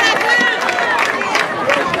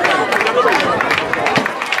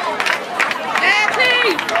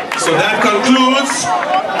 So that concludes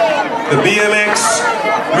the BMX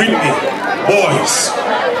relay, boys.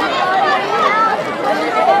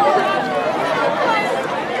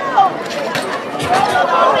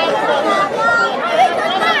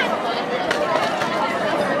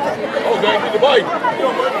 Okay, the bike.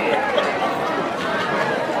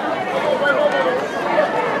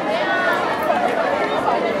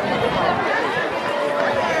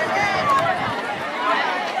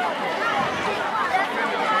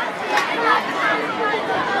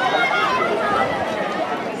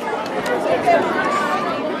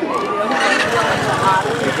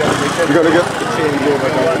 You gotta get the change over.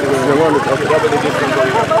 They want it. Okay, that way they just can go.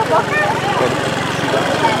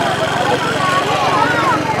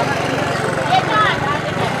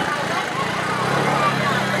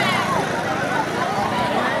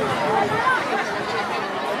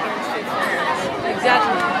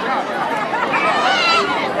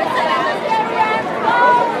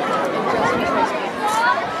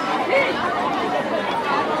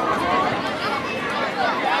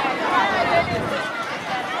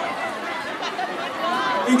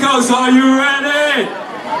 Because are you ready?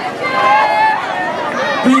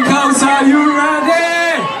 Because are you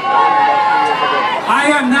ready? I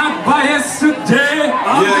am not biased today.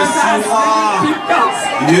 Yes, you are.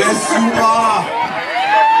 Yes, you are.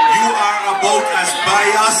 You are about as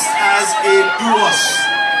biased as a doos.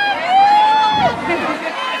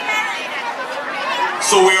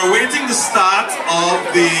 So we are waiting the start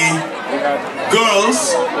of the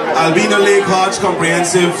girls Albina Lake Hodge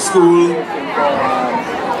Comprehensive School.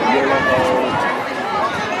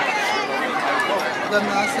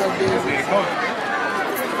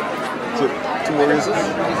 Two more races?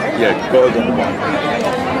 Yeah, gold on the bottom.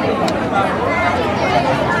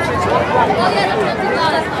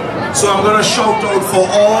 So I'm going to shout out for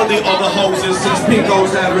all the other houses, since Pink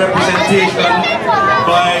House had representation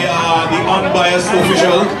by the unbiased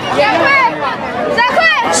official.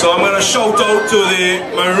 So I'm going to shout out to the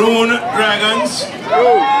Maroon Dragons.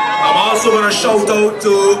 I'm also going to shout out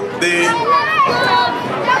to the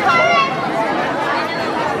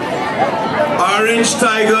Orange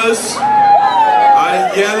Tigers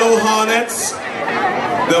and Yellow Hornets,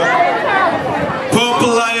 the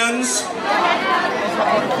Purple Lions,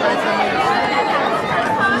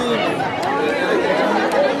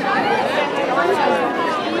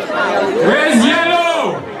 Where's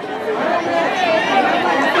yellow?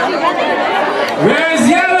 Where's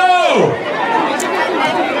yellow?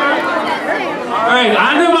 Alright,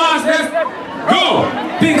 on the march, let's go!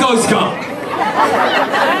 Pink House come.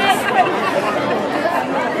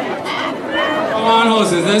 Come on,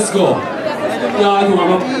 horses, let's go. Yeah, I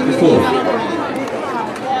warm up before.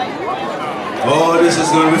 Oh, this is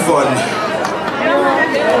going to be fun.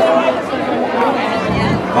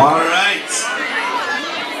 Alright.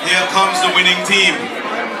 Here comes the winning team.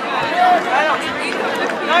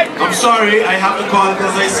 I'm sorry, I have to call it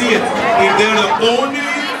as I see it. If they're the only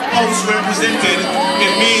house represented,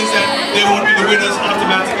 it means that they won't be the winners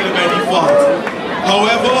automatically by default.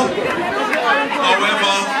 However,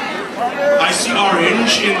 I see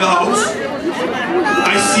orange in the house.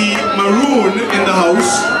 I see maroon in the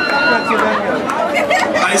house.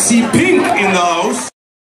 I see pink in the house.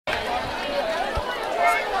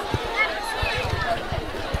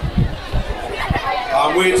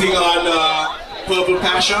 I'm waiting on Purple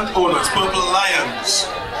Passion. Oh no, it's Purple Lions.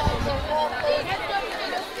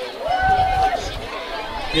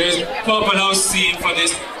 There's Purple House scene for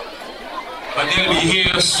this, but they'll be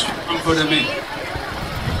here for the men.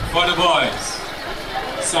 for the boys.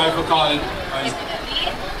 Sorry for calling.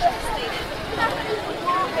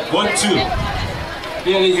 1, 2.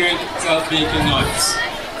 Barely hearing self-making noise.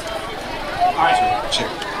 Alright, check.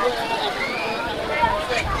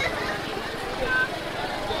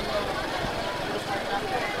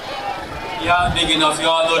 Y'all big enough,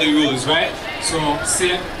 y'all know the rules, right? So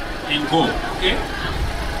sit and go, okay?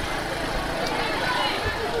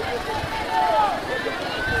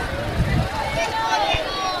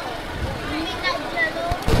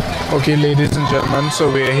 Okay, ladies and gentlemen, so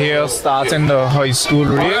we're here starting the high school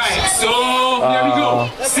race. Alright, so here we go.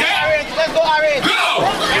 Set, let's go, Orange. Go!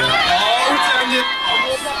 All returning.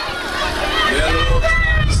 Yellow,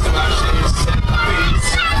 splashes,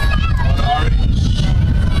 orange.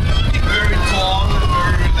 Very tall,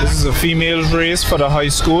 very. This is a females race for the high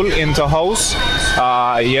school inter-house.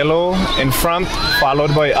 Yellow in front,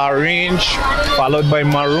 followed by orange, followed by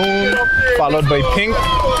maroon, followed by pink.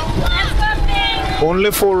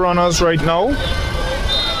 Only 4 runners right now.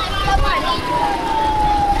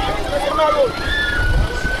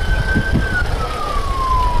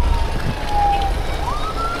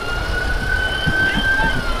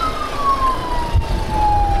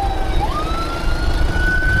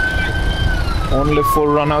 Only 4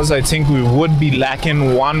 runners. I think we would be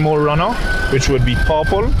lacking 1 more runner, which would be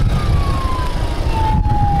purple.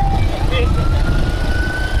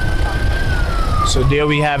 So there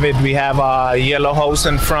we have it. We have a yellow house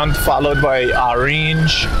in front, followed by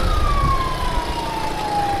orange.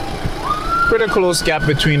 Pretty close gap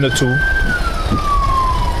between the two.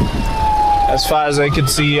 As far as I could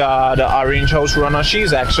see, the orange house runner,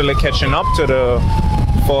 she's actually catching up to the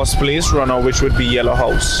first place runner, which would be yellow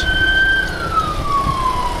house.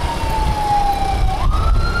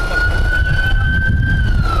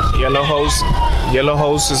 Yellow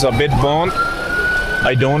house is a bit burnt.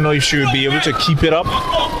 I don't know if she would be able to keep it up.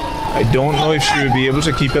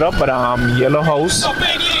 But yellow house.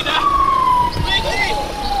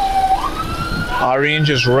 Orange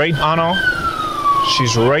is right on her.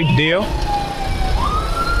 She's right there.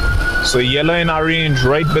 So yellow and orange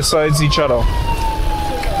right besides each other.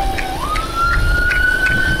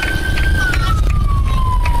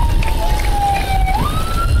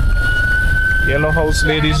 Yellow house,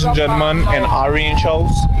 ladies and gentlemen, and orange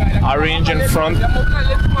house. Orange in front,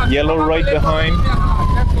 yellow right behind.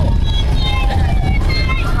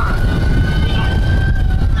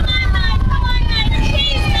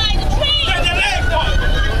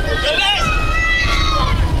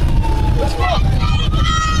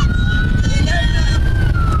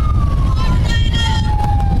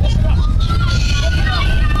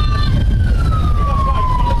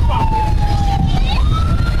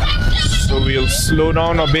 So we'll slow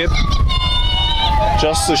down a bit,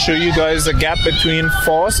 just to show you guys the gap between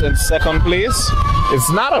first and second place. It's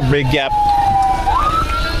not a big gap.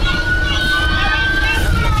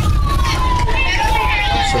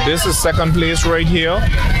 So this is second place right here.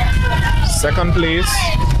 Second place.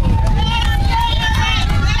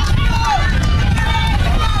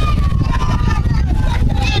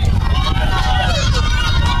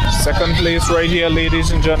 Second place right here,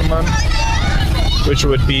 ladies and gentlemen, which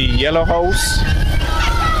would be yellow house.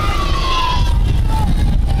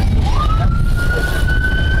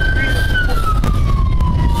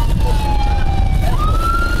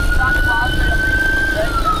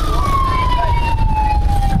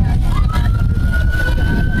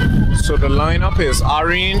 So the lineup is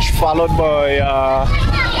orange, followed by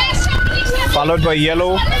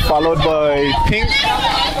yellow, followed by pink.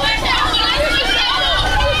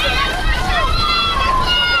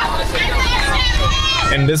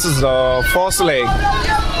 And this is the first leg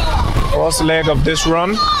of this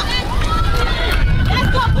run.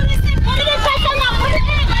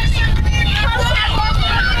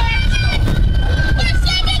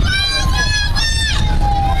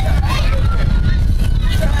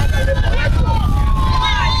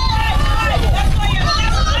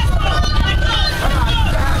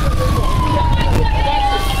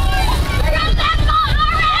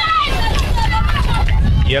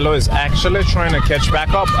 Yellow is actually trying to catch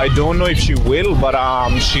back up. I don't know if she will, but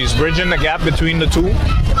she's bridging the gap between the two.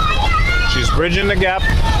 She's bridging the gap.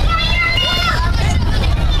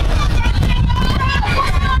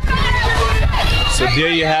 So there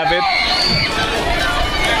you have it.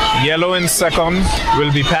 Yellow in second.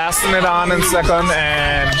 Will be passing it on in second,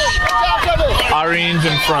 and orange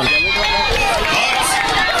in front.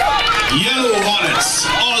 Yellow Hornets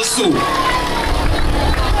also.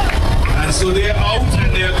 And so they're out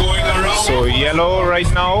and they're going around. So yellow right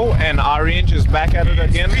now, and orange is back at it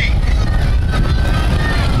again.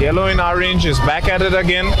 Yellow and orange is back at it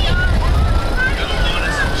again.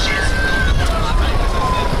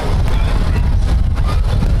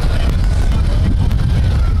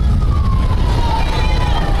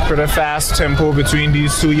 pretty fast tempo between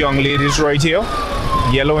these two young ladies right here.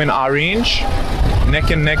 Yellow and orange,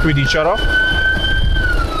 neck and neck with each other.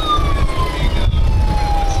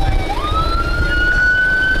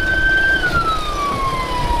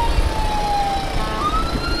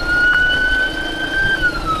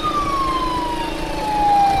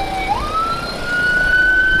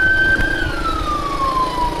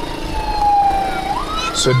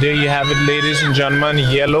 So there you have it, ladies and gentlemen,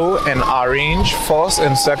 yellow and orange, first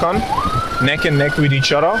and second, neck and neck with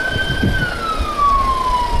each other.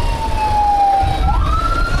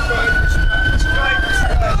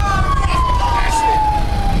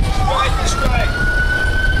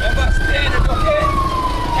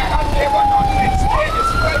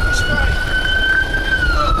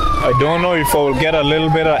 I don't know if I will get a little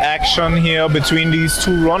bit of action here between these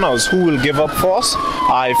two runners. Who will give up first?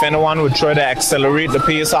 If anyone would try to accelerate the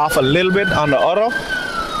pace off a little bit on the other,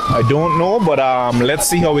 I don't know, but let's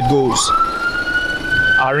see how it goes.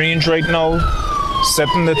 Orange right now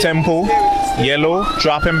setting the tempo. Yellow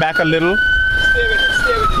dropping back a little.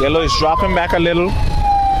 Yellow is dropping back a little.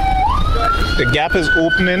 The gap is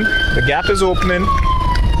opening. The gap is opening.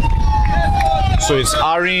 So it's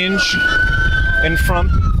orange in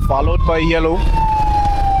front, followed by yellow.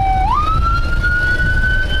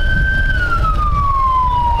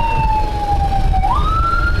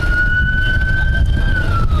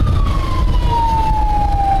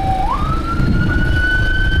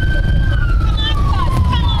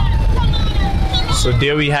 So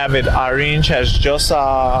there we have it. Orange has just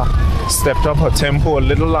stepped up her tempo a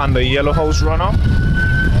little on the yellow house runner,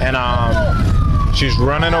 and she's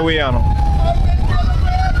running away on her.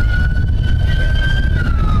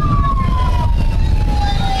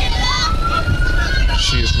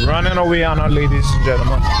 She's running away on her, ladies and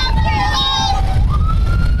gentlemen.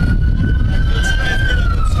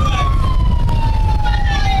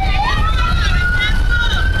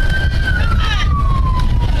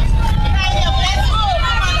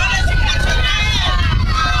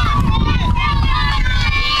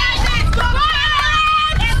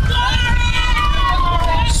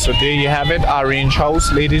 So there you have it. Orange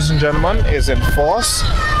house, ladies and gentlemen, is in fourth,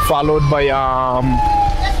 followed by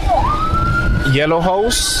yellow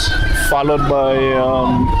house, followed by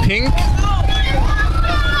pink.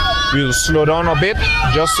 We'll slow down a bit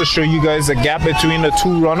just to show you guys the gap between the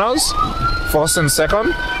two runners, first and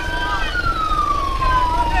second.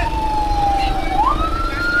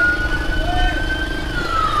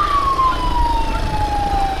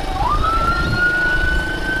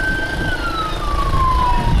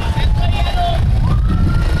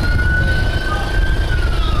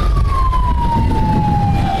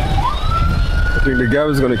 I think the gap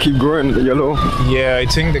is going to keep growing, the yellow. Yeah, I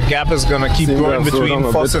think the gap is going to keep growing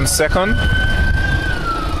between first and second.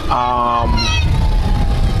 I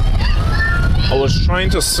was trying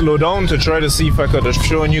to slow down to try to see if I could have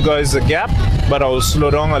shown you guys the gap, but I will slow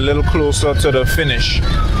down a little closer to the finish.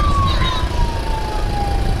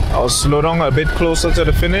 I'll slow down a bit closer to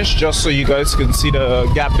the finish just so you guys can see the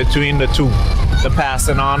gap between the two, the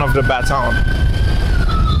passing on of the baton.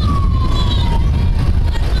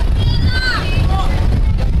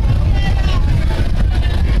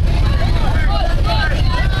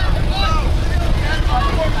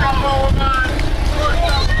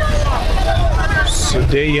 So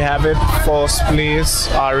there you have it, first place,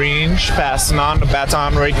 orange, passing on the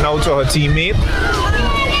baton right now to her teammate.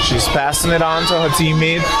 She's passing it on to her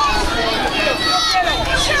teammate.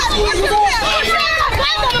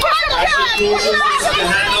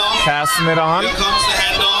 Passing it on. Here comes the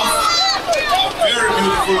handoff. A very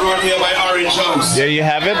beautiful run here by Orange House. There you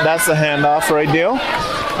have it, that's the handoff right there.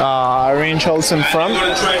 Orange house in front.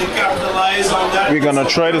 We're gonna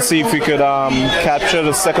try to see if we could capture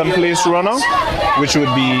the second place runner, which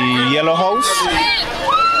would be yellow house.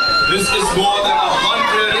 This is more than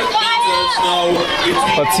 100 meters now.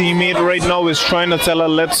 Her teammate right now is trying to tell her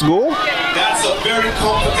let's go. That's a very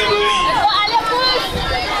comfortable lead.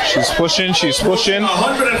 She's pushing,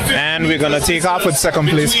 and we're gonna take off with second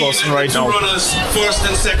place person right now. Runners, first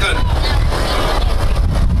and second.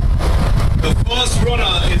 The first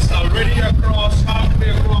runner is already across, halfway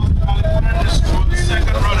across the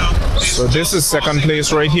second runner. So this is second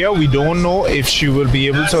place right here. We don't know if she will be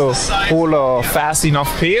able to hold a fast enough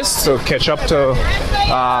pace to catch up to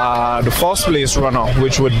the first place runner,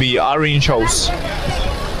 which would be Orange House.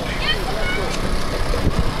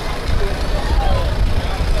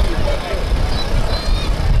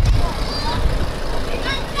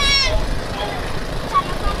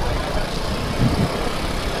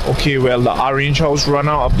 Okay, well, the Orange House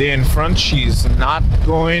runner up there in front, she's not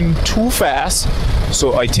going too fast,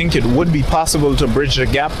 so I think it would be possible to bridge the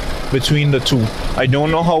gap between the two. I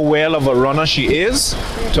don't know how well of a runner she is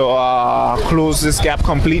to close this gap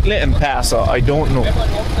completely and pass her. I don't know.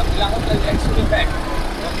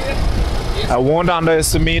 I won't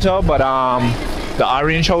underestimate her, but the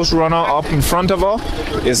Orange House runner up in front of her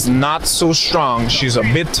is not so strong. She's a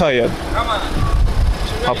bit tired.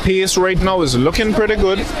 Her pace right now is looking pretty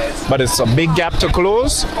good, but it's a big gap to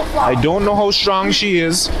close. I don't know how strong she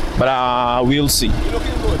is, but we'll see.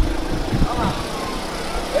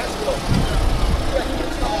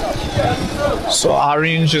 So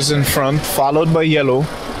orange is in front, followed by yellow,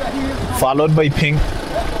 followed by pink.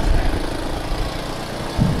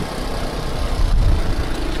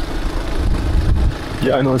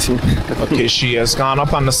 Yeah, I know. See. Okay, she has gone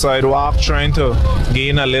up on the sidewalk trying to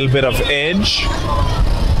gain a little bit of edge.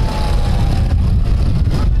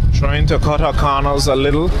 Trying to cut her corners a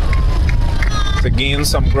little to gain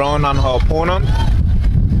some ground on her opponent.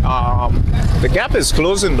 The gap is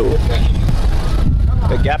closing though.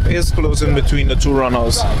 The gap is closing between the two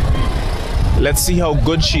runners. Let's see how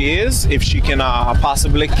good she is, if she can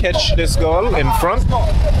possibly catch this girl in front,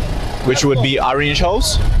 which would be Orange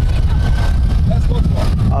House.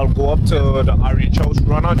 I'll go up to the Orange House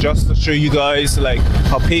runner just to show you guys like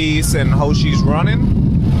her pace and how she's running.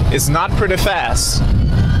 It's not pretty fast.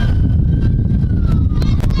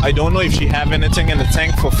 I don't know if she have anything in the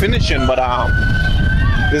tank for finishing, but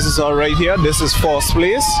this is all right here. This is fourth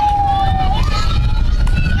place.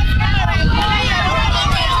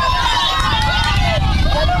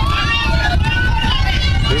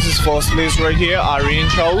 This is fourth place right here,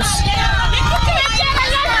 Orange House.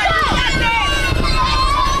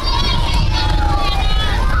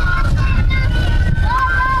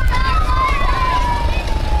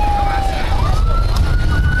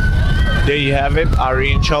 There you have it,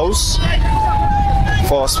 Orange House.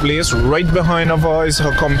 First place. Right behind of her is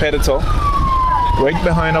her competitor. Right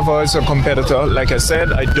behind of her is her competitor. Like I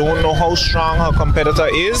said, I don't know how strong her competitor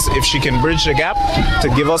is, if she can bridge the gap to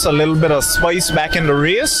give us a little bit of spice back in the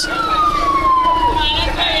race.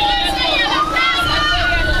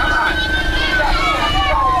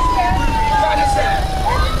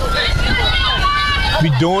 We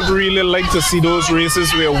don't really like to see those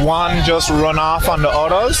races where one just run off on the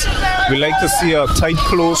others. We like to see a tight,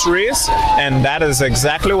 close race, and that is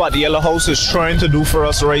exactly what Yellow House is trying to do for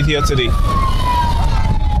us right here today.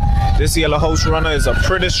 This Yellow House runner is a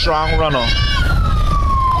pretty strong runner.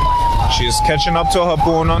 She's catching up to her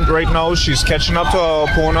opponent right now. She's catching up to her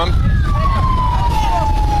opponent.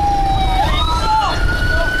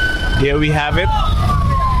 There we have it.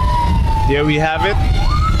 There we have it.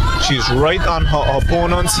 She's right on her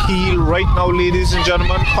opponent's heel right now, ladies and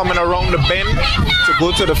gentlemen, coming around the bend to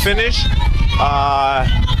go to the finish.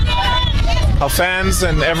 Her fans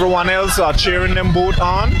and everyone else are cheering them both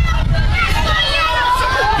on.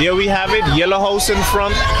 Here we have it, Yellow House in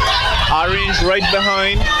front, Orange right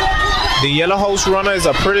behind. The Yellow House runner is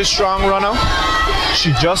a pretty strong runner.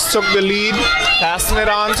 She just took the lead, passing it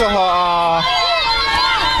on to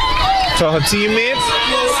her teammate.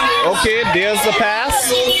 Okay, there's the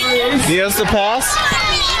pass. There's the pass.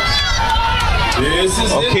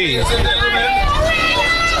 Okay.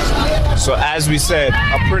 So as we said,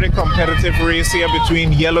 a pretty competitive race here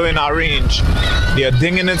between yellow and orange. They are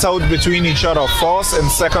dinging it out between each other, first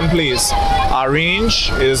and second place.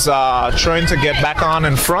 Orange is trying to get back on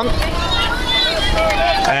in front,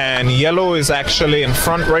 and yellow is actually in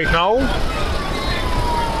front right now.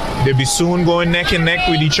 They'll be soon going neck and neck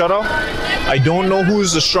with each other. I don't know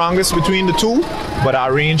who's the strongest between the two, but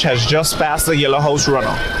Orange has just passed the Yellow House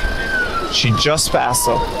runner. She just passed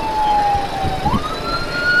her.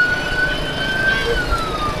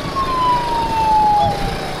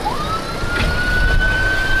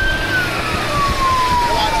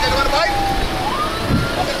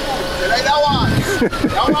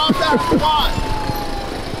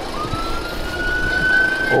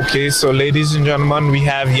 Okay, so ladies and gentlemen, we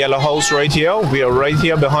have Yellow House right here. We are right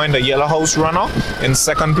here behind the Yellow House runner in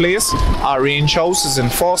second place. Orange House is in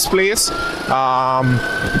first place.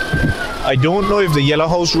 I don't know if the Yellow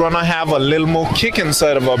House runner have a little more kick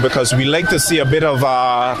inside of her, because we like to see a bit of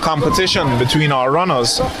competition between our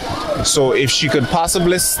runners. So if she could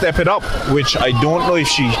possibly step it up, which I don't know if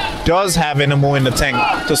she does have any more in the tank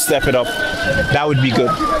to step it up, that would be good.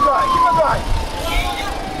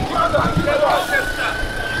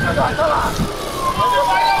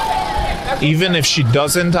 Even if she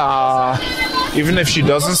doesn't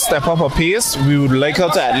step up her pace, we would like her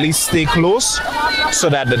to at least stay close, so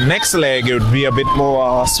that the next leg it would be a bit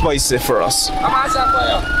more spicy for us.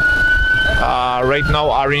 Right now,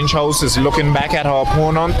 Orange House is looking back at her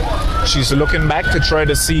opponent. She's looking back to try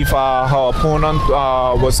to see if her opponent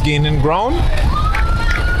was gaining ground.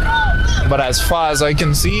 But as far as I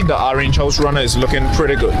can see, the Orange House runner is looking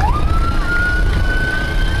pretty good.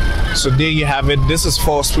 So there you have it. This is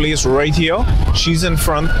first place right here. She's in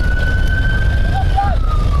front.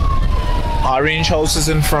 Orange House is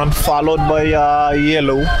in front, followed by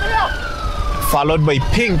yellow, followed by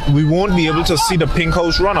pink. We won't be able to see the pink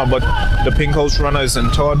house runner, but the pink house runner is in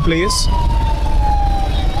third place.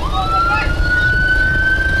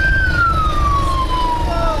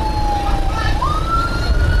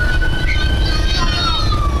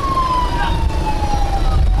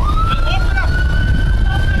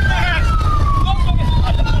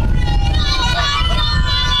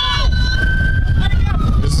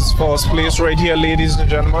 First place right here, ladies and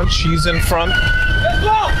gentlemen. She's in front.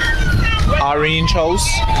 Orange House.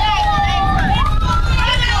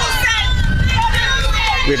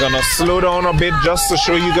 We're gonna slow down a bit just to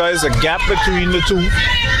show you guys a gap between the two.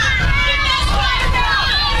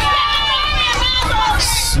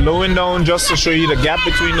 Slowing down just to show you the gap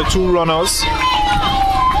between the two runners.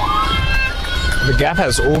 The gap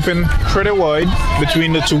has opened pretty wide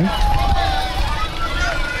between the two,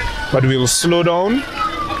 but we will slow down.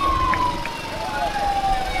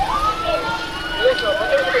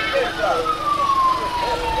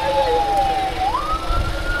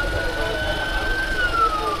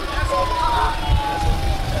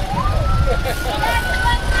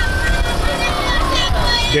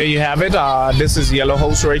 There you have it. This is Yellow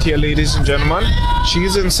House right here, ladies and gentlemen.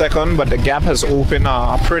 She's in second, but the gap has opened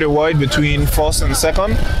pretty wide between first and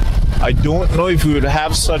second. I don't know if we would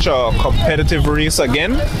have such a competitive race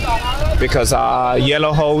again, because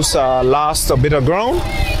Yellow House lost a bit of ground,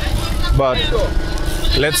 but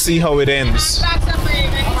let's see how it ends.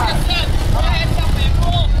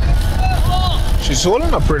 She's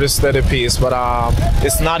holding a pretty steady pace, but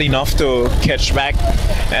it's not enough to catch back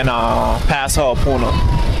and pass her opponent.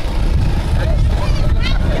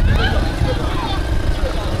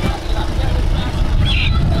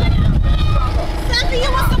 You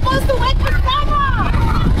were supposed to wake the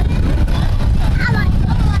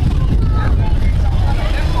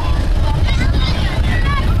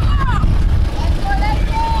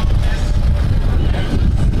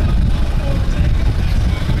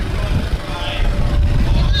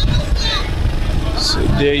So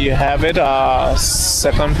there you have it.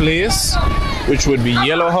 Second place, which would be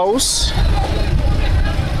Yellow House.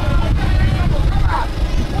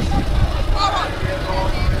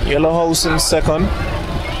 Yellow House in second.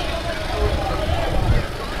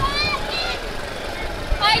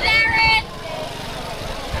 Hi, Darren.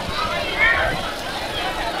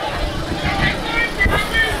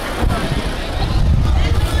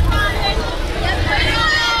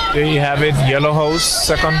 There you have it. Yellow House,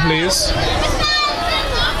 second place.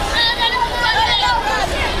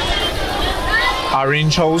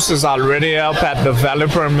 Orange House is already up at the Valley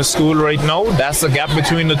Primary School right now. That's the gap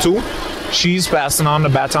between the two. She's passing on the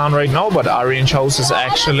baton right now, but Orange House is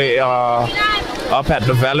actually up at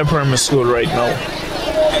the Valley Primary School right now.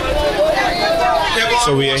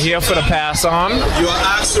 So we are here for the pass on. You are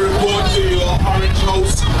asked to report to your Orange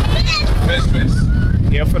House.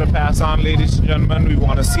 Here for the pass on, ladies and gentlemen. We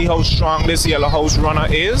want to see how strong this Yellow House runner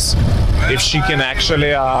is. If she can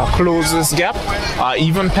actually close this gap,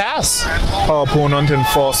 even pass her opponent in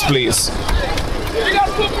first place,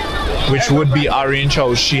 which would be Orange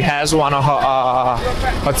House. She has one of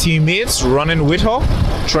her teammates running with her,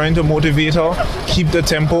 trying to motivate her, keep the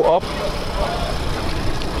tempo up.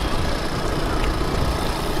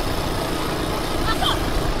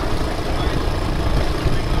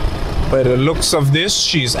 By the looks of this,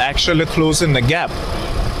 she's actually closing the gap.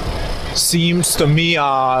 Seems to me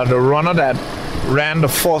the runner that ran the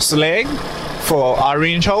first leg for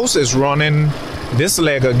Orange House is running this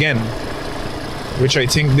leg again, which I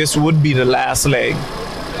think this would be the last leg.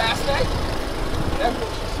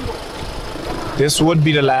 This would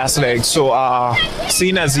be the last leg. So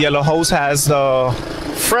seeing as Yellow House has the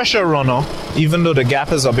fresher runner, even though the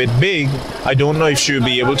gap is a bit big, I don't know if she'll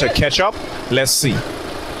be able to catch up. Let's see.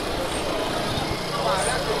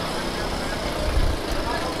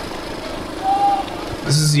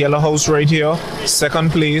 This is Yellow House right here,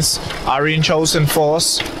 second place. Orange House in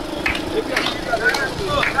first.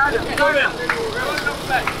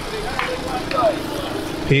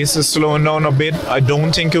 Pace is slowing down a bit. I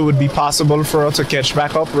don't think it would be possible for her to catch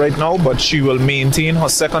back up right now, but she will maintain her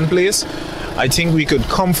second place. I think we could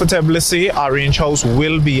comfortably say Orange House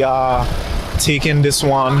will be taking this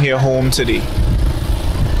one here home today.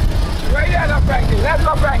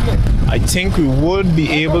 I think we would be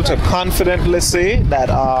able to confidently say that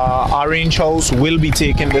Orange House will be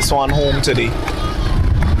taking this one home today.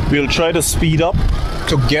 We'll try to speed up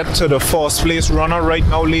to get to the first place runner right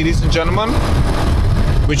now, ladies and gentlemen,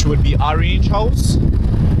 which would be Orange House.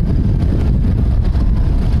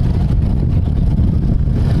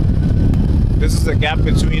 This is the gap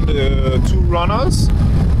between the two runners.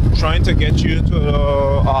 Trying to get you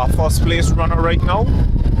to our first place runner right now.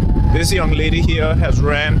 This young lady here has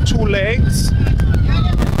ran 2 legs.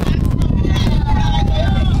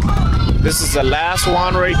 This is the last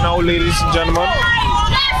one right now, ladies and gentlemen.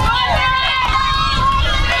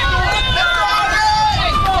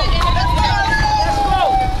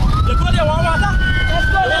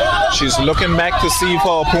 She's looking back to see if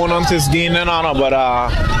her opponent is gaining on her, but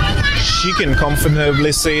she can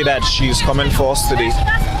comfortably say that she's coming first today.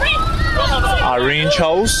 Orange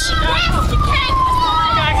House.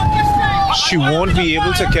 She won't be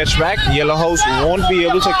able to catch back. Yellow House won't be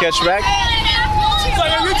able to catch back.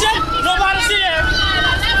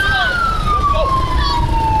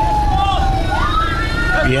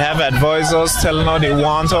 We have advisors telling her they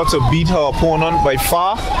want her to beat her opponent by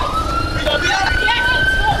far.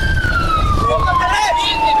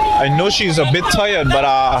 I know she's a bit tired, but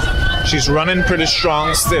she's running pretty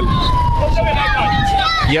strong still.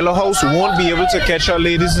 Yellow House won't be able to catch her,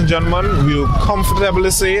 ladies and gentlemen. We'll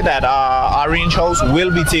comfortably say that Orange House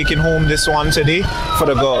will be taking home this one today for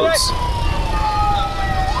the girls.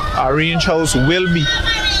 Orange House will be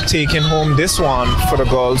taking home this one for the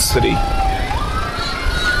girls today.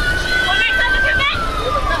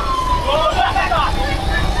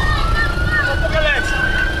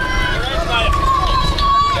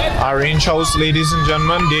 Orange House, ladies and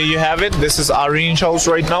gentlemen, there you have it. This is Orange House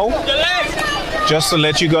right now. Just to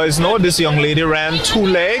let you guys know, this young lady ran 2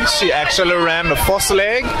 legs. She actually ran the first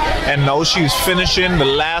leg, and now she's finishing the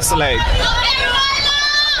last leg.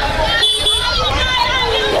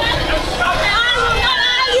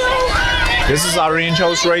 This is Orange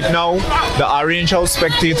House right now. The Orange House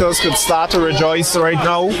spectators could start to rejoice right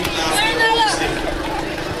now.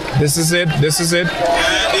 This is it. This is it.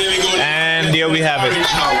 And there we have it.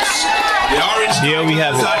 There we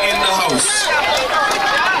have it.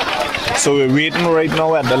 So we're waiting right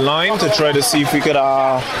now at the line to try to see if we could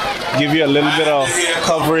give you a little bit of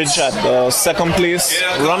coverage at the second place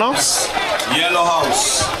runner. Yellow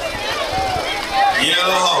House.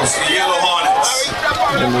 Yellow House. The Yellow Hornets.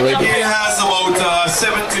 He has about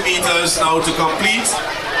 70 meters now to complete.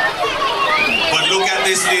 But look at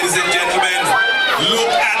this, ladies and gentlemen.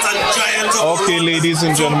 Look at a giant. Okay, ladies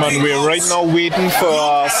and gentlemen, we're right now waiting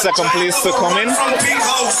for second place to come in.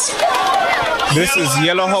 This is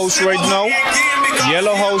Yellow House right now.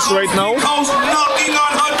 Yellow House right now.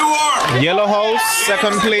 Yellow House,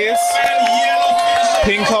 second place.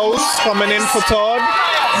 Pink House coming in for third.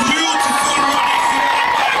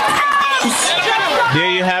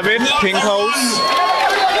 There you have it, Pink House.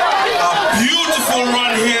 A beautiful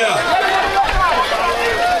run here.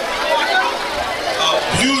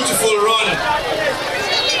 Beautiful run.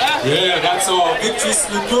 Yeah, that's our victory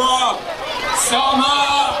slipper. Summer.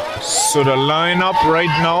 So the lineup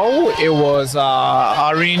right now, it was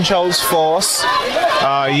Orange House first,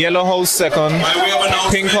 Yellow House second,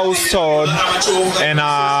 Pink House third, and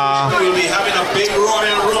we'll be having a big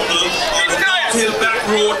Royal Rumble on the Hill Back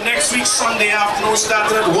Road next week Sunday afternoon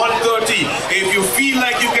starting at 1:30. If you feel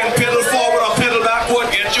like you can pedal forward or pedal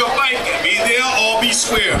backward, get your bike, be there or be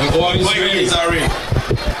square. The boy is ready. The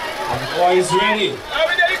boy is ready.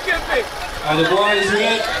 And the boy is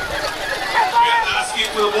ready. We're asking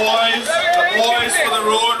for the boys for the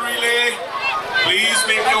road relay, please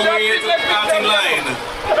make your way to the starting line.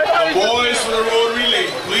 The boys for the road relay,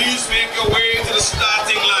 please make your way to the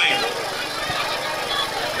starting line.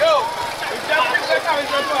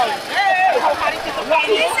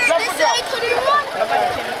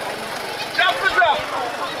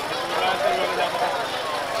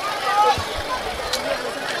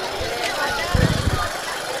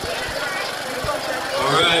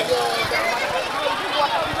 All right.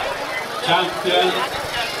 Champion.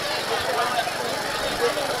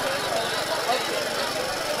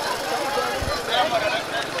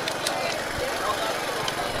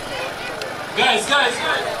 Guys.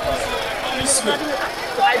 This way.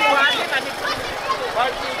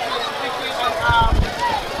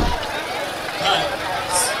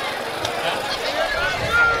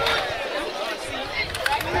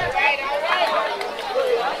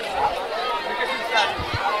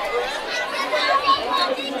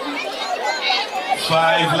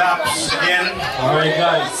 Five laps again. All right,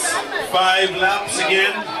 guys. 5 laps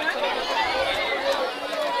again.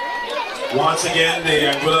 Once again, the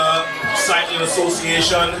Anguilla Cycling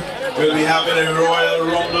Association will be having a Royal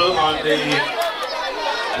Rumble on the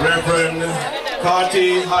Reverend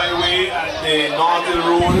Carty Highway at the Northern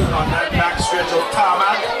Road on that back stretch of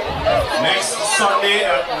tarmac next Sunday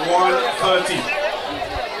at 1:30.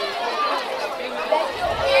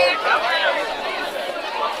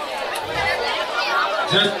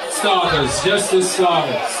 Just the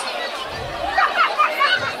starters.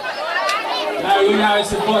 Now we have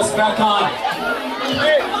the bus back on.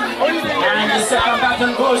 And the second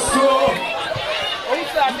baton goes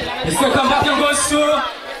to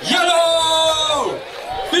Yellow!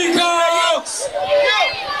 BMX!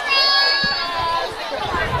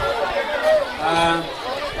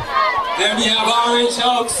 Then we have Orange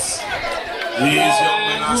Oaks. These young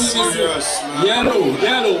men are serious, man.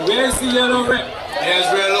 Yellow. Where's the yellow rep? There's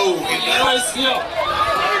yellow. Yellow is here.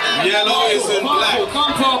 Yellow is in black.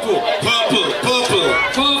 Come purple. Purple.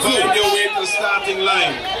 Find your way to the starting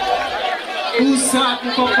line. Who's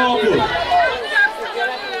starting for purple?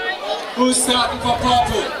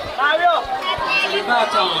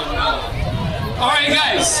 Alright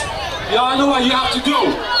guys, y'all know what you have to do.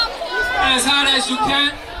 As hard as you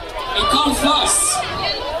can and come first.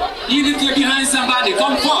 Even if you're behind somebody,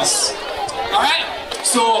 come first. Alright?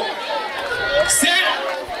 So, set.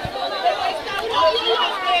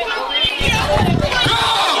 Go!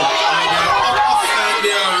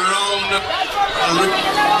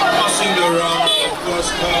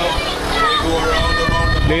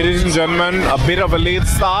 Ladies and gentlemen, a bit of a late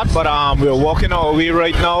start, but we're walking our way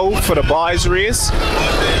right now for the boys race.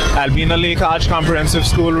 Albina Lake Arch Comprehensive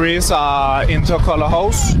School race, Intercolor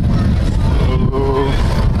House.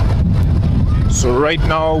 So right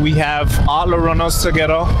now we have all the runners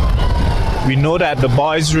together. We know that the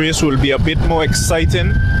boys race will be a bit more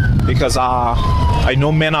exciting because I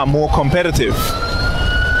know men are more competitive.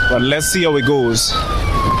 But let's see how it goes.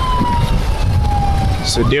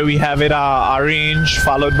 So there we have it, orange,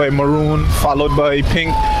 followed by maroon, followed by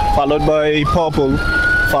pink, followed by purple,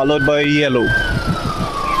 followed by yellow.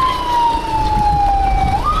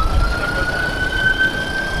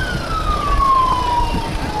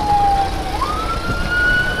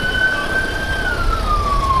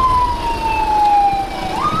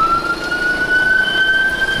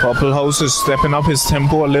 Purple House is stepping up his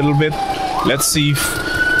tempo a little bit. Let's see if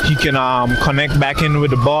he can connect back in with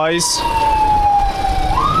the boys.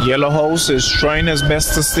 Yellow House is trying his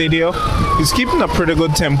best to stay there. He's keeping a pretty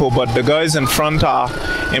good tempo, but the guys in front are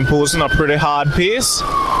imposing a pretty hard pace.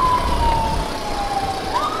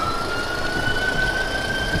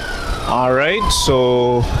 Alright,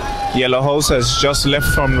 so Yellow House has just left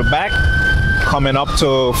from the back, coming up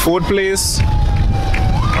to 4th place.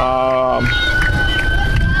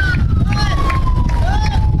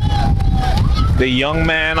 The young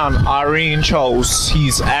man on Orange House,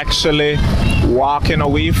 he's actually walking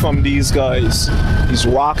away from these guys. He's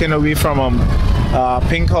walking away from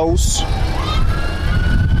Pink House.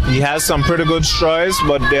 He has some pretty good strides,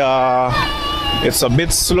 but it's a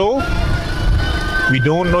bit slow. We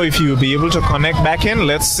don't know if he will be able to connect back in.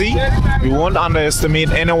 Let's see. We won't underestimate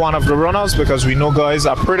any one of the runners because we know guys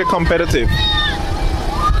are pretty competitive.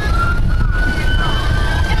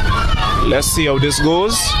 Let's see how this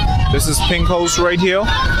goes. This is Pink House right here.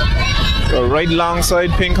 Right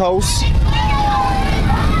alongside Pink House.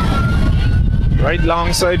 Right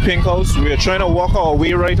alongside Pink House. We are trying to walk our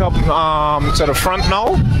way right up to the front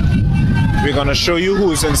now. We're going to show you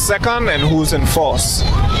who's in second and who's in fourth.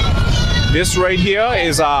 This right here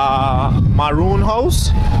is Maroon House.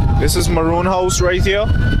 This is Maroon House right here.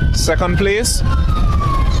 Second place.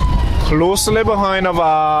 Closely behind of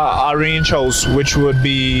Orange House, which would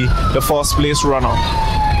be the first place runner.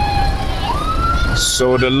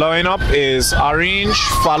 So the lineup is orange,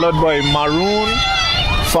 followed by maroon,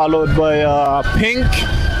 followed by pink,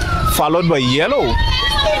 followed by yellow.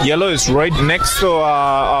 Yellow is right next to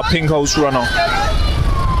our Pink House runner.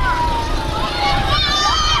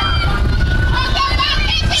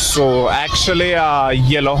 So actually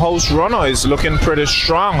Yellow House runner is looking pretty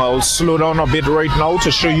strong. I'll slow down a bit right now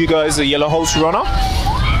to show you guys the Yellow House runner.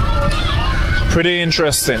 Pretty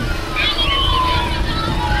interesting.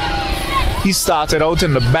 He started out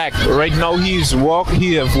in the back. Right now he has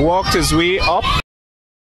walked his way up.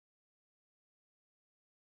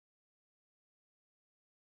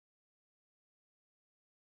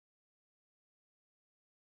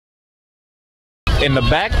 In the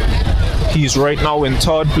back, he's right now in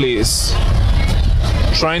 3rd place.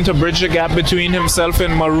 Trying to bridge the gap between himself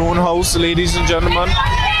and Maroon House, ladies and gentlemen.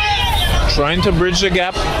 Trying to bridge the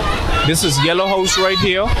gap. This is Yellow House right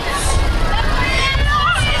here.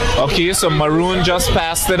 Okay, so maroon just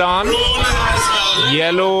passed it on.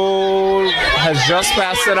 Yellow has just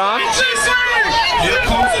passed it on.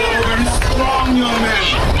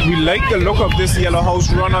 We like the look of this yellow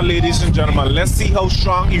house runner, ladies and gentlemen. Let's see how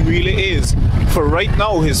strong he really is. For right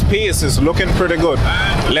now, his pace is looking pretty good.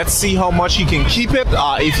 Let's see how much he can keep it.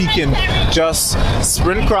 If he can just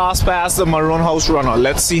sprint cross past the maroon house runner.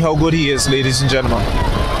 Let's see how good he is, ladies and gentlemen.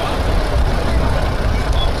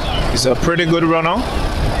 He's a pretty good runner.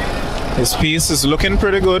 His pace is looking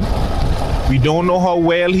pretty good. We don't know how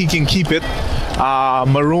well he can keep it.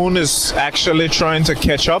 Maroon is actually trying to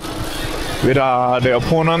catch up with the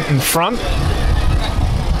opponent in front.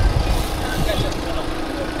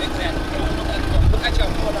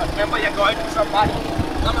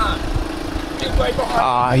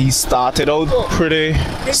 He started out pretty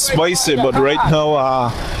spicy, but right now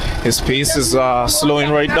his pace is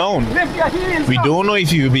slowing right down. We don't know if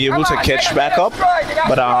he will be able to catch back up,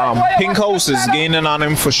 but Pink House is gaining on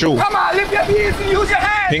him for sure.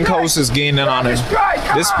 Pink House is gaining on him.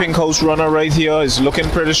 This Pink House runner right here is looking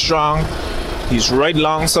pretty strong. He's right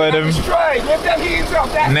alongside him,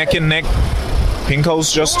 neck and neck. Pink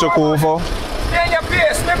House just took over.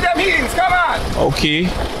 Okay,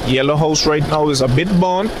 Yellow House right now is a bit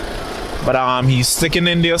burned, but he's sticking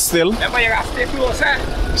in there still.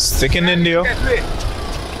 Sticking in there.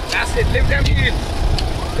 That's it, lift them heels.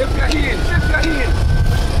 Lift your heels, lift your heels.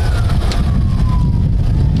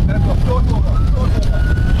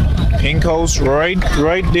 Pink House right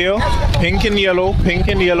there. Pink and yellow, pink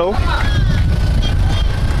and yellow.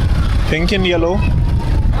 Pink and yellow.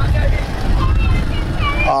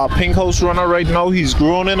 Pink House runner right now, he's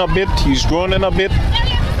groaning a bit. He's groaning a bit.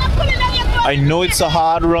 I know it's a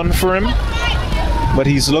hard run for him, but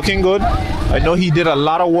he's looking good. I know he did a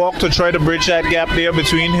lot of work to try to bridge that gap there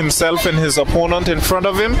between himself and his opponent in front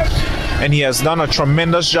of him, and he has done a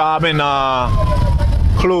tremendous job in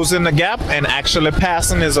closing the gap and actually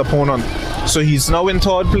passing his opponent. So he's now in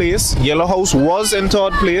third place. Yellow House was in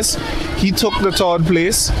third place. He took the third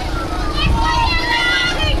place.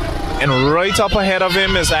 And right up ahead of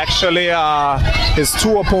him is actually his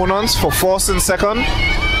two opponents for first and second.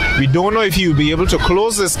 We don't know if he'll be able to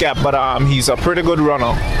close this gap, but he's a pretty good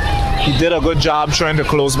runner. He did a good job trying to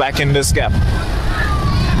close back in this gap.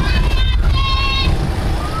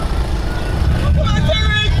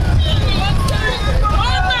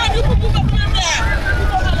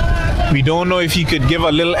 We don't know if he could give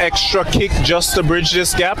a little extra kick just to bridge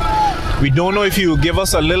this gap. We don't know if he will give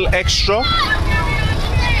us a little extra.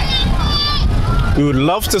 We would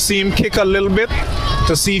love to see him kick a little bit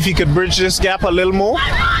to see if he could bridge this gap a little more.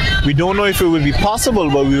 We don't know if it would be possible,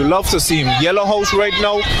 but we would love to see him. Yellow House right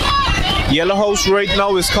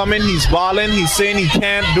now is coming. He's balling. He's saying he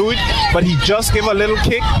can't do it, but he just gave a little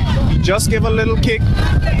kick. He just gave a little kick.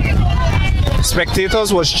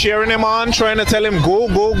 Spectators was cheering him on, trying to tell him go,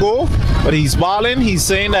 go, go, but he's balling. He's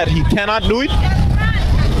saying that he cannot do it.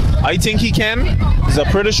 I think he can. He's a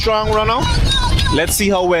pretty strong runner. Let's see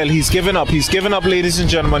how well he's given up. He's given up, ladies and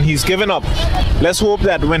gentlemen. He's given up. Let's hope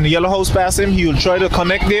that when Yellow House passes him, he will try to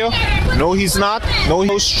connect there. No, he's not. No,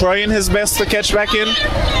 he's trying his best to catch back in.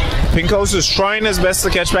 Pink House is trying his best to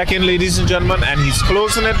catch back in, ladies and gentlemen, and he's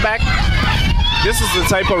closing it back. This is the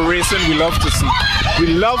type of racing we love to see. We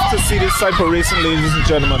love to see this type of racing, ladies and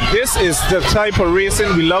gentlemen. This is the type of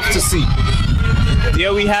racing we love to see.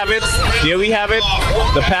 There we have it. There we have it.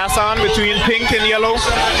 The pass on between pink and yellow.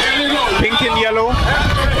 Pink and yellow.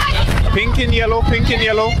 Pink and yellow. Pink and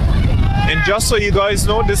yellow. And just so you guys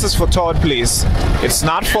know, this is for third place. It's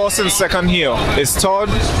not first and second here. It's third.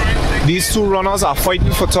 These two runners are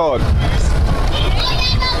fighting for third.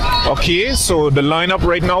 Okay, so the lineup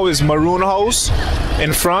right now is Maroon House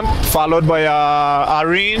in front, followed by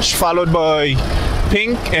Orange, followed by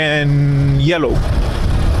Pink and Yellow.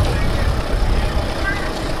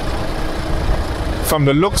 From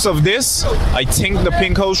the looks of this, I think the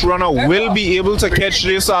Pink House runner will be able to catch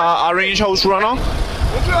this Orange House runner.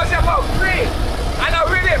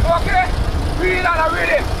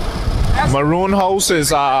 Maroon House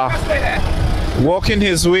is walking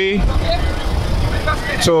his way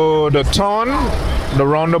to the turn, the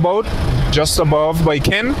roundabout, just above by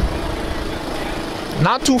Ken.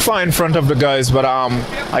 Not too far in front of the guys, but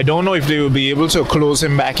I don't know if they will be able to close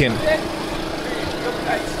him back in.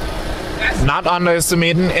 Not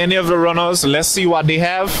underestimating any of the runners. Let's see what they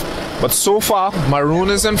have. But so far, Maroon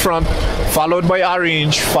is in front, followed by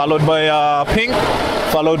Orange, followed by Pink,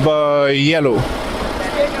 followed by Yellow.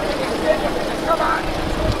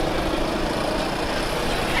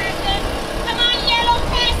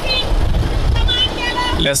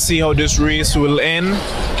 Let's see how this race will end.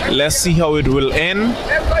 Let's see how it will end.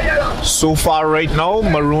 So far right now,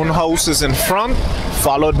 Maroon House is in front,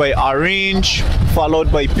 followed by Orange,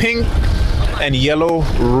 followed by Pink, and Yellow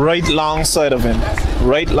right alongside of him.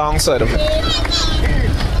 Right alongside of him.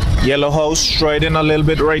 Yellow House striding a little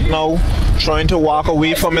bit right now, trying to walk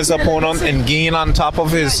away from his opponent and gain on top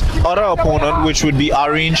of his other opponent, which would be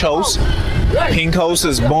Orange House. Pink House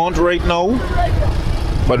is burnt right now,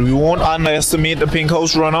 but we won't underestimate the Pink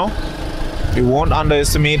House runner. We won't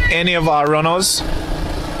underestimate any of our runners.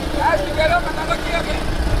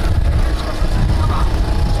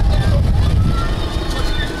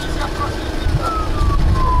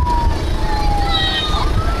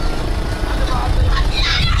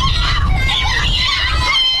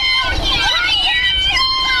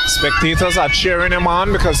 Spectators are cheering him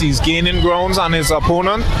on because he's gaining grounds on his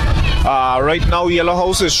opponent. Right now, Yellow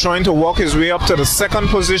House is trying to walk his way up to the second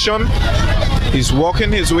position. He's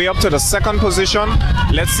walking his way up to the second position.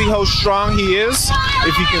 Let's see how strong he is,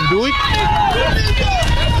 if he can do it.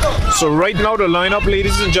 So right now, the lineup,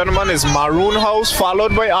 ladies and gentlemen, is Maroon House,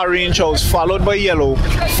 followed by Orange House, followed by Yellow,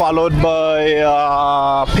 followed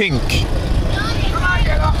by Pink.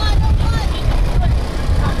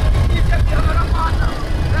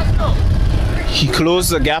 He closed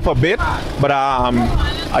the gap a bit, but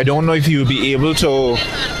I don't know if he will be able to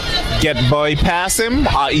get bypass him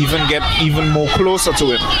or even get even more closer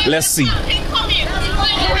to him. Let's see.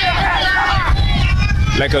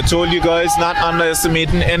 Like I told you guys, not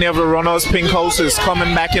underestimating any of the runners. Pink House is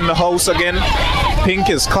coming back in the house again. Pink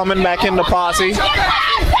is coming back in the party.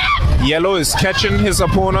 Yellow is catching his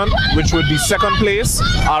opponent, which would be second place,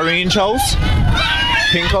 Orange House.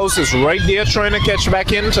 Pink House is right there trying to catch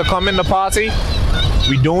back in to come in the party.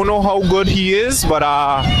 We don't know how good he is, but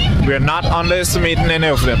we're not underestimating any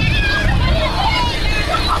of them.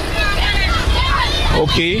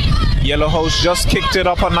 Okay, Yellow House just kicked it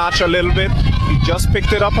up a notch a little bit. He just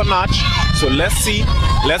picked it up a notch. So let's see.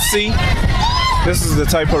 Let's see. This is the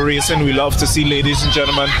type of racing we love to see, ladies and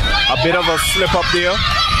gentlemen. A bit of a slip up there.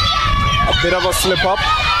 A bit of a slip up.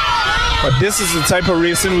 But this is the type of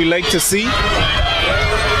racing we like to see.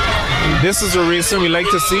 This is the racing we like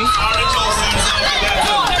to see.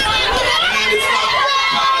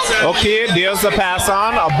 Okay, there's the pass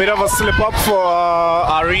on. A bit of a slip up for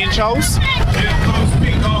Orange House.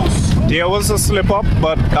 There was a slip up,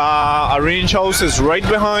 but Orange House is right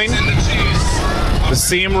behind. The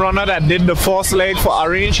same runner that did the first leg for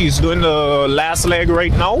Orange, he's doing the last leg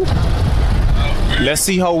right now. Let's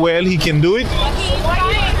see how well he can do it.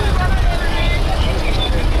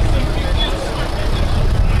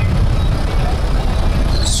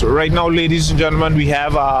 So right now, ladies and gentlemen, we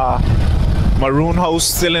have Maroon House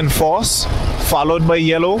still in force, followed by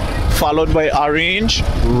Yellow, followed by Orange.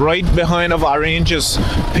 Right behind of Orange is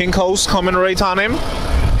Pink House coming right on him.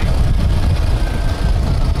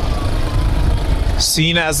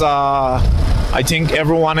 Seen as I think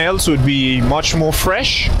everyone else would be much more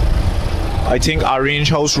fresh. I think Orange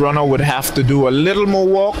House runner would have to do a little more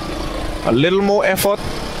work, a little more effort.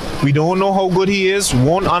 We don't know how good he is,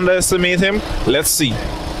 won't underestimate him. Let's see.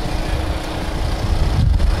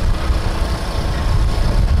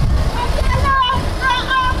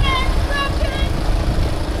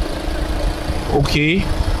 Okay,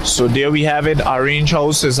 so there we have it. Orange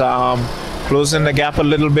House is closing the gap a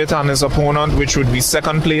little bit on his opponent, which would be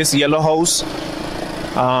second place, Yellow House.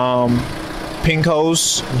 Pink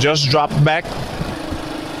House just dropped back.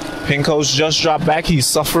 Pink House just dropped back. He's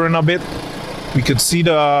suffering a bit. We could see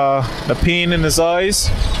the pain in his eyes.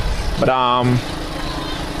 But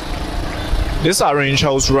this Orange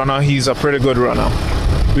House runner, he's a pretty good runner.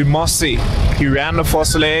 We must say, he ran the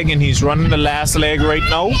first leg and he's running the last leg right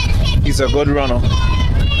now. He's a good runner.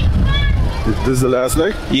 This is the last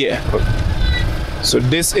leg? Yeah. So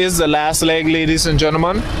this is the last leg, ladies and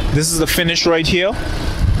gentlemen. This is the finish right here.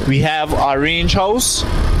 We have Orange House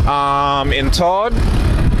in third.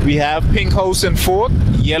 We have Pink House in fourth,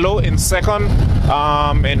 Yellow in second,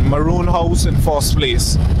 and Maroon House in first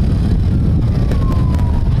place.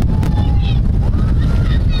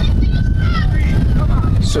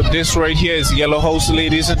 So this right here is Yellow House,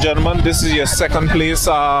 ladies and gentlemen. This is your second place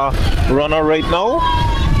runner right now.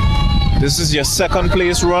 This is your second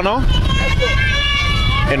place runner.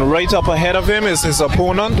 And right up ahead of him is his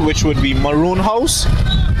opponent, which would be Maroon House.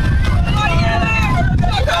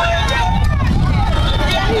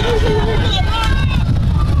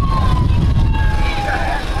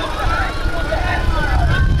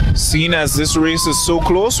 Seeing as this race is so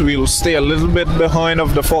close, we'll stay a little bit behind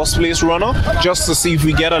of the first place runner just to see if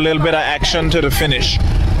we get a little bit of action to the finish.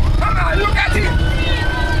 Come on, look at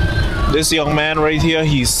him. This young man right here,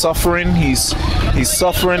 he's suffering. He's He's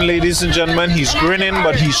suffering, ladies and gentlemen. He's grinning,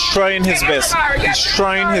 but he's trying his best. He's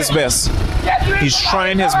trying his best. He's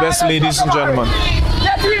trying his best, ladies and gentlemen.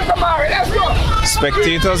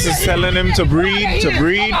 Spectators is telling him to breathe, to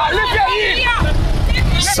breathe.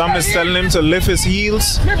 Some is telling him to lift his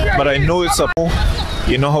heels, but I know it's a...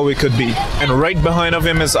 You know how it could be. And right behind of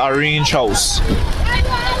him is Orange House.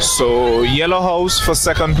 So Yellow House for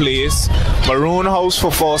second place, Maroon House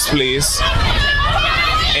for first place,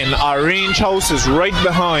 and Orange House is right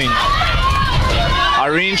behind.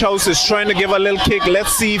 Orange House is trying to give a little kick.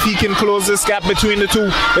 Let's see if he can close this gap between the two.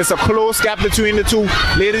 It's a close gap between the two.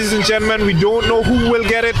 Ladies and gentlemen, we don't know who will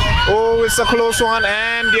get it. Oh, it's a close one,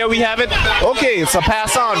 and there we have it. Okay, it's a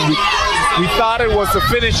pass on. We thought it was the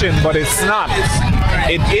finishing, but it's not.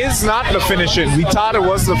 It is not the finishing. We thought it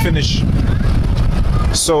was the finish.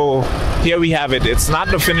 So here we have it. It's not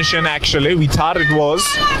the finishing actually. We thought it was.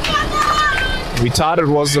 We thought it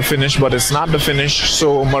was the finish, but it's not the finish.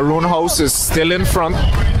 So Maroon House is still in front,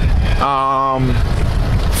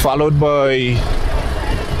 followed by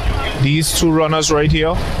these two runners right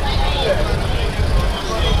here.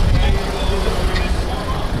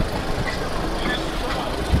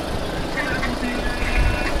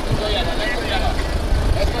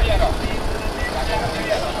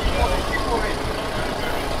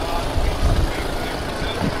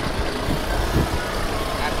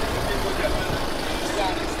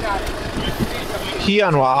 He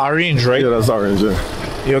and Orange, right? Yeah, that's Orange,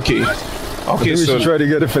 yeah. Okay. Okay, we should try to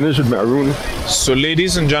get a finish with Maroon. So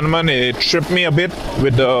ladies and gentlemen, it tripped me a bit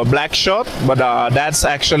with the black shot, but that's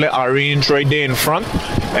actually Orange right there in front.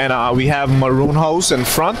 And we have Maroon House in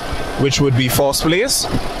front, which would be first place.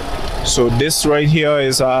 So this right here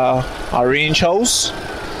is Orange House.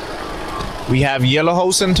 We have Yellow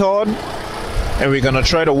House in third. And we're gonna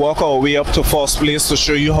try to walk our way up to first place to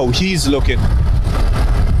show you how he's looking.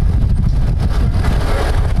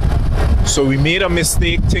 So we made a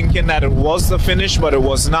mistake thinking that it was the finish, but it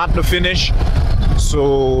was not the finish.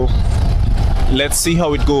 So let's see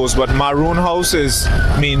how it goes. But Maroon House is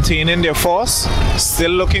maintaining their force.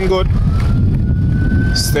 Still looking good.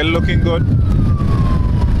 Still looking good.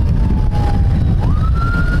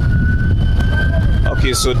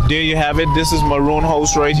 Okay, so there you have it. This is Maroon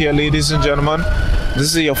House right here, ladies and gentlemen.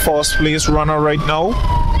 This is your first place runner right now.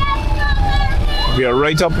 We are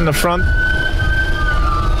right up in the front.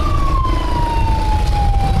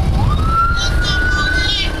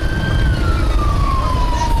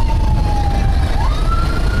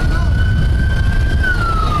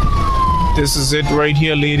 This is it right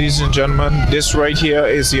here, ladies and gentlemen. This right here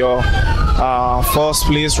is your first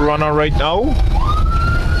place runner right now.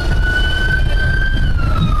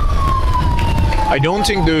 I don't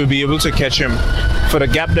think they will be able to catch him. For the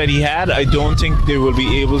gap that he had, I don't think they will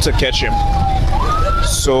be able to catch him.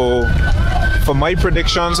 So for my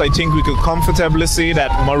predictions, I think we could comfortably say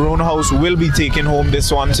that Maroon House will be taking home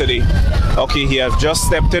this one today. Okay, he have just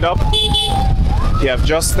stepped it up. He have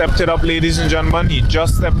just stepped it up, ladies and gentlemen. He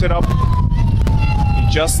just stepped it up. He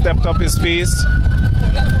just stepped up his pace.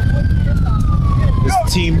 His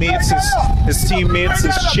teammates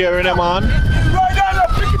is cheering him on.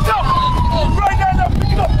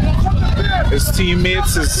 His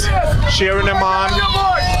teammates is cheering him on.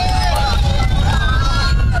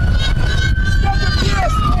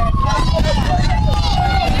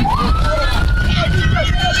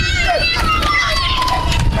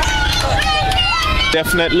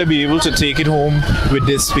 Definitely be able to take it home with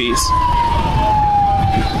this pace.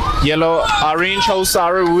 Yellow Orange House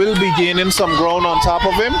will be gaining some ground on top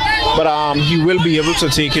of him, but he will be able to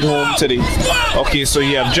take it home today. Okay, so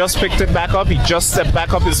you have just picked it back up. He just stepped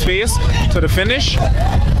back up his pace to the finish.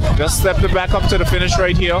 Just stepped it back up to the finish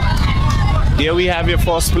right here. There we have your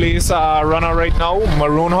first place runner right now,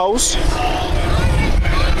 Maroon House.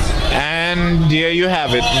 And there you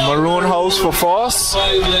have it, Maroon House for first.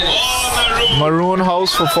 Maroon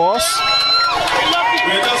House for first.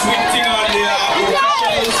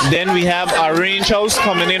 Then we have Orange House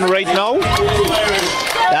coming in right now.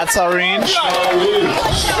 That's Orange.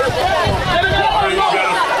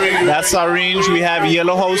 That's Orange. We have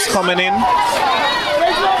Yellow House coming in.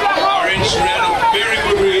 Orange ran a very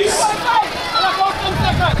good race.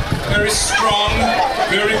 Very strong,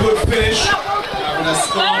 very good finish. Having a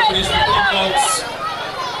strong finish with knockouts.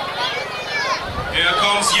 Here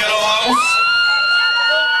comes Yellow House.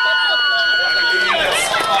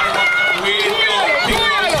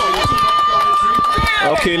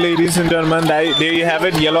 Okay, ladies and gentlemen, there you have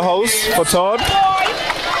it. Yellow House for third.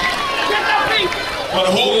 But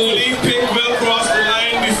hopefully Pink will cross the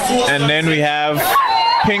line before. And then we have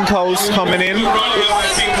Pink House coming in. Pink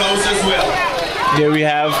House as well. Here we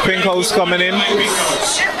have Pink House coming in.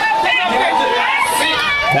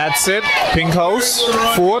 That's it, Pink House,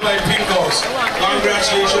 fourth. Pink House.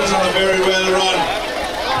 Congratulations on a very well run.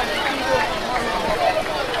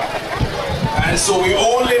 And so we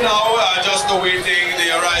only now are just awaiting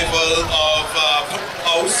the arrival of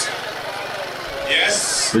House.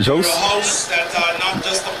 Yes, which house? A house that are not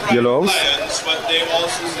just the pride Yellow house? Lions, but they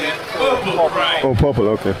also said purple pride. Oh, purple,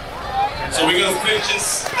 okay. So we're going to finish in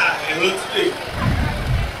style today.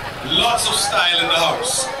 Lots of style in the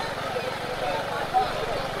house.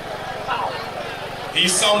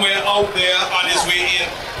 He's somewhere out there on his way in.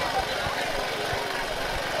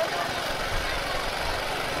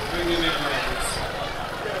 Bring him in, ladies.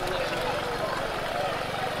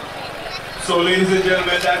 So, ladies and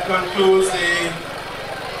gentlemen, that concludes the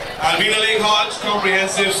Alvina Lake Hodge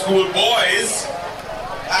Comprehensive School Boys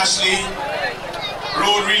Ashley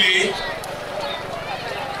Road Relay.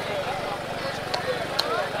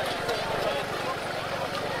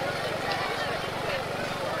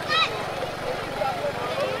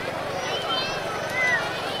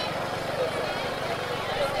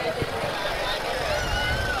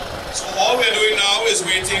 So all we're doing now is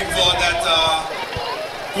waiting for that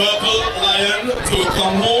purple lion to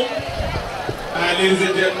come home. And ladies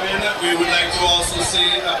and gentlemen, we would like to also say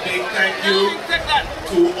a big thank you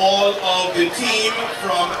to all of the team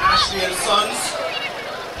from Ashley and Sons,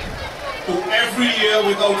 who every year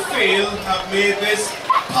without fail have made this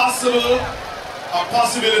possible, a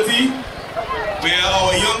possibility, where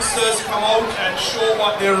our youngsters come out and show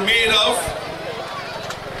what they're made of.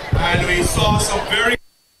 And we saw some very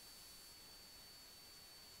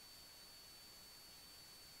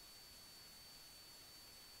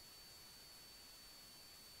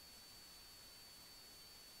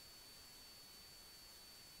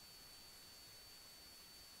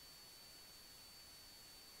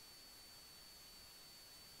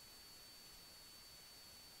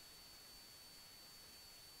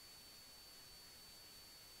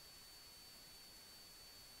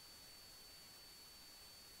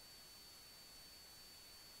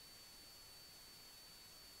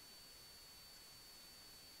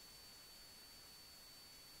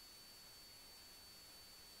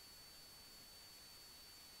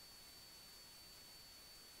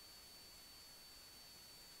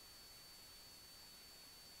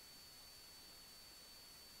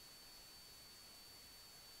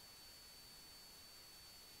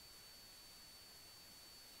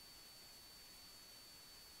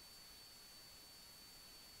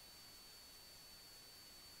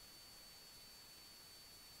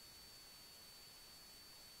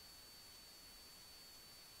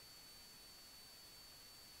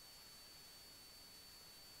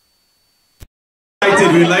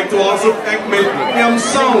we'd like to also thank Millennium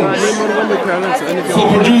Sounds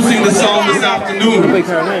for producing the song this afternoon.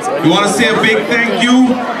 We want to say a big thank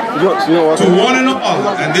you to one and all,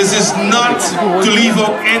 and this is not to leave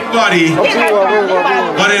out anybody,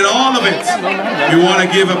 but in all of it, we want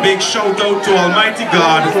to give a big shout out to Almighty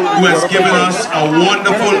God, who has given us a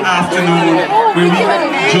wonderful afternoon where we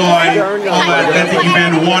enjoy our athletic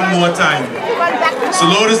event one more time. So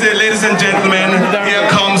ladies and gentlemen, here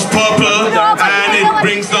comes Purple, and it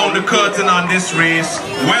brings down the curtain on this race.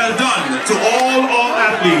 Well done to all our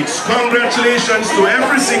athletes. Congratulations to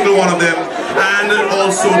every single one of them, and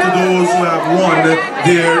also to those who have won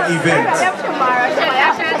their event.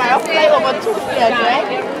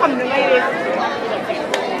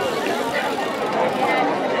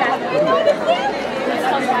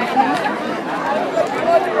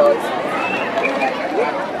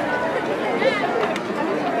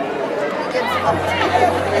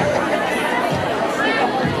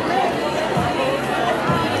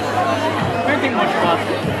 Nothing much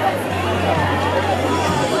faster.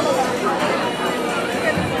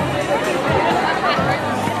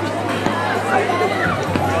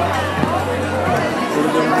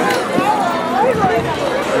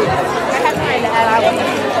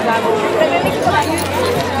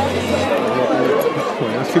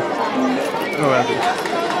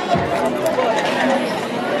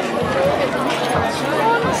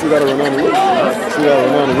 Still gotta run on the wood. Still gotta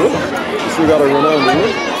run on the wood. Still gotta run on the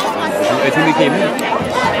wood. I think he came in. I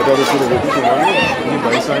thought it should have been you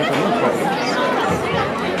buy something from him.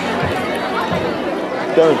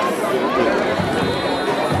 Done.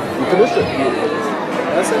 You finished it.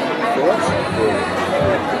 That's it. For what?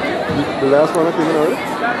 The last one I came in already?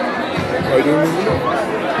 I don't even know.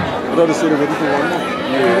 I thought it should have been one more.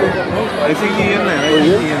 Yeah. I think he in there. Oh,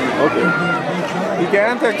 yeah? Okay. He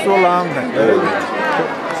can't take so long then.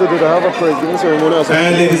 So did I have a president ceremony or something?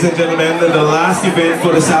 And ladies and gentlemen, the last event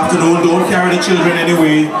for this afternoon, don't carry the children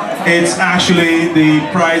anyway. It's actually the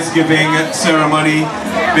prize giving ceremony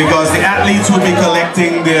because the athletes will be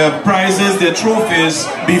collecting their prizes, their trophies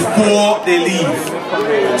before they leave.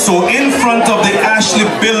 So in front of the Ashley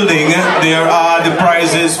building, there are the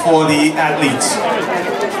prizes for the athletes.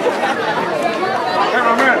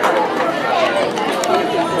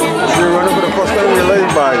 You're running for the first time in your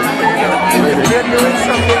life, buddy. You're doing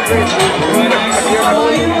something great.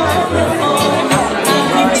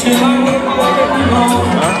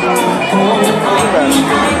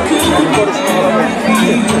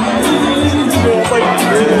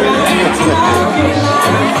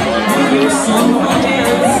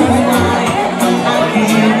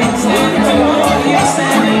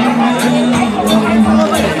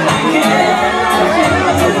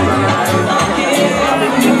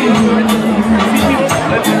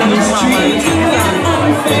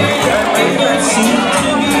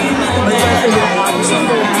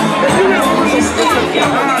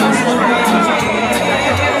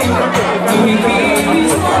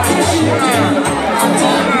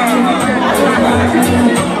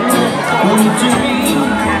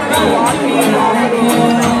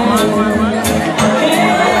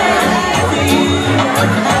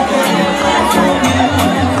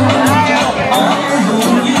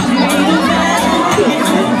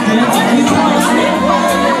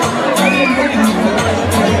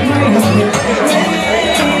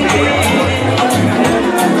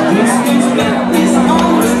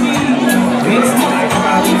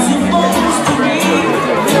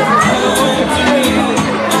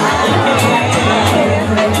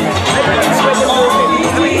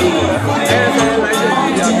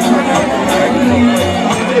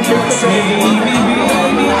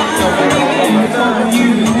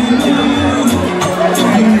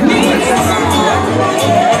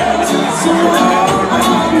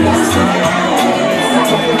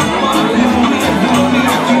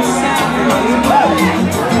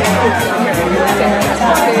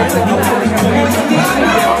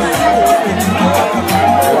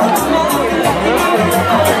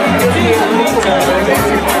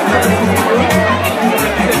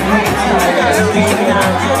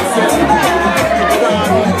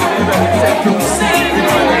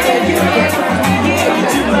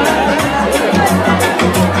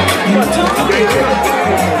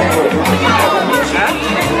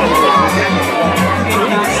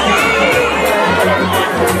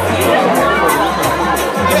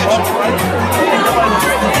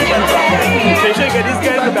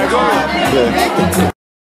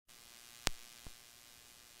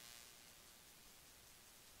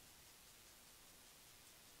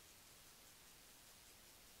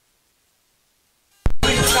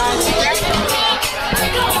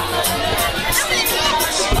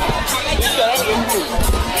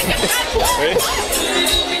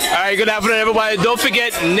 Alright, good afternoon everybody. Don't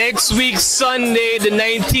forget, next week, Sunday, the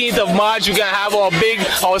 19th of March, we're going to have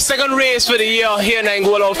our second race for the year here in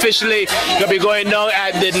Angola officially. Going to be going down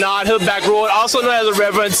at the North Hill Back Road, also known as the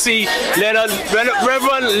Reverend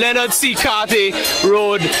Leonard C. Carty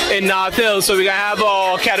Road in North Hill. So we're going to have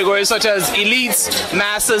our categories such as Elites,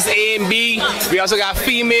 Masters A and B. We also got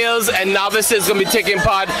females and novices going to be taking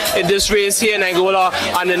part in this race here in Angola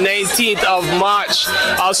on the 19th of March.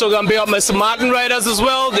 Also going to be up Mr. Mountain Riders as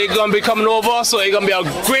well. They're going to be coming over, so it's going to be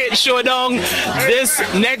a great showdown this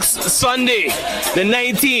next Sunday, the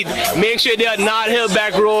 19th. Make sure they're at North Hill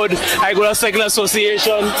Back Road, Angola Cycling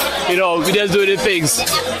Association. You know, we just do the things.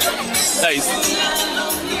 Nice.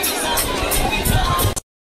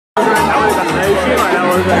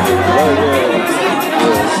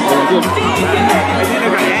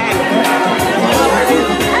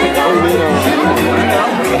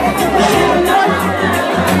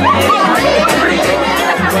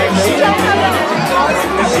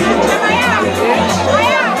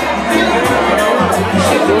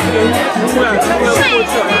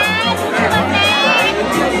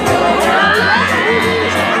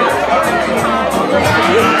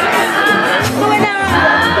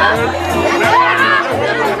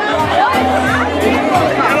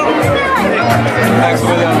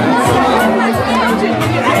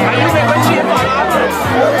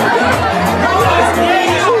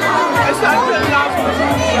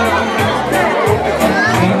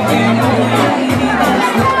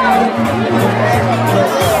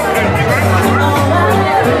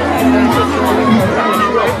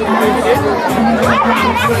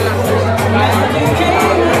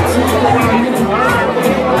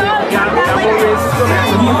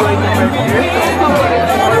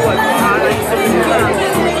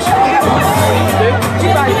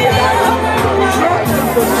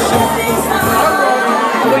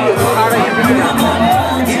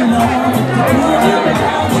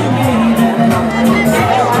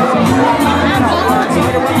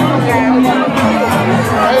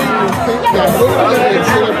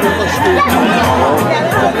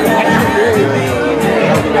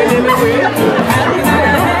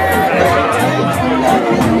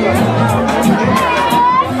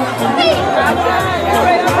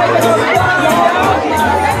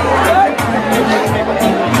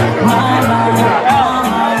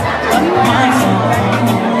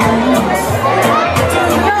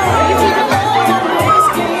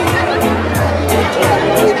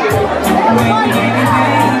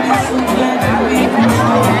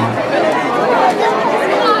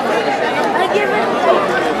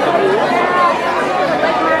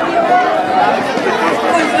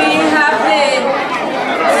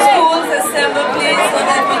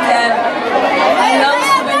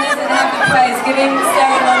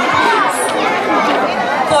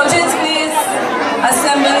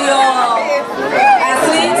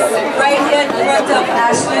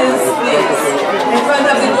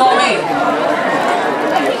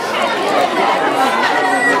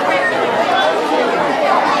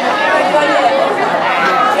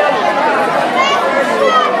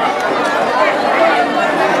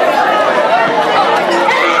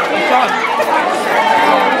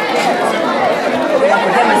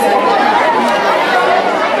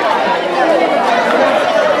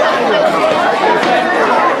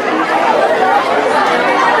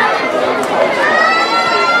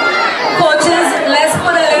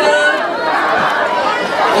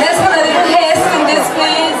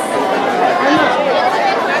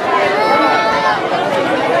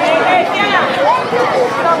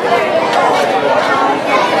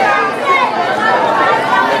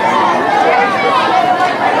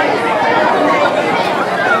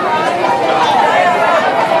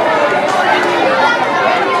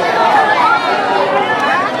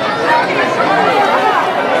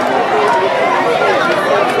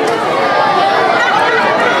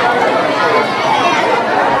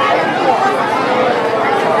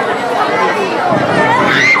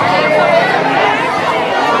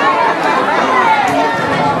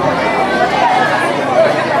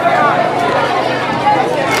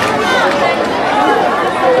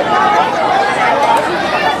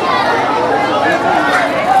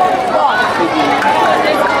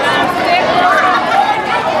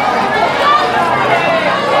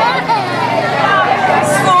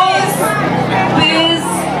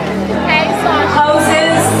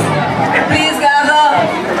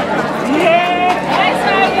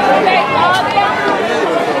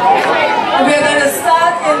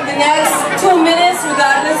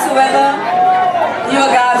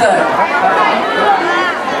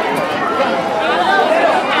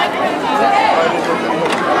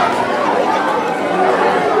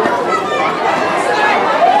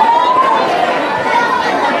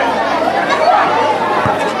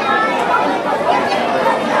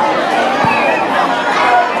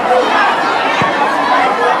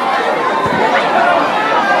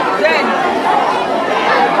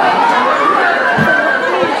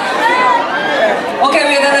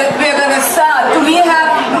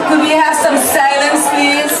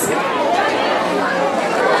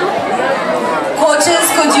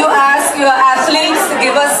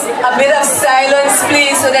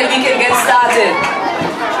 started.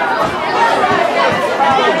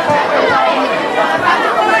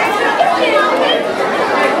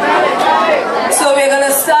 So we're going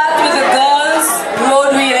to start with the girls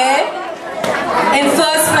road relay. In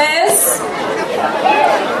first place,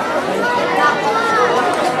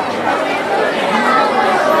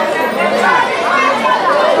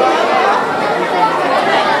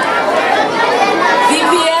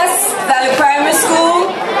 VPS Valley Primary School.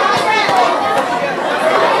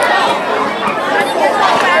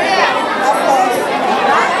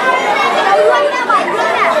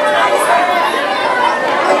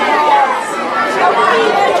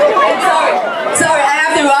 Sorry, I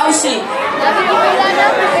have the wrong sheet.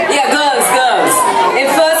 Yeah, girls. In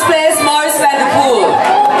first place, Morris Vanderpool.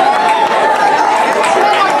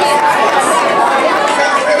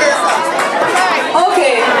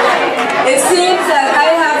 Okay, it seems that I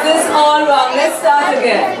have this all wrong. Let's start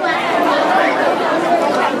again.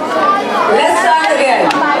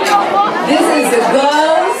 This is the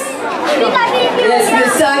girls. Yes, we're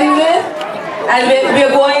starting with, and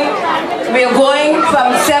we're going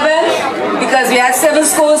from 7, because we had 7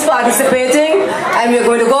 schools participating, and we're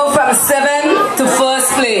going to go from 7 to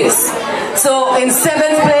first place. So in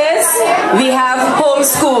 7th place, we have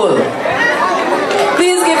homeschool.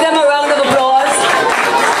 Please give them a round of applause.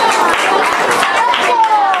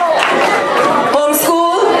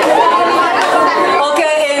 Homeschool.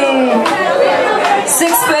 Okay, in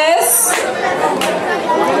 6th place,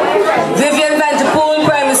 Vivian Vanderpool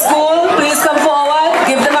Primary School. Please come forward.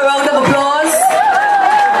 Give them a round of applause.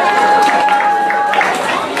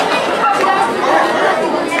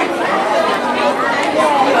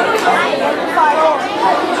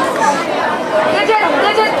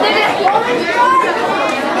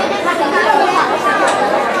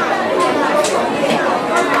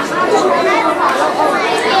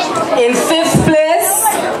 In 5th place,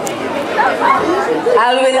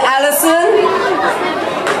 Alvin Allison.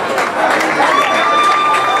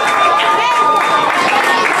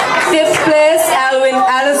 5th place, Alvin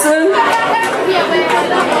Allison.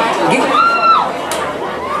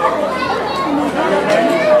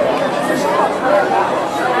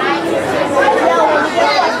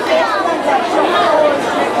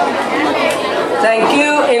 Thank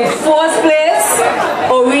you. In 4th place,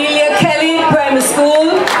 Aurelia Kelly Primary School.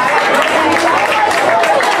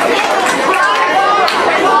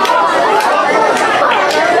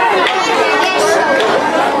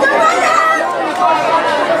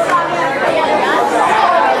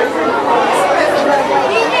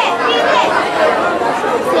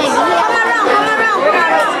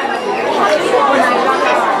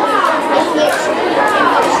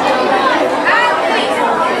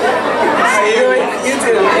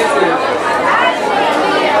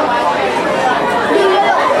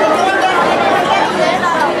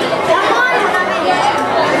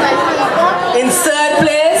 In 3rd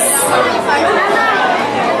place,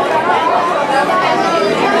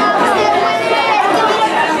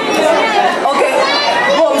 okay,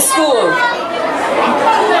 homeschool.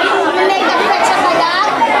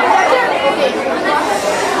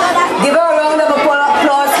 Give her a round of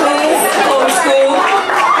applause, please. Homeschool.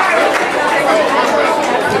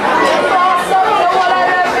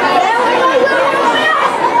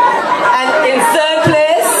 And in 3rd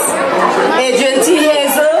place, Adrian T.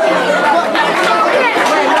 Hazel.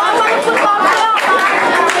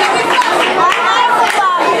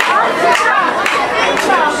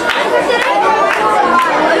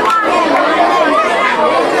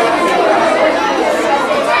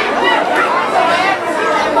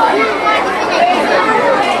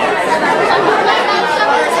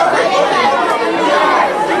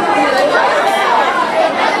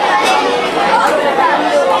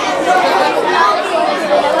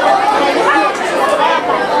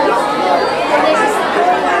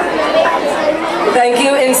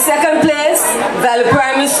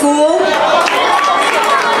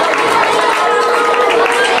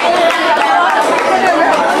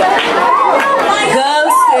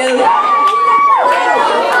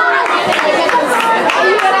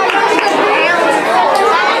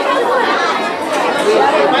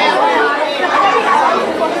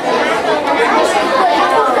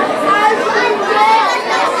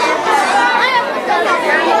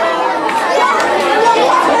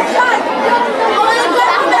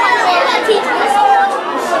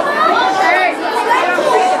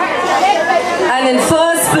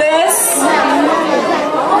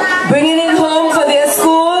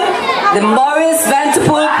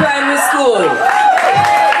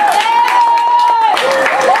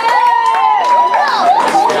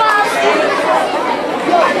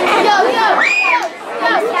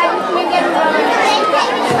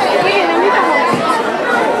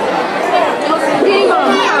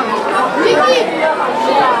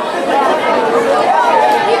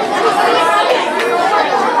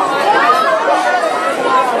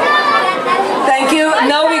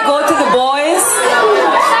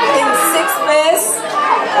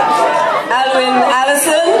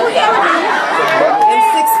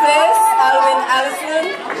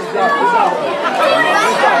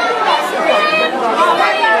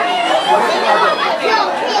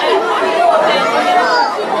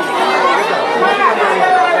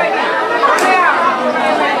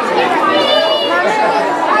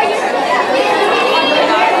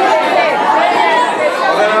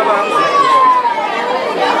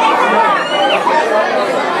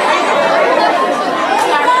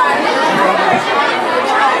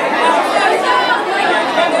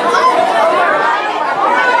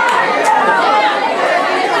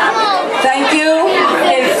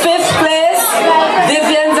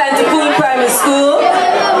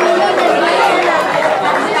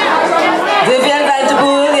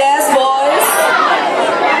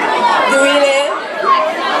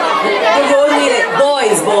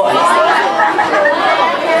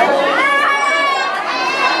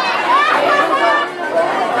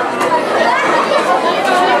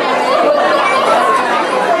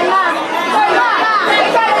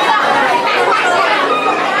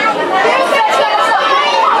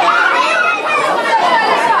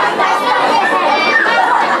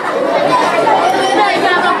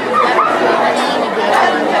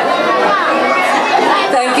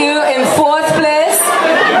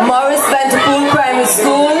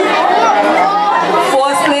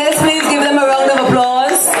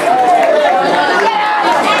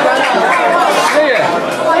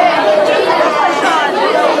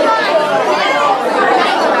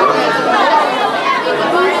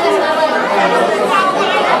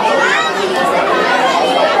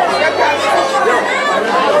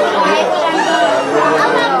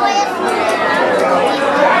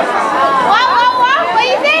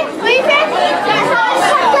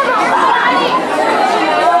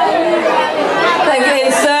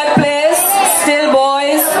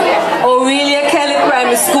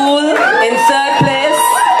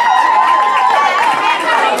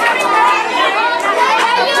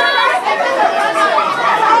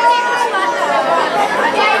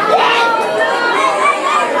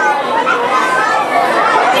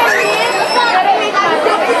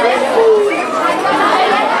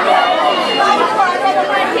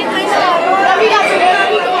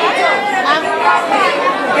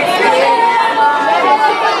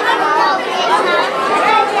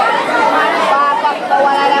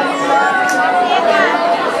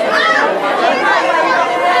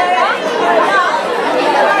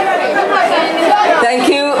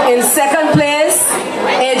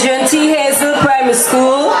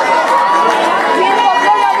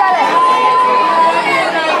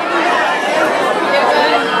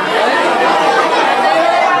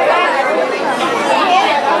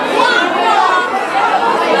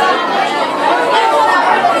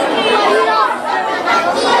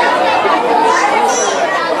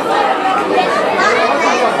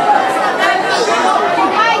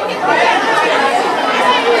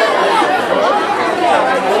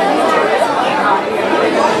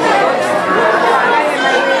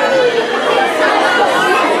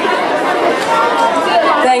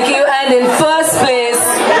 And in first place,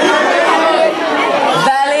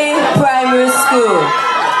 Valley Primary School.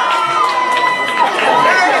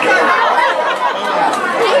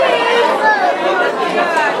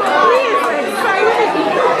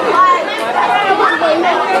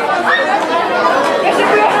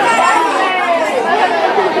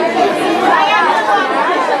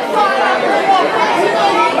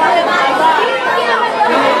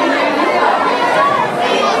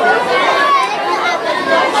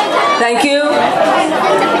 Thank you.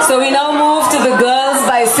 So we now move to the girls'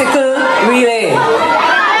 bicycle relay.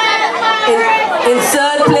 In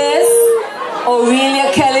third place,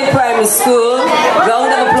 Aurelia Kelly Primary School.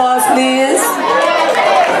 Round of applause, please.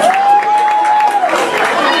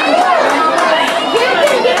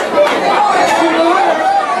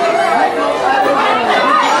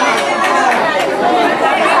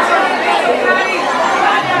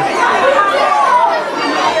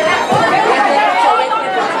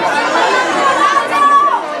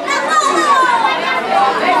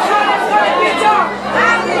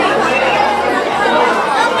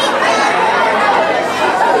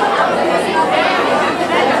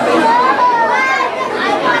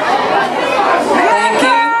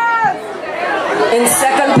 In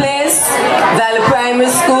second place, Valley Primary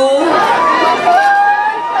School.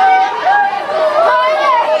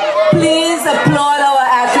 Please applaud our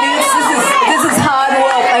athletes. This is hard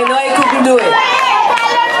work. I know I couldn't do it.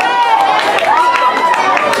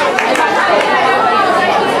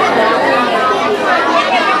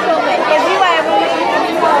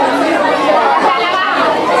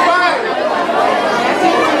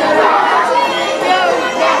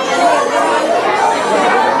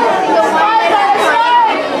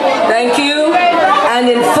 Thank you. And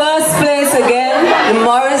in first place again, the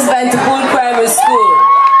Morris Vanderpool Primary School.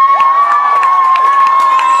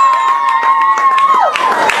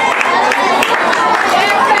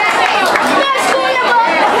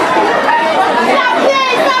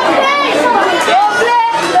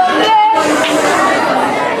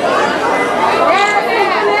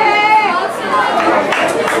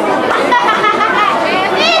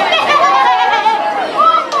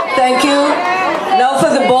 Thank you. Now for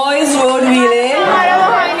the boys road relay.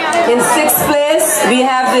 In sixth place, we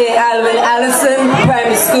have the Alvin Allison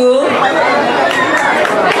Primary School.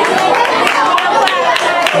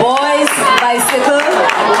 Boys bicycle,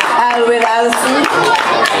 Alvin Allison.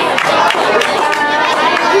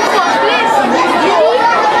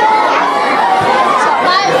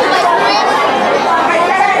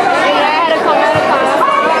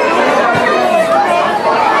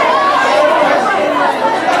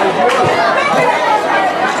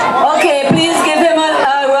 Okay, please give him a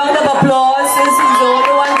round of applause since he's the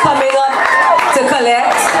only one coming up to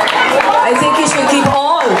collect. I think he should keep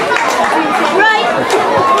all.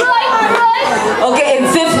 Okay, in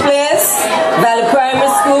fifth place, Valley Primary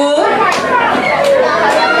School.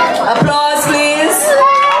 Applause, please.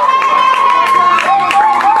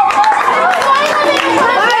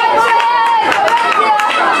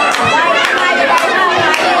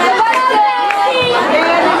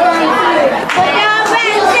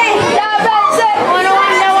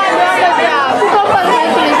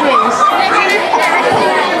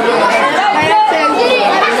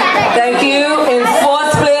 Thank you. In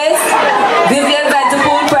fourth place, Vivian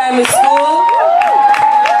Vanderpool Primary School.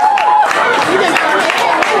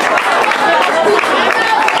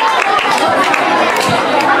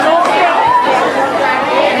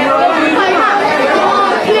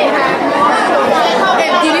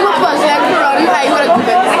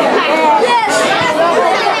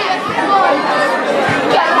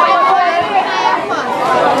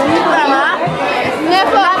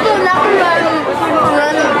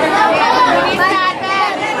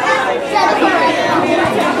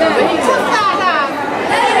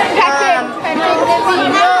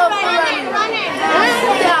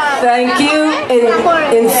 Thank you.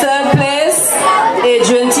 In third place,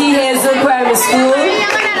 Adrian T. Hazel Primary School.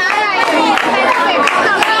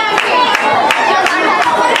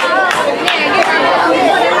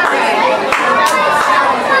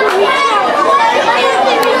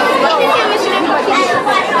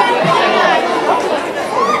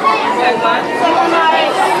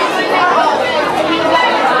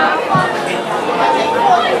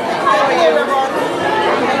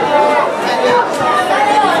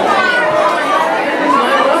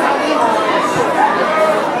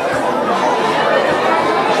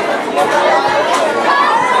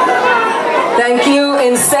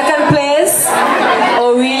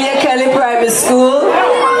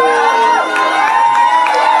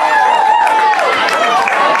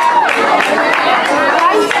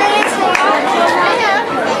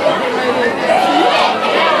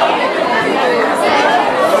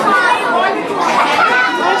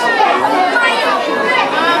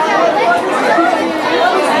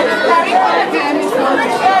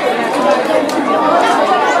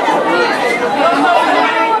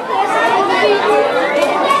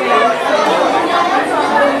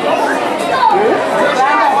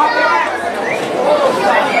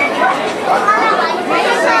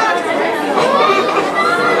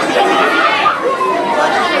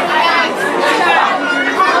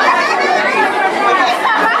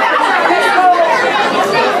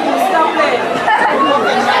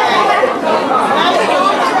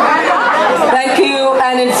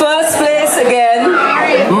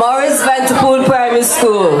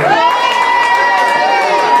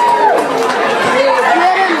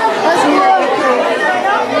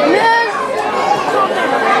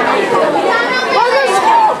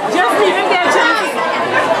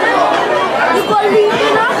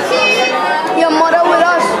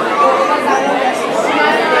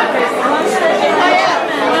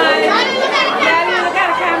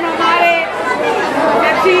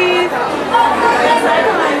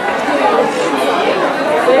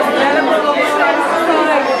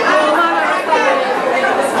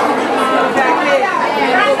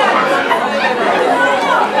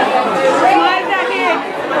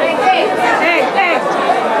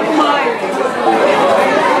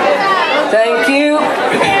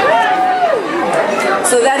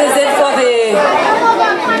 So that is it for the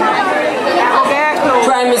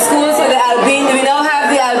primary schools. So the Albina, we now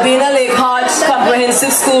have the Albina Lake Hodge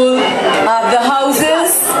Comprehensive School. The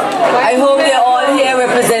houses, I hope they're all here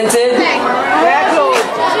represented. In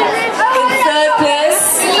third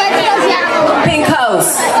place, Pink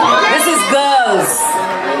House. This is girls.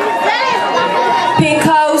 Pink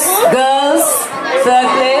House, girls,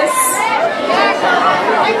 third place.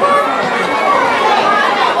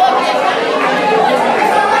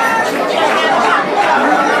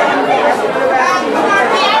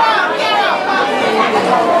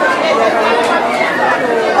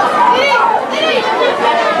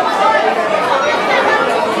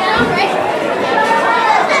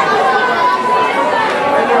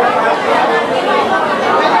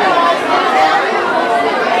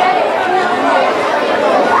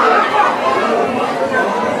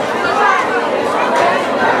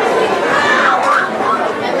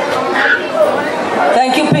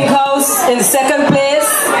 In second place,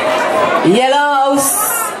 Yellow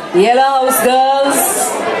House girls.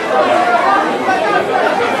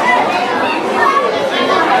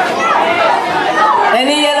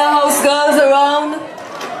 Any Yellow House girls around?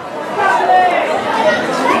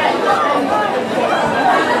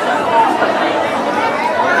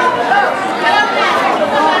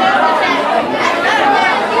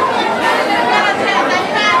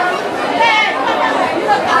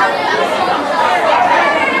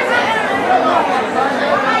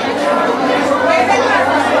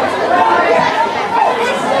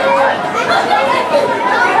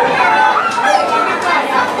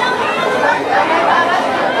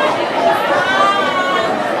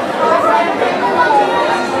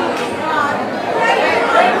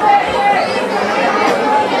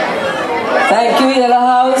 Thank you, Yellow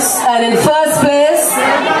House. And in first place,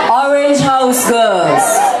 Orange House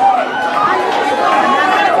girls.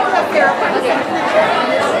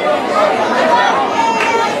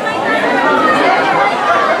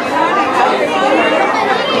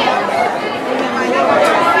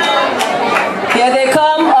 Here they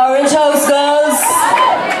come, Orange House girls.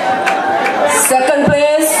 Second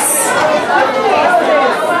place.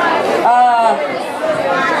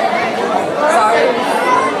 Sorry.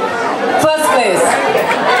 First place.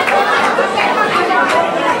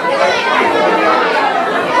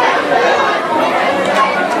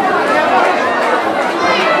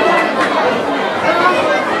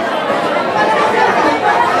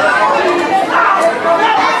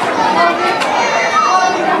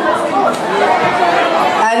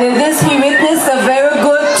 And in this we witnessed a very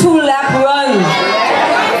good 2-lap run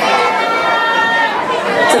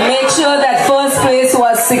to make sure that first place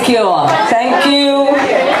was secure. Thank you.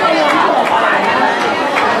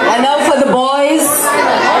 And now for the boys.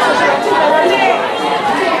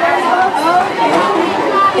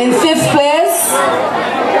 In fifth place,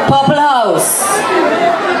 Purple House.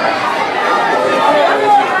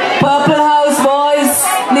 Purple House boys,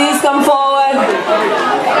 please come forward.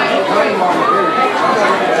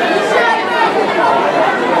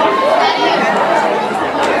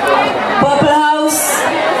 Purple House.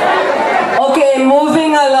 Okay,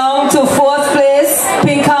 moving along to fourth.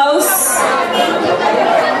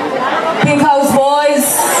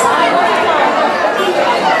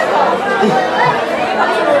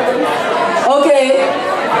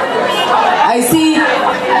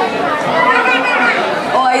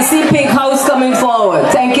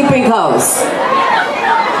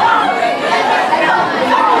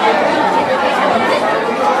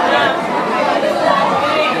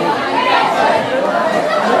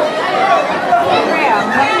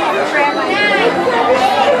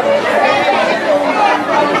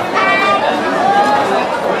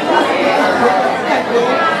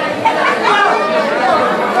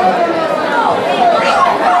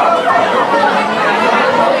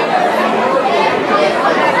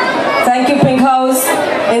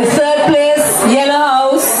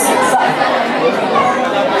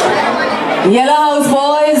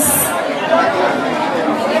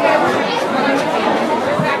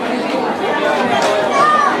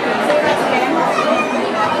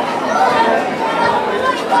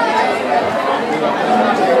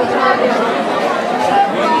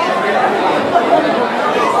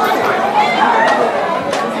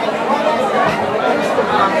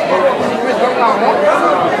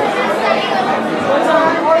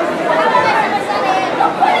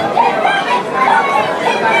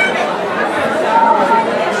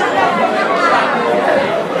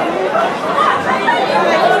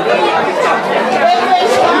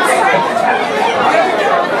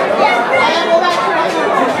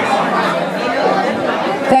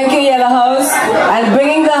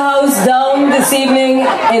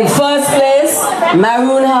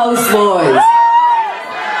 Maroon House boys.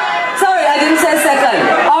 Sorry, I didn't say second.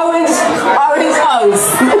 Orange House.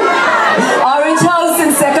 Orange House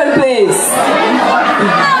in second place.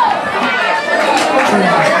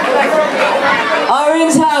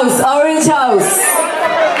 Orange House.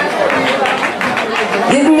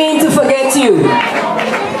 Didn't mean to forget you.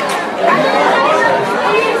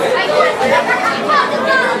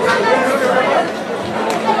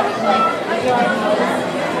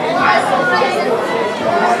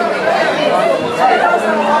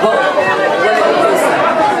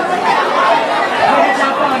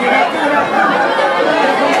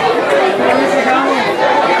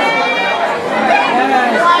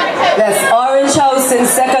 Yes, Orange House in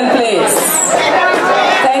second place.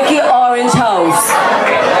 Thank you, Orange House.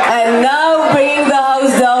 And now bringing the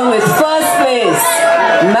house down with first place,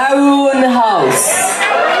 Maroon House.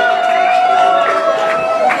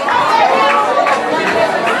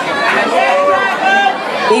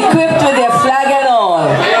 Equipped with their flag and all.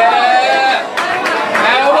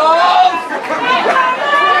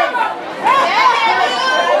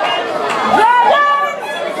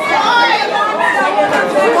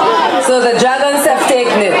 So the Dragons have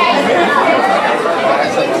taken it.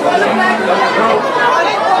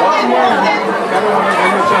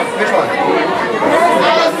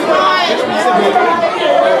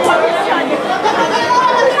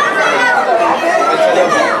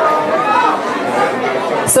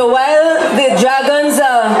 So while the Dragons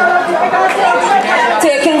are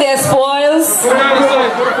taking their spoils,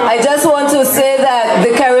 I just want to say that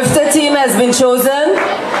the Carifta team has been chosen,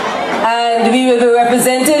 and we will be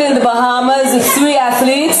represented in the Bahamas with 3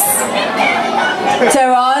 athletes: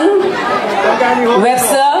 Tehran,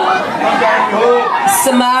 Webster,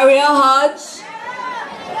 Samaria Hodge,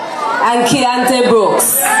 and Keontae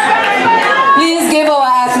Brooks. Please give our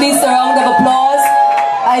athletes a round of applause.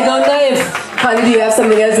 I don't know if, Connie, do you have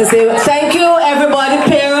something else to say? Thank you, everybody.